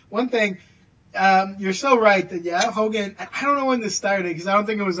shared. One thing, you're so right that, Hogan, I don't know when this started because I don't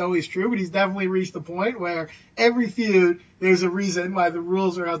think it was always true, but he's definitely reached the point where every feud, there's a reason why the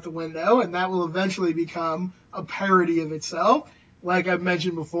rules are out the window, and that will eventually become a parody of itself. Like I've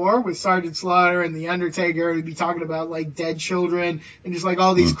mentioned before, with Sergeant Slaughter and The Undertaker, he'd be talking about like dead children and just like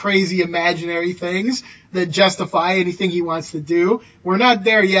all these crazy imaginary things that justify anything he wants to do. We're not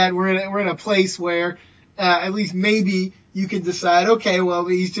there yet. We're in a place where at least maybe you can decide, okay, well,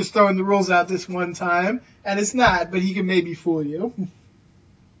 he's just throwing the rules out this one time, and it's not, but he can maybe fool you.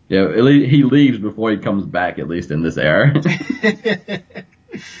 Yeah, he leaves before he comes back, at least in this era.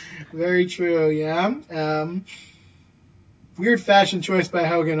 Very true, yeah. Weird fashion choice by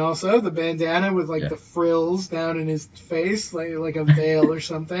Hogan also. The bandana with like Yeah. the frills down in his face, like a veil or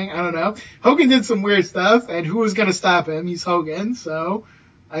something. I don't know. Hogan did some weird stuff, and who was going to stop him? He's Hogan, so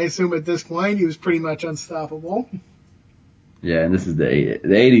I assume at this point he was pretty much unstoppable. Yeah, and this is the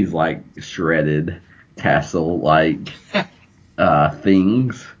 80s, like shredded tassel like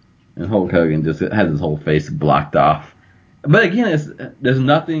things, and Hulk Hogan just has his whole face blocked off. But again, there's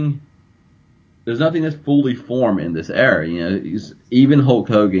nothing that's fully formed in this era. You know, even Hulk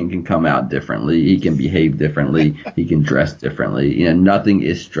Hogan can come out differently. He can behave differently. He can dress differently. You know, nothing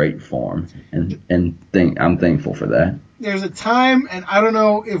is straight form, and I'm thankful for that. There's a time, and I don't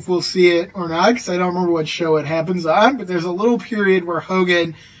know if we'll see it or not, because I don't remember what show it happens on, but there's a little period where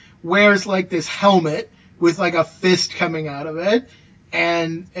Hogan wears like this helmet with like a fist coming out of it.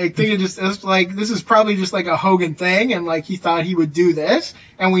 And I think it's like, this is probably just like a Hogan thing, and like he thought he would do this.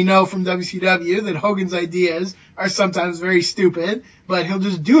 And we know from WCW that Hogan's ideas are sometimes very stupid, but he'll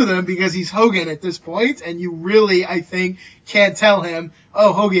just do them because he's Hogan at this point, and you really, I think, can't tell him,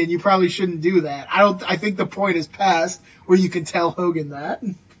 oh, Hogan, you probably shouldn't do that. I think the point is past where you can tell Hogan that.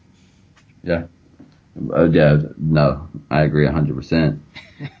 Yeah. Yeah. No, I agree 100%.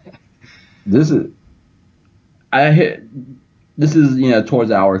 This is This is,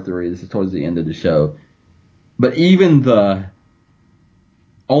 towards hour 3. This is towards the end of the show. But even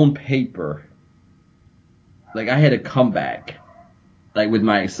on paper, like I had a comeback, like with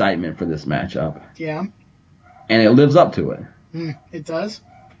my excitement for this matchup. Yeah. And it lives up to it. It does.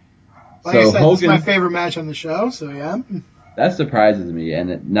 Like So I said, Hogan, this is my favorite match on the show, so yeah. That surprises me,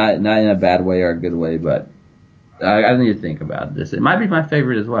 and not in a bad way or a good way, but I need to think about this. It might be my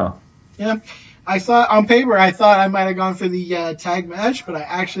favorite as well. Yeah. I thought I might have gone for the tag match, but I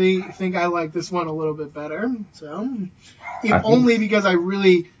actually think I like this one a little bit better. So, only because I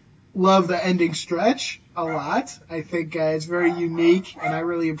really love the ending stretch a lot. I think it's very unique, and I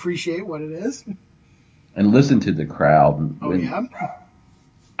really appreciate what it is. And listen to the crowd. Yeah.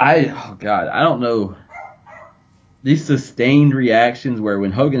 Oh God, I don't know. These sustained reactions where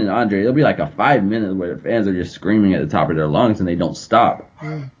when Hogan and Andre, it'll be like a 5 minute where the fans are just screaming at the top of their lungs and they don't stop.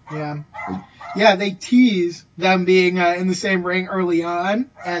 Yeah. Yeah, they tease them being in the same ring early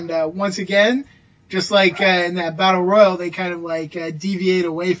on, and once again, just like in that Battle Royal, they kind of like deviate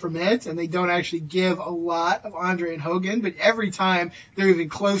away from it, and they don't actually give a lot of Andre and Hogan, but every time they're even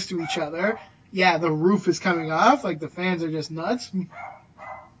close to each other, yeah, the roof is coming off, like the fans are just nuts.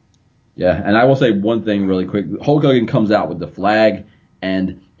 Yeah, and I will say one thing really quick. Hulk Hogan comes out with the flag, and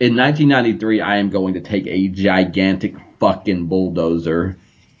in 1993, I am going to take a gigantic fucking bulldozer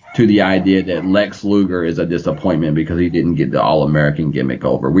to the idea that Lex Luger is a disappointment because he didn't get the All-American gimmick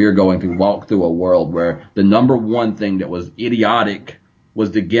over. We are going to walk through a world where the number one thing that was idiotic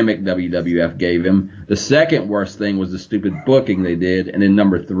was the gimmick WWF gave him. The second worst thing was the stupid booking they did. And then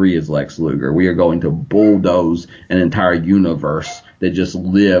number 3 is Lex Luger. We are going to bulldoze an entire universe that just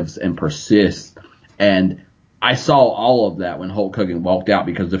lives and persists. And I saw all of that when Hulk Hogan walked out,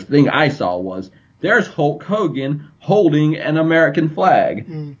 because the thing I saw was, there's Hulk Hogan holding an American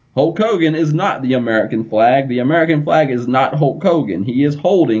flag. Hulk Hogan is not the American flag. The American flag is not Hulk Hogan. He is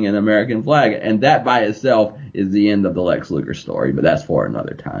holding an American flag, and that by itself is the end of the Lex Luger story, but that's for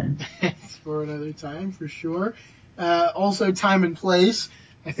another time. It's for another time, for sure. Also, time and place.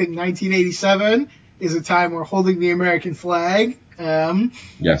 I think 1987 is a time where holding the American flag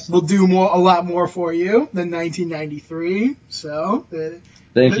Yes. will do a lot more for you than 1993. So,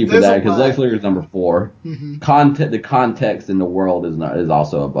 thank you for that, because Lex Luger is number 4. Mm-hmm. The context in the world is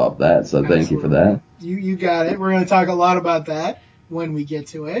also above that, so Absolutely. Thank you for that. You got it. We're going to talk a lot about that when we get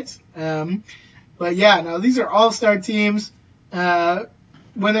to it. But yeah, no, these are all-star teams.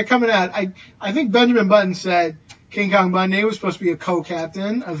 When they're coming out, I think Benjamin Button said King Kong Bundy was supposed to be a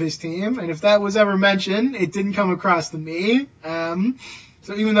co-captain of his team, and if that was ever mentioned, it didn't come across to me.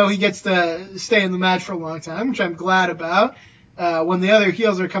 So even though he gets to stay in the match for a long time, which I'm glad about, when the other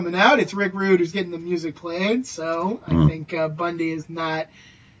heels are coming out, it's Rick Rude who's getting the music played. So I think Bundy is not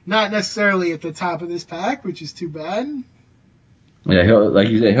necessarily at the top of this pack, which is too bad. Yeah, he'll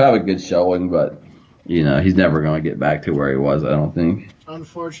have a good showing, but he's never going to get back to where he was, I don't think.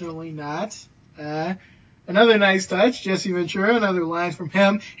 Unfortunately not. Another nice touch, Jesse Ventura, another line from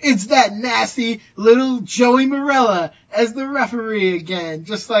him. It's that nasty little Joey Marella as the referee again,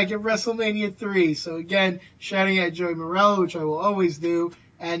 just like at WrestleMania 3. So again, shouting at Joey Marella, which I will always do,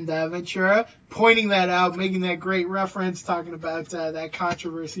 and Ventura pointing that out, making that great reference, talking about that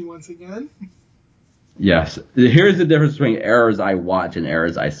controversy once again. Yes. Here's the difference between errors I watch and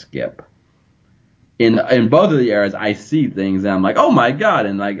errors I skip. in both of the eras, I see things and I'm like, oh my god,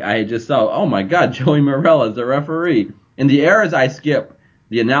 and like I just saw, oh my god, Joey Morella is the referee. In the eras I skip,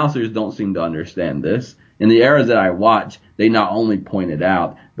 the announcers don't seem to understand this. In the eras that I watch, they not only point it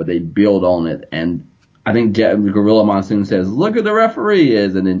out, but they build on it. And I think Gorilla Monsoon says, look who the referee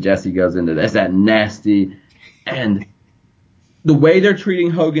is, and then Jesse goes into that's that nasty. And the way they're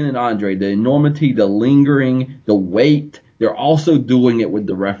treating Hogan and Andre, the enormity, the lingering, the weight, they're also doing it with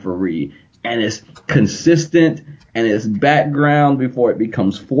the referee. And it's consistent, and it's background before it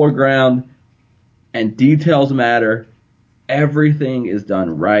becomes foreground, and details matter. Everything is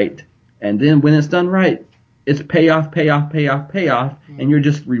done right. And then when it's done right, it's payoff, and you're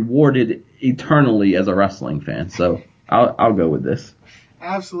just rewarded eternally as a wrestling fan. So I'll go with this.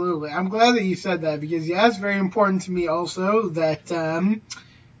 Absolutely. I'm glad that you said that because, yeah, it's very important to me also that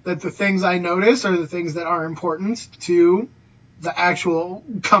that the things I notice are the things that are important to the actual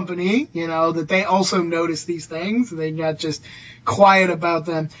company, that they also notice these things. They're not just quiet about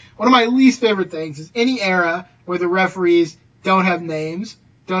them. One of my least favorite things is any era where the referees don't have names,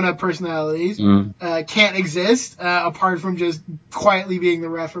 don't have personalities, can't exist apart from just quietly being the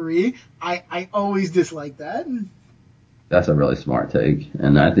referee. I always dislike that. That's a really smart take,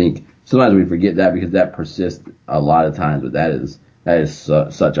 and I think sometimes we forget that because that persists a lot of times. But that is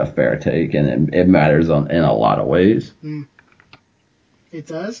such a fair take, and it matters in a lot of ways. It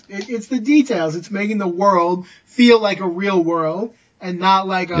does. It's the details. It's making the world feel like a real world and not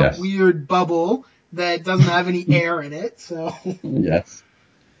like a weird bubble that doesn't have any air in it. So yes,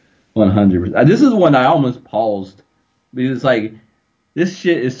 100%. This is one I almost paused because it's like this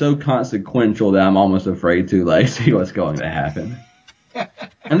shit is so consequential that I'm almost afraid to see what's going to happen.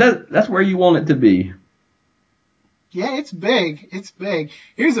 And that's where you want it to be. Yeah, it's big. It's big.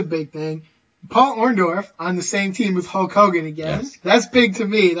 Here's a big thing. Paul Orndorff on the same team with Hulk Hogan again. Yes. That's big to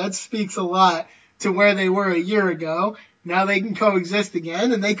me. That speaks a lot to where they were a year ago. Now they can coexist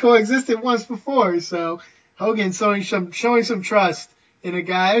again, and they coexisted once before. So Hogan showing some trust in a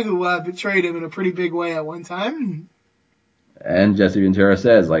guy who betrayed him in a pretty big way at one time. And Jesse Ventura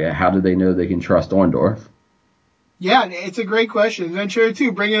says, how do they know they can trust Orndorff? Yeah, it's a great question. Ventura,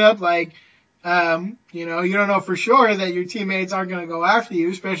 too, bring it up you don't know for sure that your teammates aren't going to go after you,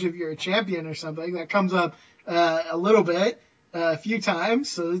 especially if you're a champion or something. That comes up a little bit, a few times,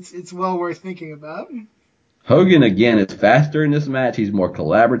 so it's well worth thinking about. Hogan, again, is faster in this match. He's more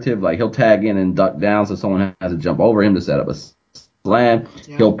collaborative. He'll tag in and duck down so someone has to jump over him to set up a slam.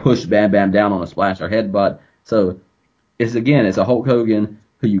 Yeah. He'll push Bam Bam down on a splash or headbutt. So it's a Hulk Hogan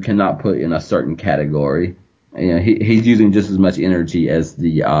who you cannot put in a certain category. He's using just as much energy as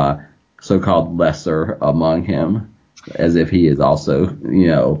the so-called lesser among him, as if he is also,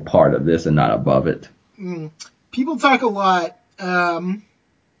 part of this and not above it. People talk a lot.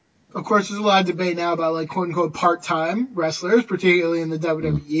 Of course, there's a lot of debate now about quote-unquote part-time wrestlers, particularly in the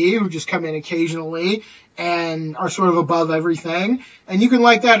WWE, who just come in occasionally and are sort of above everything. And you can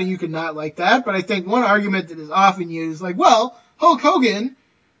like that or you can not like that. But I think one argument that is often used is Hulk Hogan,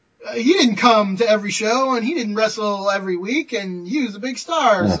 he didn't come to every show and he didn't wrestle every week and he was a big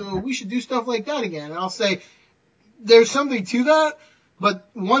star. So we should do stuff like that again. And I'll say there's something to that. But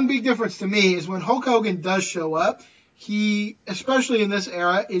one big difference to me is when Hulk Hogan does show up, he, especially in this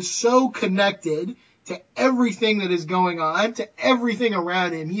era, is so connected to everything that is going on, to everything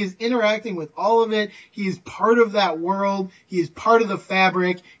around him. He is interacting with all of it. He is part of that world. He is part of the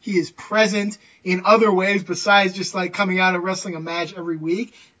fabric. He is present in other ways besides just coming out and wrestling a match every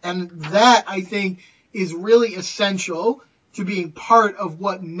week. And that, I think, is really essential to being part of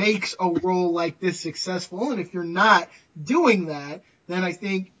what makes a role like this successful. And if you're not doing that, then I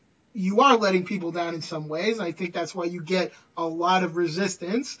think you are letting people down in some ways. And I think that's why you get a lot of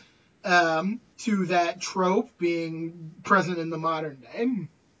resistance to that trope being present in the modern day.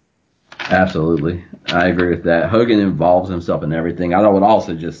 Absolutely. I agree with that. Hogan involves himself in everything. I would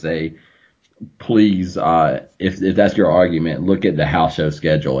also just say, please, if that's your argument, look at the house show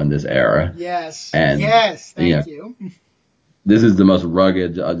schedule in this era. Yes. And, yes. Thank you. This is the most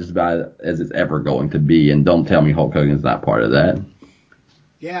rugged, just about as it's ever going to be. And don't tell me Hulk Hogan's not part of that.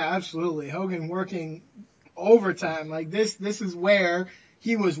 Yeah, absolutely. Hogan working overtime. This is where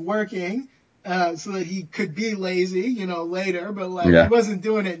he was working so that he could be lazy, later. But he wasn't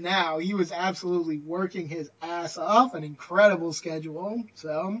doing it now. He was absolutely working his ass off, an incredible schedule.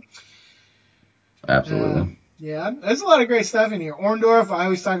 So absolutely. Yeah, there's a lot of great stuff in here. Orndorff, I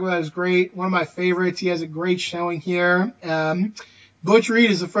always talk about, is great. One of my favorites. He has a great showing here. Butch Reed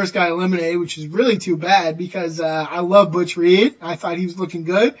is the first guy eliminated, which is really too bad because I love Butch Reed. I thought he was looking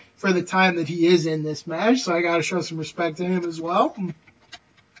good for the time that he is in this match, so I got to show some respect to him as well.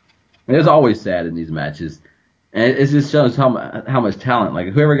 And it's always sad in these matches. And it just shows how much talent. Like,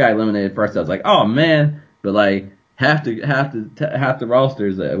 whoever got eliminated first, I was like, oh, man. But, like, half the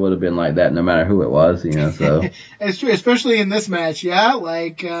rosters, it would have been like that no matter who it was, so. It's true, especially in this match, yeah.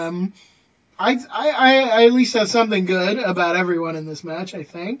 Like, I at least have something good about everyone in this match, I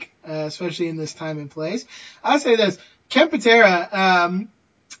think, especially in this time and place. I'll say this. Ken Patera,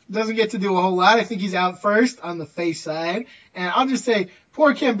 doesn't get to do a whole lot. I think he's out first on the face side. And I'll just say,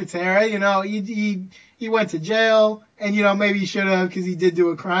 poor Ken Patera, he went to jail, and, maybe he should have because he did do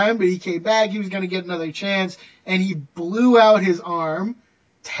a crime, but he came back. He was going to get another chance, and he blew out his arm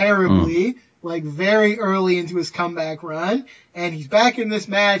terribly, like very early into his comeback run. And he's back in this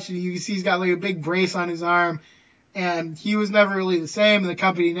match, and you can see he's got like a big brace on his arm. And he was never really the same, and the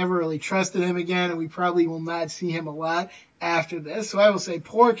company never really trusted him again, and we probably will not see him a lot after this. So I will say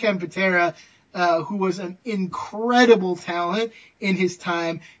poor Ken Patera, who was an incredible talent in his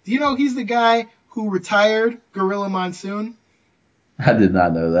time. Do you know he's the guy who retired Gorilla Monsoon? I did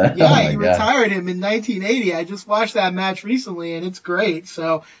not know that. Yeah, he retired him in 1980. I just watched that match recently, and it's great.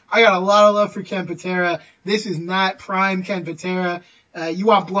 So I got a lot of love for Ken Patera. This is not prime Ken Patera. You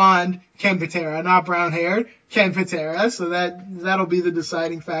want blonde Ken Patera, not brown-haired Ken Patera. So that'll be the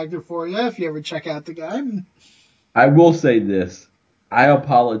deciding factor for you if you ever check out the guy. I will say this. I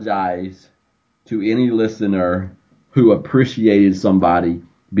apologize to any listener who appreciated somebody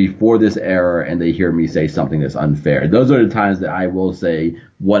before this era and they hear me say something that's unfair. Those are the times that I will say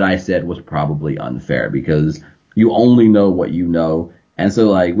what I said was probably unfair, because you only know what you know. And so,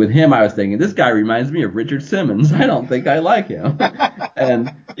 like, with him, I was thinking, this guy reminds me of Richard Simmons. I don't think I like him.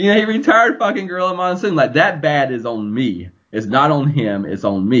 And, he retired fucking Gorilla Monsoon. Like, that bad is on me. It's not on him. It's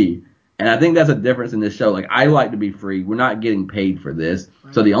on me. And I think that's a difference in this show. Like, I like to be free. We're not getting paid for this.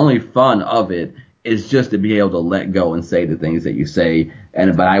 So the only fun of it is just to be able to let go and say the things that you say.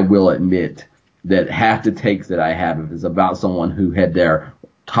 But I will admit that half the takes that I have, if it's about someone who had their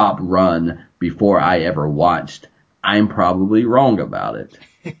top run before I ever watched, I'm probably wrong about it.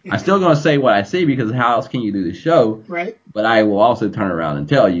 I'm still going to say what I see, because how else can you do the show? Right. But I will also turn around and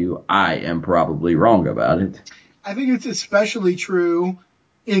tell you I am probably wrong about it. I think it's especially true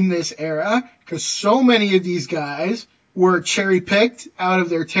in this era, because so many of these guys were cherry-picked out of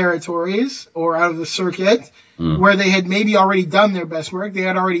their territories or out of the circuit where they had maybe already done their best work. They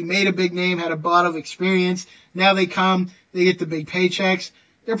had already made a big name, had a lot of experience. Now they come, they get the big paychecks.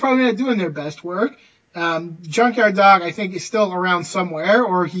 They're probably not doing their best work. Junkyard Dog, I think, is still around somewhere,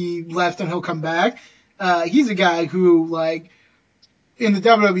 or he left and he'll come back. He's a guy who, like, in the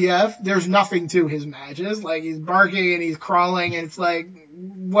WWF, there's nothing to his matches. Like, he's barking and he's crawling, and it's like,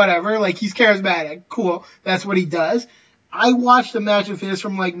 whatever. Like, he's charismatic. Cool. That's what he does. I watched a match of his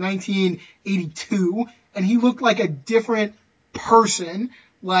from, like, 1982, and he looked like a different person.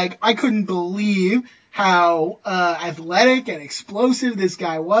 Like, I couldn't believe how athletic and explosive this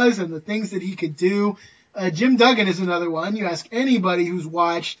guy was and the things that he could do. Jim Duggan is another one. You ask anybody who's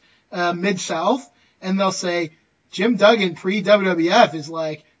watched Mid-South, and they'll say, Jim Duggan pre-WWF is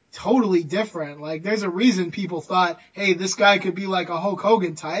like totally different. Like, there's a reason people thought, hey, this guy could be like a Hulk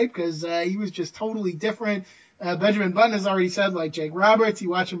Hogan type, because he was just totally different. Benjamin Button has already said, like Jake Roberts,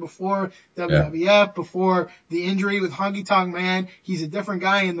 you watch him before WWF, before the injury with Honky Tonk Man. He's a different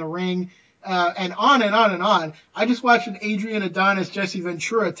guy in the ring. And on and on and on. I just watched an Adrian Adonis Jesse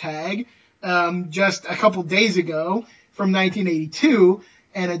Ventura tag just a couple days ago from 1982.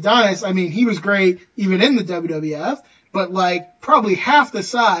 And Adonis, I mean, he was great even in the WWF, but like probably half the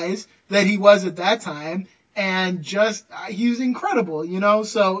size that he was at that time. And just, he was incredible,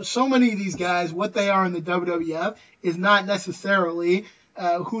 So many of these guys, what they are in the WWF is not necessarily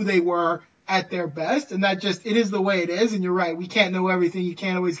who they were at their best. And that just, it is the way it is. And you're right. We can't know everything. You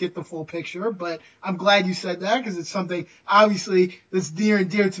can't always get the full picture, but I'm glad you said that, because it's something obviously that's near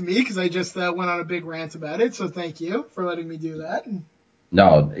and dear to me, because I just went on a big rant about it. So thank you for letting me do that.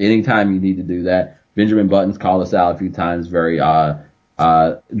 No, anytime you need to do that. Benjamin Button's called us out a few times very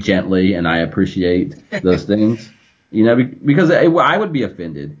gently, and I appreciate those things. Because I would be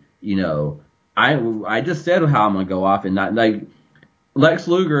offended. I just said how I'm going to go off, and not like Lex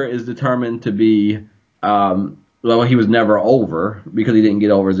Luger is determined to be, he was never over because he didn't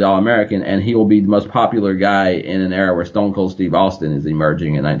get over as the All-American, and he will be the most popular guy in an era where Stone Cold Steve Austin is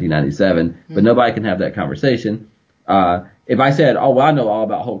emerging in 1997, but nobody can have that conversation. If I said, I know all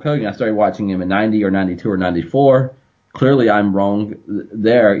about Hulk Hogan, I started watching him in 90 or 92 or 94, clearly I'm wrong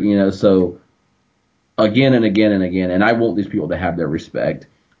there, so again and again and again, and I want these people to have their respect.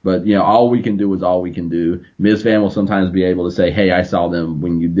 But, all we can do is all we can do. Ms. Fan will sometimes be able to say, hey, I saw them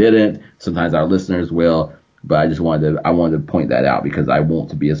when you didn't. Sometimes our listeners will. But I wanted to point that out because I want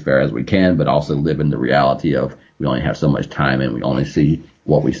to be as fair as we can, but also live in the reality of we only have so much time and we only see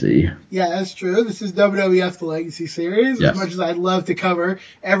what we see. Yeah, that's true. This is WWF The Legacy Series. Yes. As much as I'd love to cover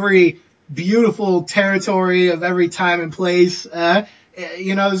every beautiful territory of every time and place,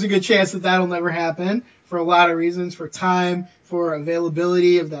 there's a good chance that that'll never happen for a lot of reasons, for time, for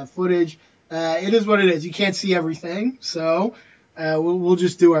availability of that footage. It is what it is. You can't see everything, so we'll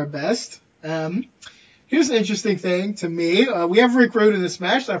just do our best. Here's an interesting thing to me. We have Rick Rude in this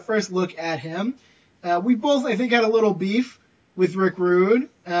match. Our first look at him. We both, I think, had a little beef with Rick Rude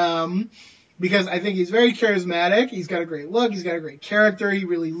because I think he's very charismatic. He's got a great look. He's got a great character. He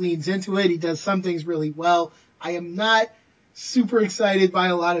really leans into it. He does some things really well. I am not super excited by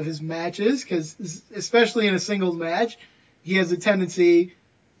a lot of his matches because, especially in a singles match, he has a tendency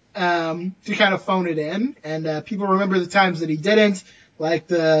to kind of phone it in. And people remember the times that he didn't, like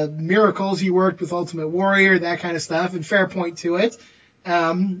the miracles he worked with Ultimate Warrior, that kind of stuff, and fair point to it.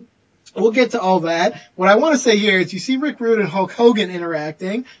 We'll get to all that. What I want to say here is you see Rick Rude and Hulk Hogan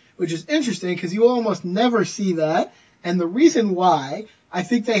interacting, which is interesting because you almost never see that. And the reason why, I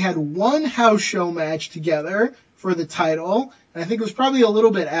think they had one house show match together for the title. And I think it was probably a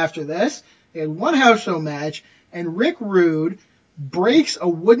little bit after this. They had one house show match, and Rick Rude breaks a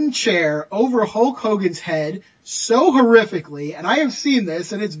wooden chair over Hulk Hogan's head so horrifically, and I have seen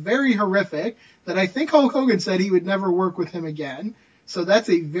this, and it's very horrific, that I think Hulk Hogan said he would never work with him again. So that's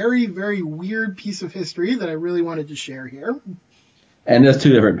a very, very weird piece of history that I really wanted to share here. And there's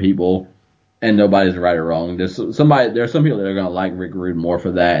two different people, and nobody's right or wrong. There's some people that are going to like Rick Rude more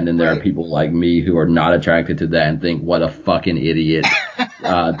for that, and then there are people like me who are not attracted to that and think, what a fucking idiot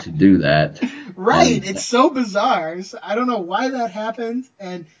to do that. Right. And it's so bizarre. So I don't know why that happened,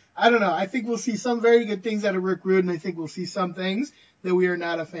 and I don't know. I think we'll see some very good things out of Rick Rude, and I think we'll see some things that we are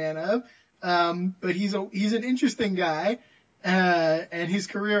not a fan of. But he's an interesting guy. And his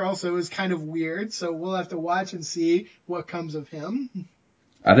career also is kind of weird, so we'll have to watch and see what comes of him.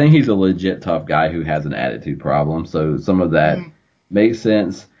 I think he's a legit tough guy who has an attitude problem, so some of that makes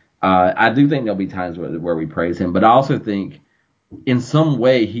sense. I do think there'll be times where we praise him, but I also think in some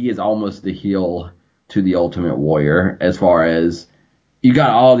way he is almost the heel to the Ultimate Warrior as far as you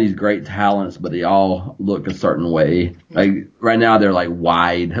got all these great talents, but they all look a certain way. Like right now, they're like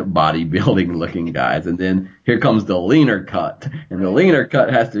wide bodybuilding looking guys, and then here comes the leaner cut, and the leaner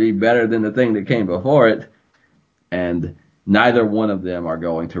cut has to be better than the thing that came before it. And neither one of them are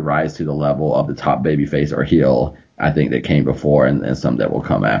going to rise to the level of the top babyface or heel, I think, that came before, and some that will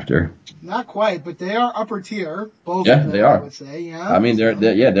come after. Not quite, but they are upper tier. Both yeah, of them, they are. I would say. Yeah. I mean,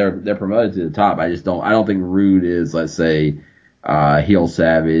 they're promoted to the top. I don't think Rude is, let's say, heel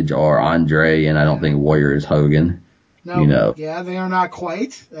Savage or Andre, and I don't think Warrior is Hogan. No, yeah, they are not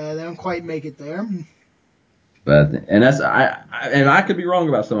quite. They don't quite make it there. But I could be wrong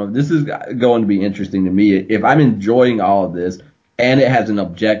about some of it. This is going to be interesting to me. If I'm enjoying all of this, and it has an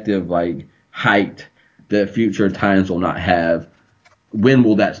objective like height that future times will not have, when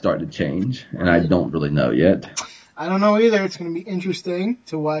will that start to change? And I don't really know yet. I don't know either. It's going to be interesting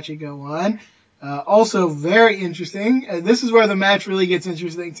to watch it go on. Also very interesting. This is where the match really gets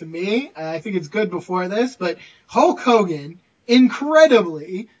interesting to me. I think it's good before this, but Hulk Hogan,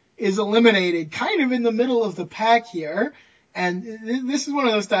 incredibly, is eliminated kind of in the middle of the pack here. And this is one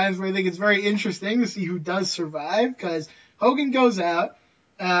of those times where I think it's very interesting to see who does survive, because Hogan goes out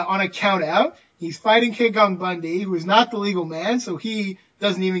on a count out. He's fighting King Kong Bundy, who is not the legal man, so he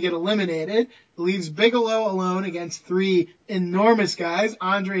doesn't even get eliminated. Leaves Bigelow alone against three enormous guys,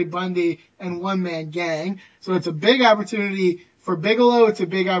 Andre, Bundy, and One Man Gang. So it's a big opportunity for Bigelow. It's a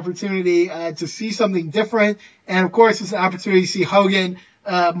big opportunity to see something different. And of course, it's an opportunity to see Hogan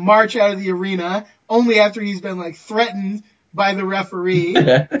march out of the arena only after he's been like threatened by the referee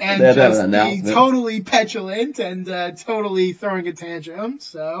and just being totally petulant and totally throwing a tantrum.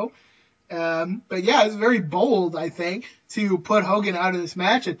 So, but yeah, it's very bold, I think, to put Hogan out of this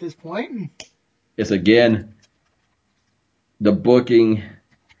match at this point. It's again, the booking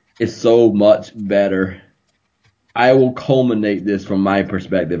is so much better. I will culminate this from my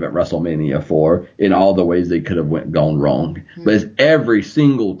perspective at WrestleMania 4 in all the ways they could have gone wrong. But it's every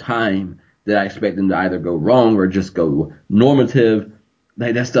single time that I expect them to either go wrong or just go normative.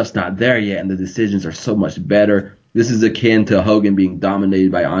 Like, that stuff's not there yet, and the decisions are so much better. This is akin to Hogan being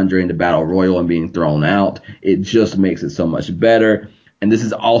dominated by Andre in the Battle Royal and being thrown out. It just makes it so much better. And this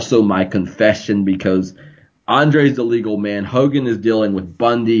is also my confession, because Andre's the legal man. Hogan is dealing with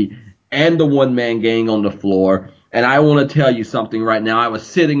Bundy and the one-man gang on the floor. And I want to tell you something right now. I was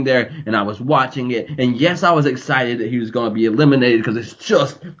sitting there and I was watching it. And yes, I was excited that he was going to be eliminated because it's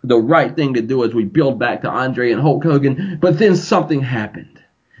just the right thing to do as we build back to Andre and Hulk Hogan. But then something happened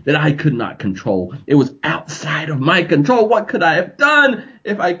that I could not control. It was outside of my control. What could I have done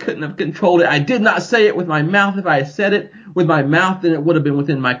if I couldn't have controlled it? I did not say it with my mouth. If I had said it with my mouth, then it would have been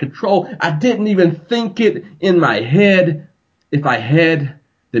within my control. I didn't even think it in my head. If I had,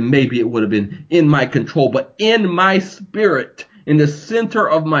 then maybe it would have been in my control. But in my spirit, in the center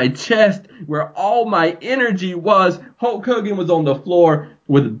of my chest, where all my energy was, Hulk Hogan was on the floor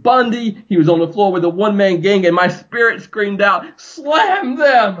with Bundy. He was on the floor with a one-man gang, and my spirit screamed out, "Slam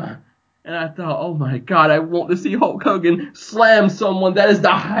them!" And I thought, oh my God, I want to see Hulk Hogan slam someone. That is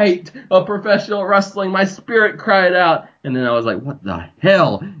the height of professional wrestling. My spirit cried out. And then I was like, what the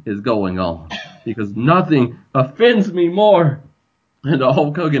hell is going on? Because nothing offends me more than the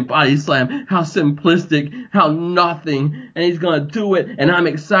Hulk Hogan body slam. How simplistic, how nothing. And he's going to do it. And I'm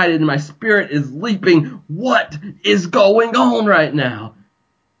excited and my spirit is leaping. What is going on right now?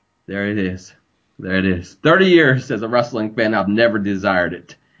 There it is. There it is. 30 years as a wrestling fan, I've never desired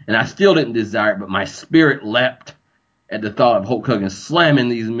it. And I still didn't desire it, but my spirit leapt at the thought of Hulk Hogan slamming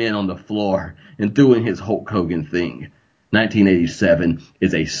these men on the floor and doing his Hulk Hogan thing. 1987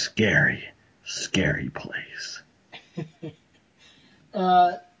 is a scary, scary place.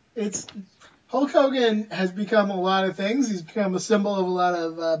 It's Hulk Hogan has become a lot of things. He's become a symbol of a lot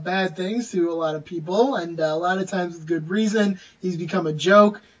of bad things to a lot of people, and a lot of times with good reason. He's become a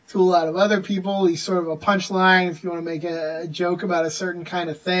joke to a lot of other people. He's sort of a punchline if you want to make a joke about a certain kind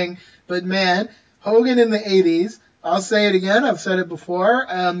of thing. But man, Hogan in the 80s, I'll say it again, I've said it before,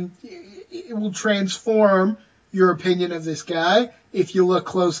 it will transform your opinion of this guy if you look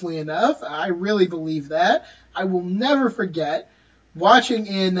closely enough. I really believe that. I will never forget watching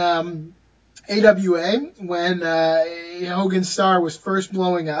in AWA when Hogan's star was first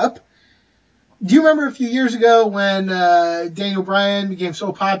blowing up. Do you remember a few years ago when Daniel Bryan became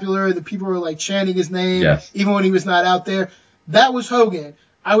so popular that people were like chanting his name, Yes. even when he was not out there? That was Hogan.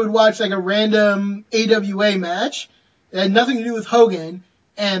 I would watch like a random AWA match that had nothing to do with Hogan,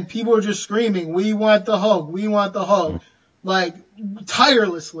 and people were just screaming, "We want the Hulk, we want the Hulk," like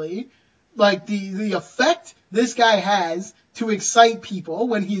tirelessly. Like the effect this guy has to excite people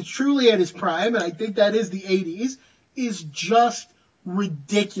when he's truly at his prime, and I think that is the 80s, is just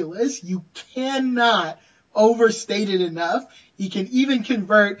ridiculous. You cannot overstate it enough. He can even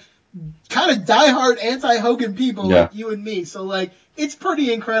convert kind of diehard anti-Hogan people like you and me. So like, it's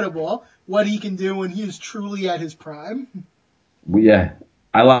pretty incredible what he can do when he is truly at his prime. Yeah,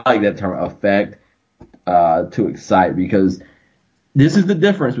 I like that term, effect, to excite, because this is the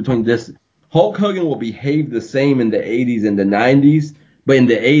difference between this. Hulk Hogan will behave the same in the 80s and the 90s, but in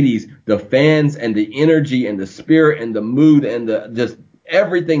the 80s, the fans and the energy and the spirit and the mood and the just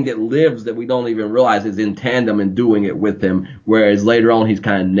everything that lives that we don't even realize is in tandem and doing it with him, whereas later on he's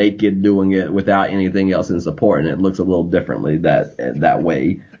kind of naked doing it without anything else in support, and it looks a little differently that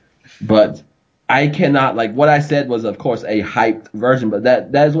way. But I cannot, like, what I said was, of course, a hyped version, but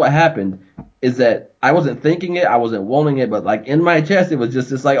that is what happened, is that I wasn't thinking it, I wasn't wanting it, but like in my chest, it was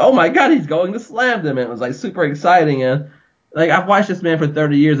just like, oh my God, he's going to slam them. And it was like super exciting. And like, I've watched this man for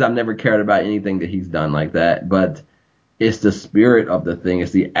 30 years. I've never cared about anything that he's done like that, but it's the spirit of the thing.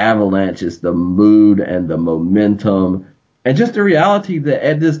 It's the avalanche. It's the mood and the momentum and just the reality that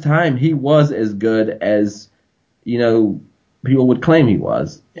at this time he was as good as, you know, people would claim he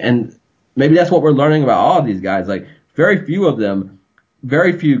was. And maybe that's what we're learning about all of these guys. Like, very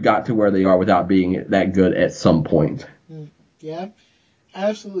few got to where they are without being that good at some point. Yeah,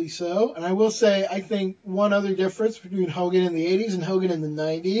 absolutely so. And I will say, I think one other difference between Hogan in the 80s and Hogan in the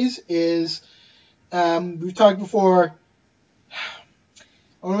 90s is, we've talked before,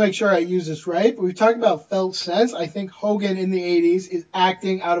 I want to make sure I use this right, but we've talked about felt sense. I think Hogan in the 80s is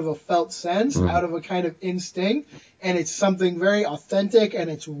acting out of a felt sense, out of a kind of instinct, and it's something very authentic, and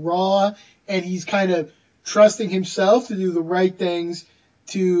it's raw, and he's kind of trusting himself to do the right things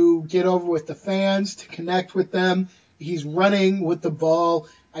to get over with the fans, to connect with them. He's running with the ball.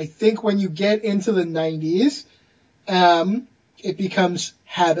 I think when you get into the 90s, it becomes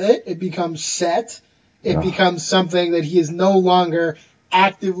habit, it becomes set, it becomes something that he is no longer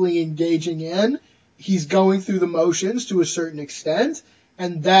actively engaging in. He's going through the motions to a certain extent,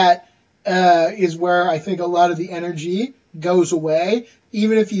 and that is where I think a lot of the energy goes away.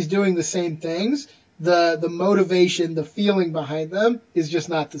 Even if he's doing the same things, the motivation, the feeling behind them is just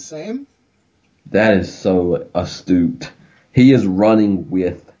not the same. That is so astute. He is running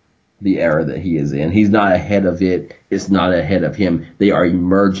with the era that he is in. He's not ahead of it. It's not ahead of him. They are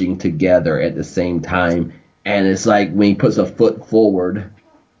emerging together at the same time. And it's like when he puts a foot forward,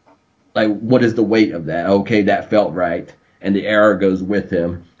 like what is the weight of that? Okay, that felt right. And the air goes with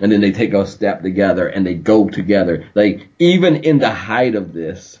him. And then they take a step together and they go together. Like even in the height of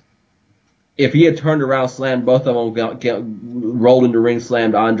this, if he had turned around, slammed both of them, rolled in the ring,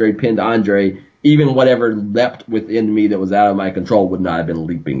 slammed Andre, pinned Andre, even whatever leapt within me that was out of my control would not have been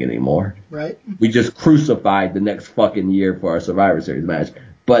leaping anymore. Right. We just crucified the next fucking year for our Survivor Series match.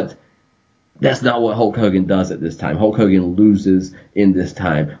 But that's not what Hulk Hogan does at this time. Hulk Hogan loses in this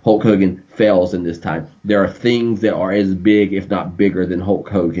time. Hulk Hogan fails in this time. There are things that are as big, if not bigger, than Hulk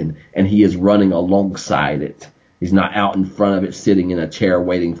Hogan, and he is running alongside it. He's not out in front of it, sitting in a chair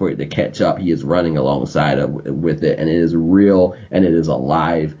waiting for it to catch up. He is running alongside with it, and it is real, and it is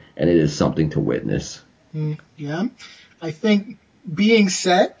alive, and it is something to witness. Yeah. I think being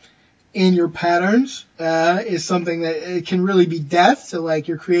set in your patterns is something that it can really be death to like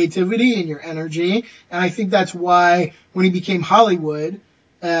your creativity and your energy. And I think that's why when he became Hollywood,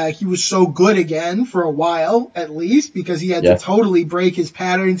 he was so good again for a while, at least, because he had to totally break his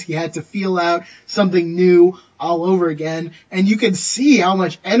patterns. He had to feel out something new all over again. And you can see how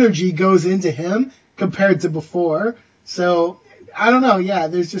much energy goes into him compared to before. So I don't know. Yeah,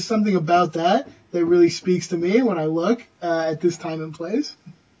 there's just something about that really speaks to me when I look at this time and place.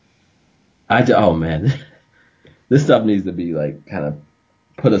 Oh man, this stuff needs to be like kind of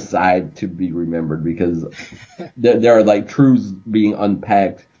put aside to be remembered because there are like truths being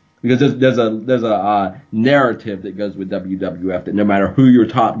unpacked because there's a narrative that goes with WWF that no matter who your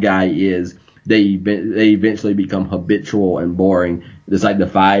top guy is, they eventually become habitual and boring. It's like the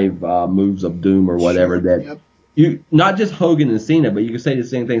 5 moves of doom or whatever that you not just Hogan and Cena, but you can say the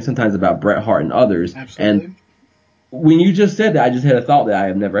same thing sometimes about Bret Hart and others. Absolutely. And when you just said that, I just had a thought that I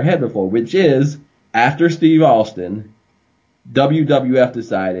have never had before, which is after Steve Austin, WWF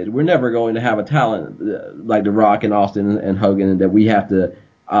decided we're never going to have a talent like The Rock and Austin and Hogan, and that we have to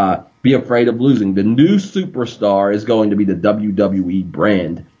be afraid of losing. The new superstar is going to be the WWE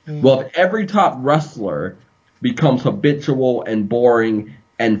brand. Well, if every top wrestler becomes habitual and boring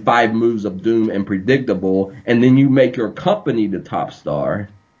and 5 moves of doom and predictable, and then you make your company the top star,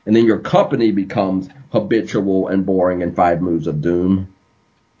 and then your company becomes habitual and boring and 5 moves of doom,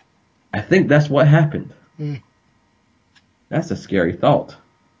 I think that's what happened. That's a scary thought.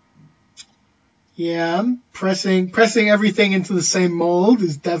 Yeah, pressing everything into the same mold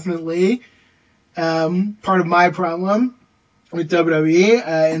is definitely part of my problem with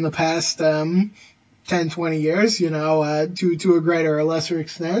WWE in the past 10, 20 years, to a greater or lesser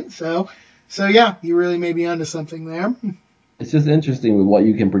extent. So yeah, you really may be onto something there. It's just interesting with what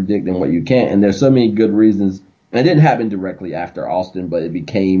you can predict and what you can't. And there's so many good reasons. And it didn't happen directly after Austin, but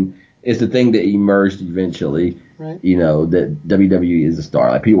it's the thing that emerged eventually. Right. That WWE is a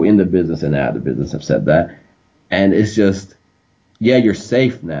star. Like people in the business and out of the business have said that. And it's just, yeah, you're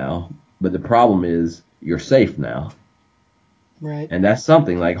safe now. But the problem is you're safe now. Right. And that's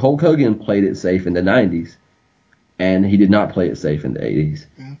something. Like Hulk Hogan played it safe in the 90s. And he did not play it safe in the 80s.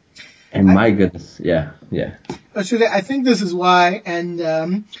 Yeah. And my goodness, yeah. I think this is why, and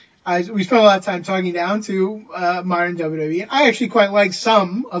we spent a lot of time talking down to modern WWE. I actually quite like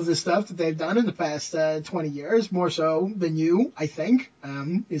some of the stuff that they've done in the past 20 years, more so than you, I think,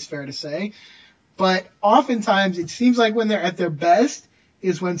 is fair to say. But oftentimes it seems like when they're at their best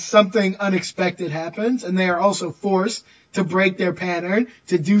is when something unexpected happens, and they are also forced to break their pattern,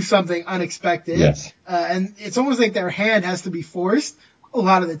 to do something unexpected. Yes. And it's almost like their hand has to be forced a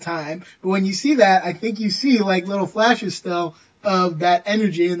lot of the time. But when you see that, I think you see like little flashes still of that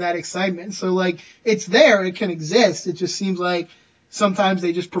energy and that excitement. So like it's there, it can exist. It just seems like sometimes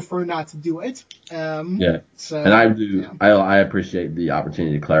they just prefer not to do it. So, and I do. Yeah. I appreciate the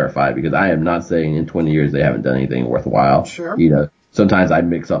opportunity to clarify because I am not saying in 20 years they haven't done anything worthwhile. Sure. Sometimes I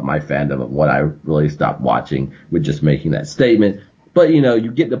mix up my fandom of what I really stopped watching with just making that statement. But,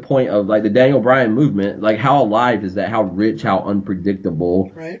 you get the point of, like, the Daniel Bryan movement. Like, how alive is that? How rich, how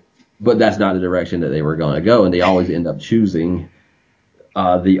unpredictable. Right. But that's not the direction that they were going to go. And they always end up choosing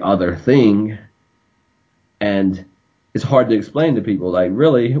the other thing. And it's hard to explain to people. Like,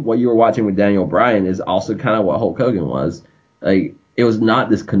 really, what you were watching with Daniel Bryan is also kind of what Hulk Hogan was. Like, it was not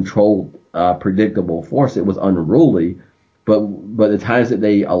this controlled, predictable force. It was unruly. But the times that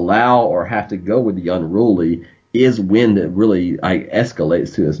they allow or have to go with the unruly is when it really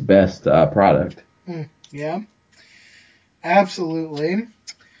escalates to its best product. Yeah, absolutely.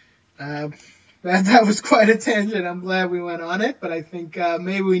 That was quite a tangent. I'm glad we went on it, but I think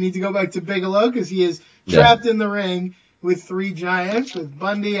maybe we need to go back to Bigelow because he is trapped in the ring with 3 giants, with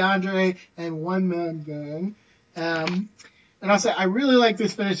Bundy, Andre, and One Man Gang. And I'll say I really like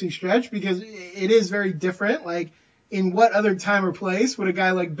this finishing stretch because it is very different. Like, in what other time or place would a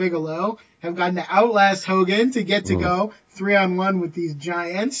guy like Bigelow have gotten to outlast Hogan to get to go 3-on-1 with these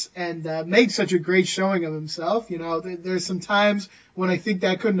giants and make such a great showing of himself? You know, there's some times when I think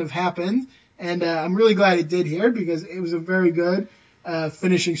that couldn't have happened, and I'm really glad it did here because it was a very good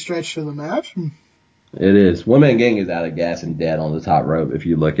finishing stretch to the match. It is. One Man Gang is out of gas and dead on the top rope if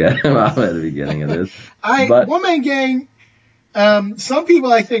you look at him at the beginning of this. One Man Gang, some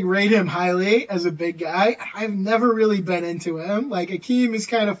people I think rate him highly as a big guy. I've never really been into him. Like, Akeem is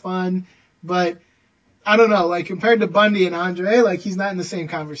kind of fun, but I don't know. Like, compared to Bundy and Andre, like, he's not in the same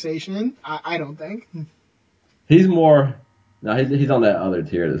conversation. I don't think. He's more. No, he's on that other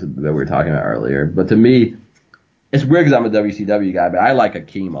tier that we were talking about earlier. But to me, it's weird because I'm a WCW guy, but I like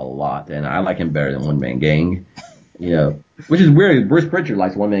Akeem a lot, and I like him better than One Man Gang. You know, which is weird. Bruce Pritchard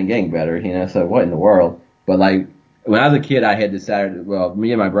likes One Man Gang better. You know, so what in the world? But like, when I was a kid, I had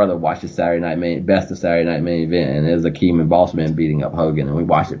me and my brother watched the best of Saturday Night Main Event, and it was Akeem and Bossman beating up Hogan, and we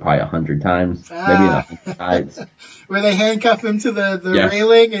watched it probably 100 times, maybe 100 nights. Where they handcuff him to the Yes.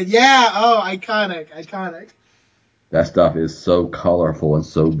 railing, and iconic. That stuff is so colorful and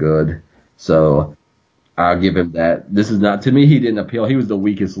so good. So I'll give him that. This is not, to me, he didn't appeal. He was the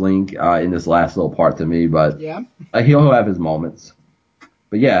weakest link in this last little part to me, but yeah, he'll have his moments.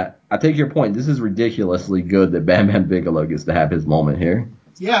 But yeah, I take your point. This is ridiculously good that Bam Bam Bigelow gets to have his moment here.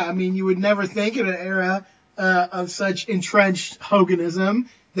 Yeah, I mean, you would never think in an era of such entrenched Hoganism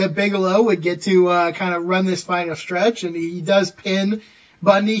that Bigelow would get to kind of run this final stretch, and he does pin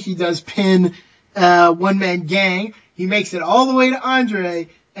Bundy, he does pin One Man Gang, he makes it all the way to Andre,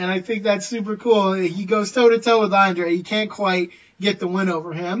 and I think that's super cool. He goes toe-to-toe with Andre. He can't quite get the win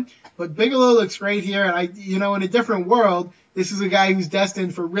over him. But Bigelow looks great here, and in a different world, this is a guy who's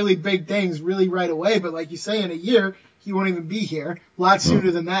destined for really big things really right away. But like you say, in a year, he won't even be here. A lot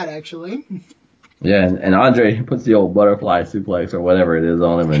sooner than that, actually. Yeah, and Andre puts the old butterfly suplex or whatever it is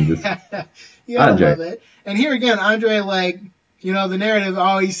on him and just... You gotta Andre. love it. And here again, Andre, the narrative,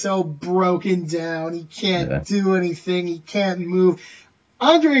 he's so broken down. He can't do anything. He can't move.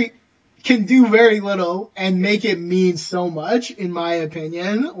 Andre can do very little and make it mean so much, in my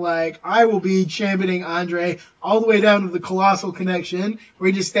opinion. Like, I will be championing Andre all the way down to the Colossal Connection,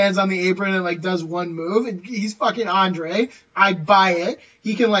 where he just stands on the apron and, does one move. And he's fucking Andre. I buy it.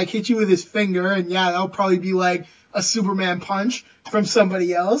 He can, hit you with his finger, and yeah, that'll probably be a Superman punch from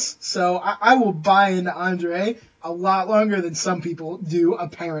somebody else. So I will buy into Andre a lot longer than some people do,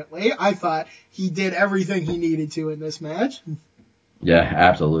 apparently. I thought he did everything he needed to in this match. Yeah,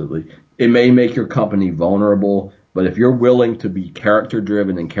 absolutely. It may make your company vulnerable, but if you're willing to be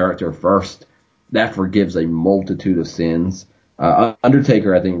character-driven and character first, that forgives a multitude of sins.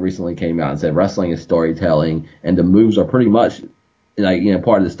 Undertaker, I think, recently came out and said wrestling is storytelling, and the moves are pretty much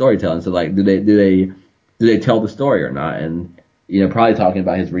part of the storytelling. So, do they tell the story or not? And probably talking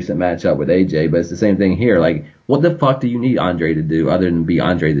about his recent matchup with AJ, but it's the same thing here. What the fuck do you need Andre to do other than be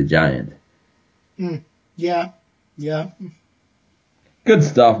Andre the Giant? Yeah. Good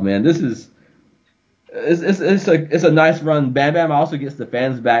stuff, man. This is it's a nice run. Bam Bam also gets the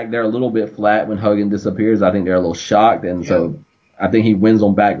fans back. They're a little bit flat when Hogan disappears. I think they're a little shocked, and so I think he wins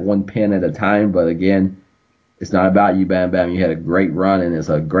them back one pin at a time. But again, it's not about you, Bam Bam. You had a great run, and it's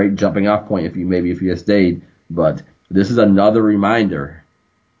a great jumping off point if you had stayed. But this is another reminder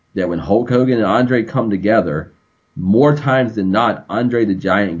that when Hulk Hogan and Andre come together, more times than not, Andre the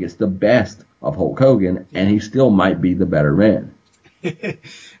Giant gets the best of Hulk Hogan, and he still might be the better man.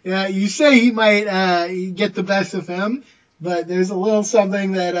 Yeah, you say he might get the best of him, but there's a little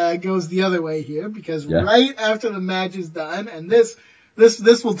something that goes the other way here, because right after the match is done, and this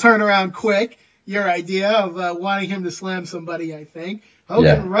will turn around quick, your idea of wanting him to slam somebody, I think.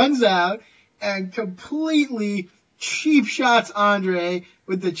 Hogan runs out and completely cheap shots Andre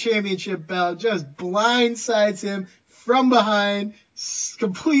with the championship belt, just blindsides him from behind,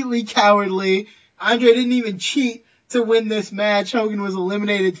 completely cowardly. Andre didn't even cheat to win this match. Hogan was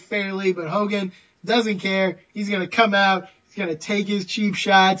eliminated fairly, but Hogan doesn't care. He's going to come out. He's going to take his cheap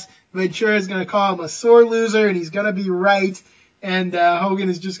shots. Ventura's going to call him a sore loser, and he's going to be right. And Hogan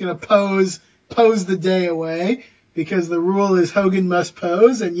is just going to pose the day away, because the rule is Hogan must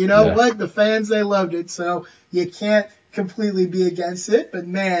pose. And you know what? The fans, they loved it, so you can't completely be against it. But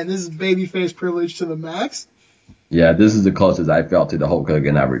man, this is babyface privilege to the max. Yeah, this is the closest I felt to the Hulk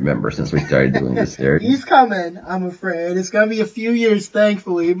Hogan I remember since we started doing this series. He's coming, I'm afraid. It's going to be a few years,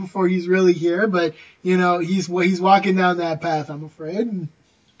 thankfully, before he's really here. But, he's walking down that path, I'm afraid.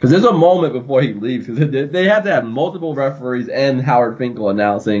 Because there's a moment before he leaves, because they have to have multiple referees and Howard Finkel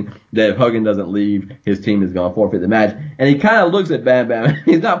announcing that if Hogan doesn't leave, his team is going to forfeit the match. And he kind of looks at Bam Bam.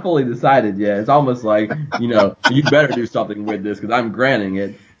 He's not fully decided yet. It's almost like, you better do something with this because I'm granting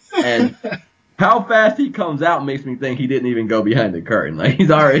it. And how fast he comes out makes me think he didn't even go behind the curtain. Like he's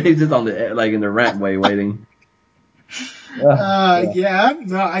just on the in the rampway waiting. Yeah,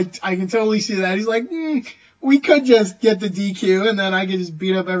 no, I can totally see that. He's like, we could just get the DQ and then I could just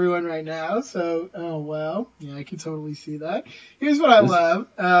beat up everyone right now. So, yeah, I can totally see that. Here's what I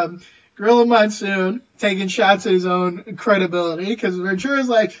love. Gorilla Monsoon taking shots at his own credibility because Ventura's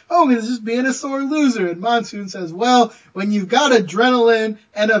like, Hogan is just being a sore loser. And Monsoon says, well, when you've got adrenaline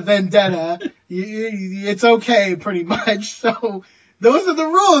and a vendetta, it's okay pretty much. So those are the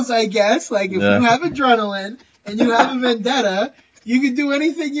rules, I guess. Like if you have adrenaline and you have a vendetta, you can do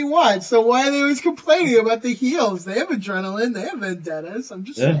anything you want. So why are they always complaining about the heels? They have adrenaline. They have vendettas. I'm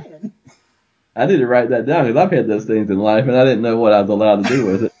just saying. I need to write that down because I've had those things in life and I didn't know what I was allowed to do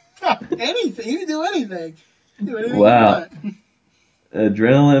with it. Anything. You can do anything. You wow. want.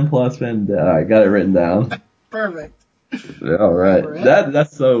 Adrenaline plus vendetta. I got it written down. Perfect. All right.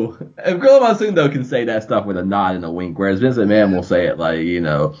 That's so. If Gorilla Monsoon though can say that stuff with a nod and a wink, whereas Vince McMahon will say it like,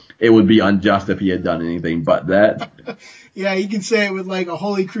 it would be unjust if he had done anything but that. Yeah, he can say it with like a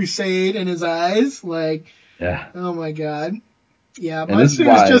holy crusade in his eyes, like. Yeah. Oh my God. Yeah, Monsoon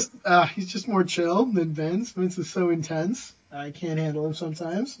is he's just more chill than Vince. Vince is so intense. I can't handle him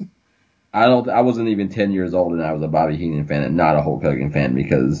sometimes. I wasn't even 10 years old and I was a Bobby Heenan fan and not a Hulk Hogan fan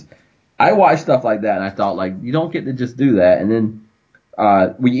because I watched stuff like that and I thought like you don't get to just do that. And then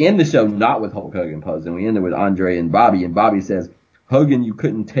we end the show not with Hulk Hogan posing. We ended with Andre and Bobby says, Hogan, you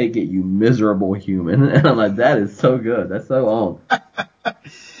couldn't take it, you miserable human. And I'm like, that is so good. That's so on.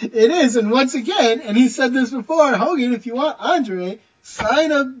 It is. And once again, and he said this before, Hogan, if you want Andre,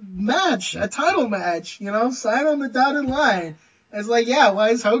 sign a match, a title match, sign on the dotted line. It's like, yeah, why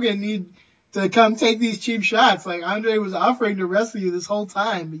does Hogan need to come take these cheap shots? Like, Andre was offering to wrestle you this whole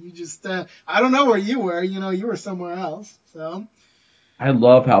time, but you just, I don't know where you were. You were somewhere else. So. I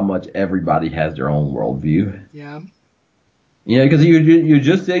love how much everybody has their own worldview. Yeah. Because you're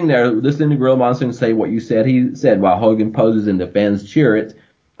just sitting there listening to Gorilla Monsoon say what you said he said while Hogan poses and the fans cheer it.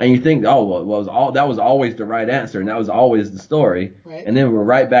 And you think, that was always the right answer, and that was always the story. Right. And then we're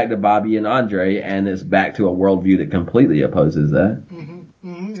right back to Bobby and Andre, and it's back to a worldview that completely opposes that. Mm-hmm.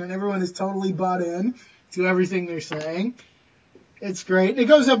 Mm-hmm. And everyone is totally bought in to everything they're saying. It's great. It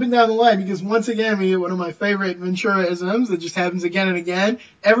goes up and down the line because once again, we get one of my favorite Ventura-isms that just happens again and again.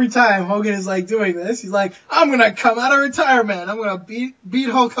 Every time Hogan is like doing this, he's like, I'm going to come out of retirement. I'm going to beat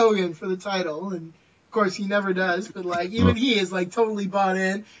Hulk Hogan for the title. And of course, he never does, but like even he is like totally bought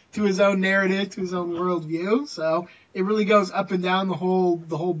in to his own narrative, to his own worldview. So it really goes up and down the whole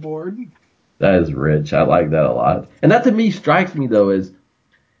board. That is rich. I like that a lot. And that to me strikes me though as,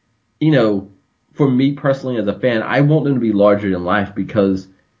 for me personally as a fan, I want them to be larger than life because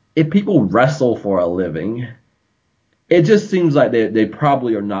if people wrestle for a living, it just seems like they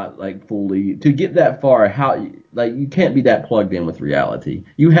probably are not like fully to get that far. You can't be that plugged in with reality.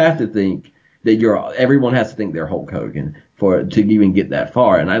 You have to think that everyone has to think they're Hulk Hogan to even get that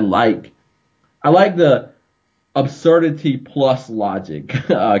far. And I like the absurdity plus logic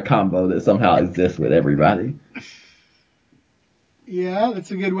combo that somehow exists with everybody. Yeah,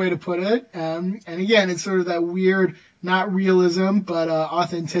 that's a good way to put it. And again, it's sort of that weird, not realism, but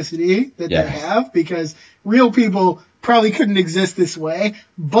authenticity that they have because real people probably couldn't exist this way,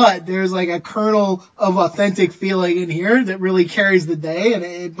 but there's like a kernel of authentic feeling in here that really carries the day and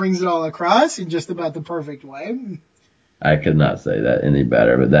it brings it all across in just about the perfect way. I could not say that any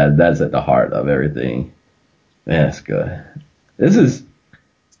better, but that's at the heart of everything. That's good. This is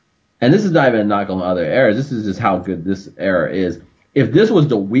not even a knock on other eras. This is just how good this era is. If this was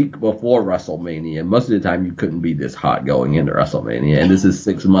the week before WrestleMania, most of the time you couldn't be this hot going into WrestleMania, and this is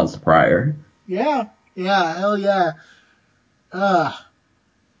 6 months prior. Yeah, hell yeah. I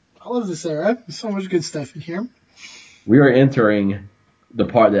love this era. There's so much good stuff in here. We are entering the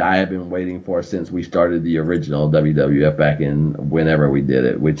part that I have been waiting for since we started the original WWF back in whenever we did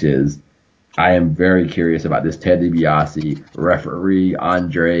it, which is I am very curious about this Ted DiBiase referee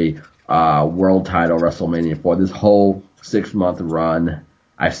Andre world title WrestleMania for this whole 6-month run.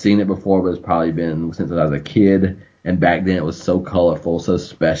 I've seen it before, but it's probably been since I was a kid. And back then it was so colorful, so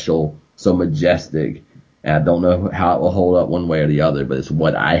special, so majestic. And I don't know how it will hold up one way or the other, but it's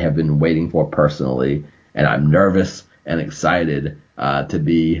what I have been waiting for personally. And I'm nervous and excited to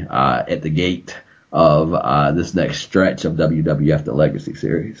be at the gate of this next stretch of WWF The Legacy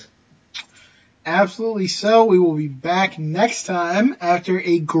Series. Absolutely so. We will be back next time after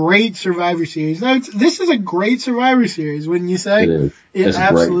a great Survivor Series. Now, this is a great Survivor Series, wouldn't you say? It is. It It's great.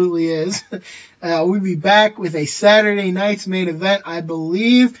 absolutely is. We'll be back with a Saturday night's main event. I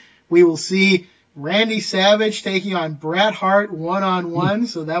believe we will see Randy Savage taking on Bret Hart one-on-one.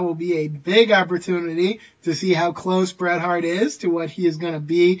 So that will be a big opportunity to see how close Bret Hart is to what he is going to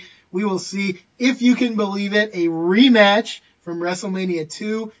be. We will see, if you can believe it, a rematch from WrestleMania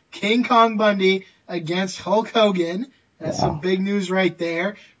 2, King Kong Bundy against Hulk Hogan. That's some big news right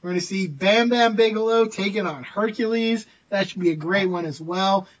there. We're going to see Bam Bam Bigelow taking on Hercules. That should be a great one as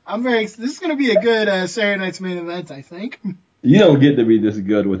well. This is going to be a good Saturday night's main event, I think. You don't get to be this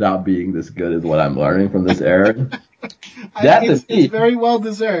good without being this good is what I'm learning from this era. It's very well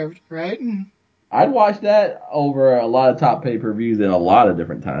deserved, right? I'd watch that over a lot of top pay-per-views in a lot of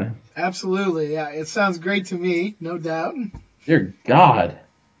different times. Absolutely, yeah. It sounds great to me, no doubt. Dear God.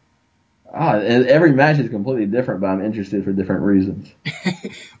 And every match is completely different, but I'm interested for different reasons.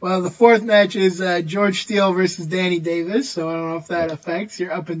 Well, the fourth match is George Steele versus Danny Davis, so I don't know if that affects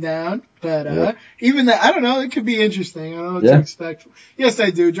your up and down. But even that, I don't know, it could be interesting. I don't know what to expect. Yes, I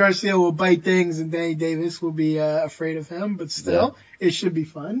do. George Steele will bite things, and Danny Davis will be afraid of him, but still, it should be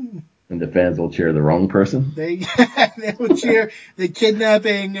fun. And the fans will cheer the wrong person. They will cheer the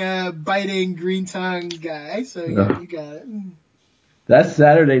kidnapping, biting, green-tongued guy, so yeah, you got it. That's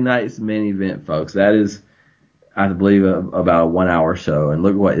Saturday night's main event, folks. That is, I believe, about a 1 hour show. And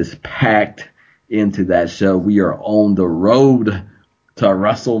look what is packed into that show. We are on the road to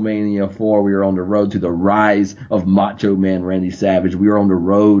WrestleMania 4. We are on the road to the rise of Macho Man Randy Savage. We are on the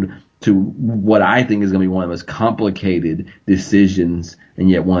road to what I think is going to be one of the most complicated decisions and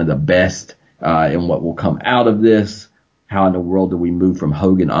yet one of the best in what will come out of this. How in the world do we move from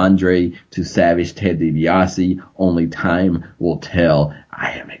Hogan Andre to Savage Ted DiBiase? Only time will tell.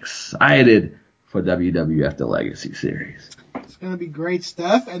 I am excited for WWF The Legacy Series. It's going to be great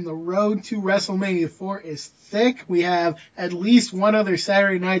stuff, and the road to WrestleMania 4 is thick. We have at least one other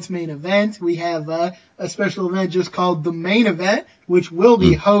Saturday night's main event. We have a special event just called The Main Event, which will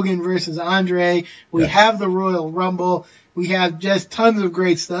be Hogan versus Andre. We have the Royal Rumble. We have just tons of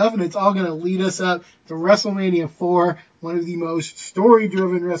great stuff, and it's all going to lead us up to WrestleMania 4, one of the most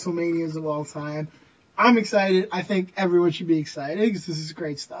story-driven WrestleManias of all time. I'm excited. I think everyone should be excited because this is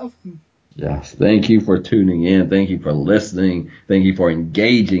great stuff. Yes. Thank you for tuning in. Thank you for listening. Thank you for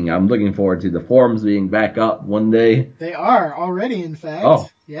engaging. I'm looking forward to the forums being back up one day. They are already, in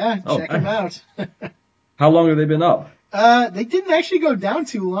fact. Check them out. How long have they been up? They didn't actually go down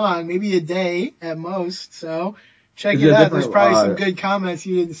too long, maybe a day at most. So check it out. There's probably some good comments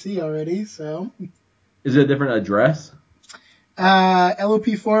you didn't see already. So is it a different address?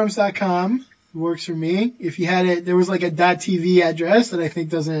 LOPforums.com works for me. If you had it, there was like a .tv address that I think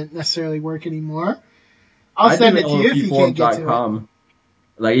doesn't necessarily work anymore. I'll send it to you if you can't get to it.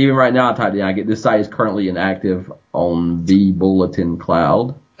 Like even right now, I typed in, this site is currently inactive on the Bulletin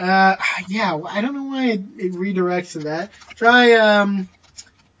Cloud. I don't know why it redirects to that. Try, and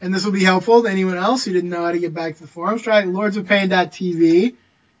this will be helpful to anyone else who didn't know how to get back to the forums. Try lordsofpain.tv,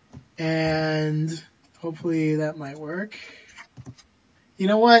 and hopefully that might work. You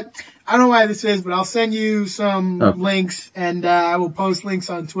know what? I don't know why this is, but I'll send you some links, and I will post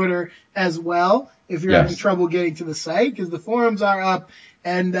links on Twitter as well if you're having trouble getting to the site, because the forums are up,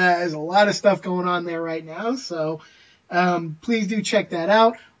 and there's a lot of stuff going on there right now. So please do check that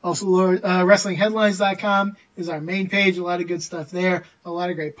out. Also, WrestlingHeadlines.com is our main page. A lot of good stuff there. A lot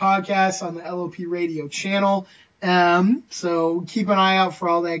of great podcasts on the LOP radio channel. So keep an eye out for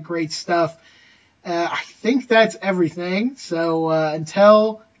all that great stuff. I think that's everything. So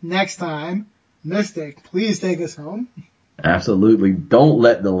until next time, Mystic, please take us home. Absolutely. Don't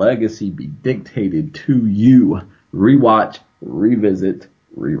let the legacy be dictated to you. Rewatch, revisit,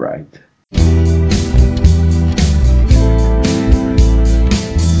 rewrite.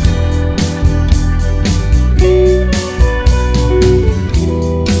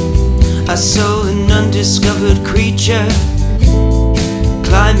 I saw an undiscovered creature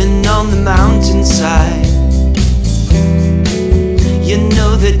climbing on the mountainside. You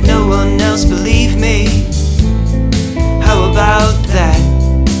know that no one else believed me. How about that?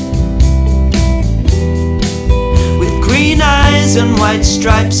 With green eyes and white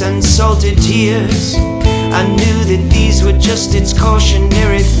stripes and salted tears, I knew that these were just its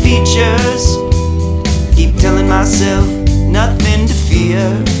cautionary features. Keep telling myself nothing to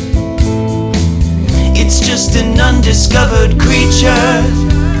fear. It's just an undiscovered creature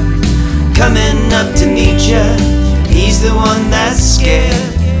coming up to meet ya. He's the one that's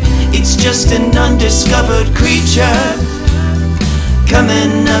scared. It's just an undiscovered creature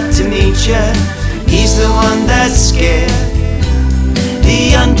coming up to meet meet ya. He's the one that's scared.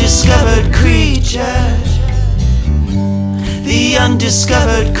 The undiscovered creature. The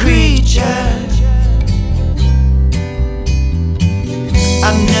undiscovered creature.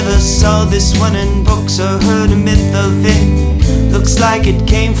 I never saw this one in books or heard a myth of it. Looks like it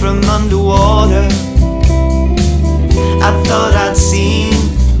came from underwater. I thought I'd seen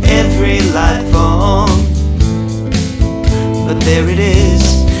every life form, but there it is,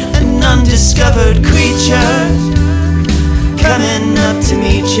 an undiscovered creature coming up to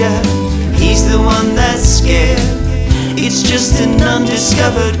meet ya. He's the one that's scared. It's just an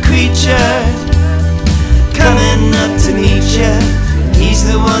undiscovered creature coming up to meet ya. He's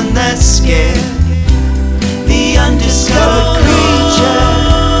the one that's scared. The undiscovered creature.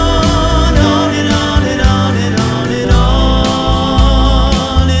 On and on and on and on and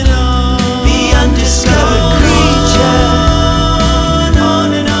on and on. The undiscovered creature.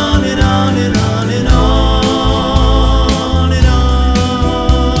 On and on and on and on and on and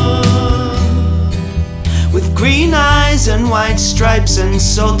on. With green eyes and white stripes and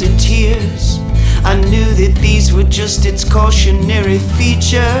salted tears, I knew that these were just its cautionary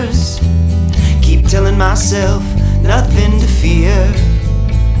features. Keep telling myself, nothing to fear.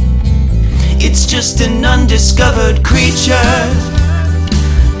 It's just an undiscovered creature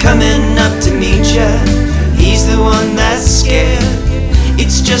coming up to meet ya. He's the one that's scared.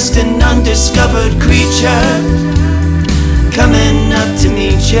 It's just an undiscovered creature coming up to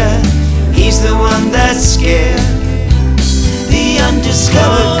meet ya. He's the one that's scared. The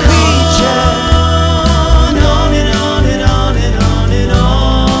undiscovered creature.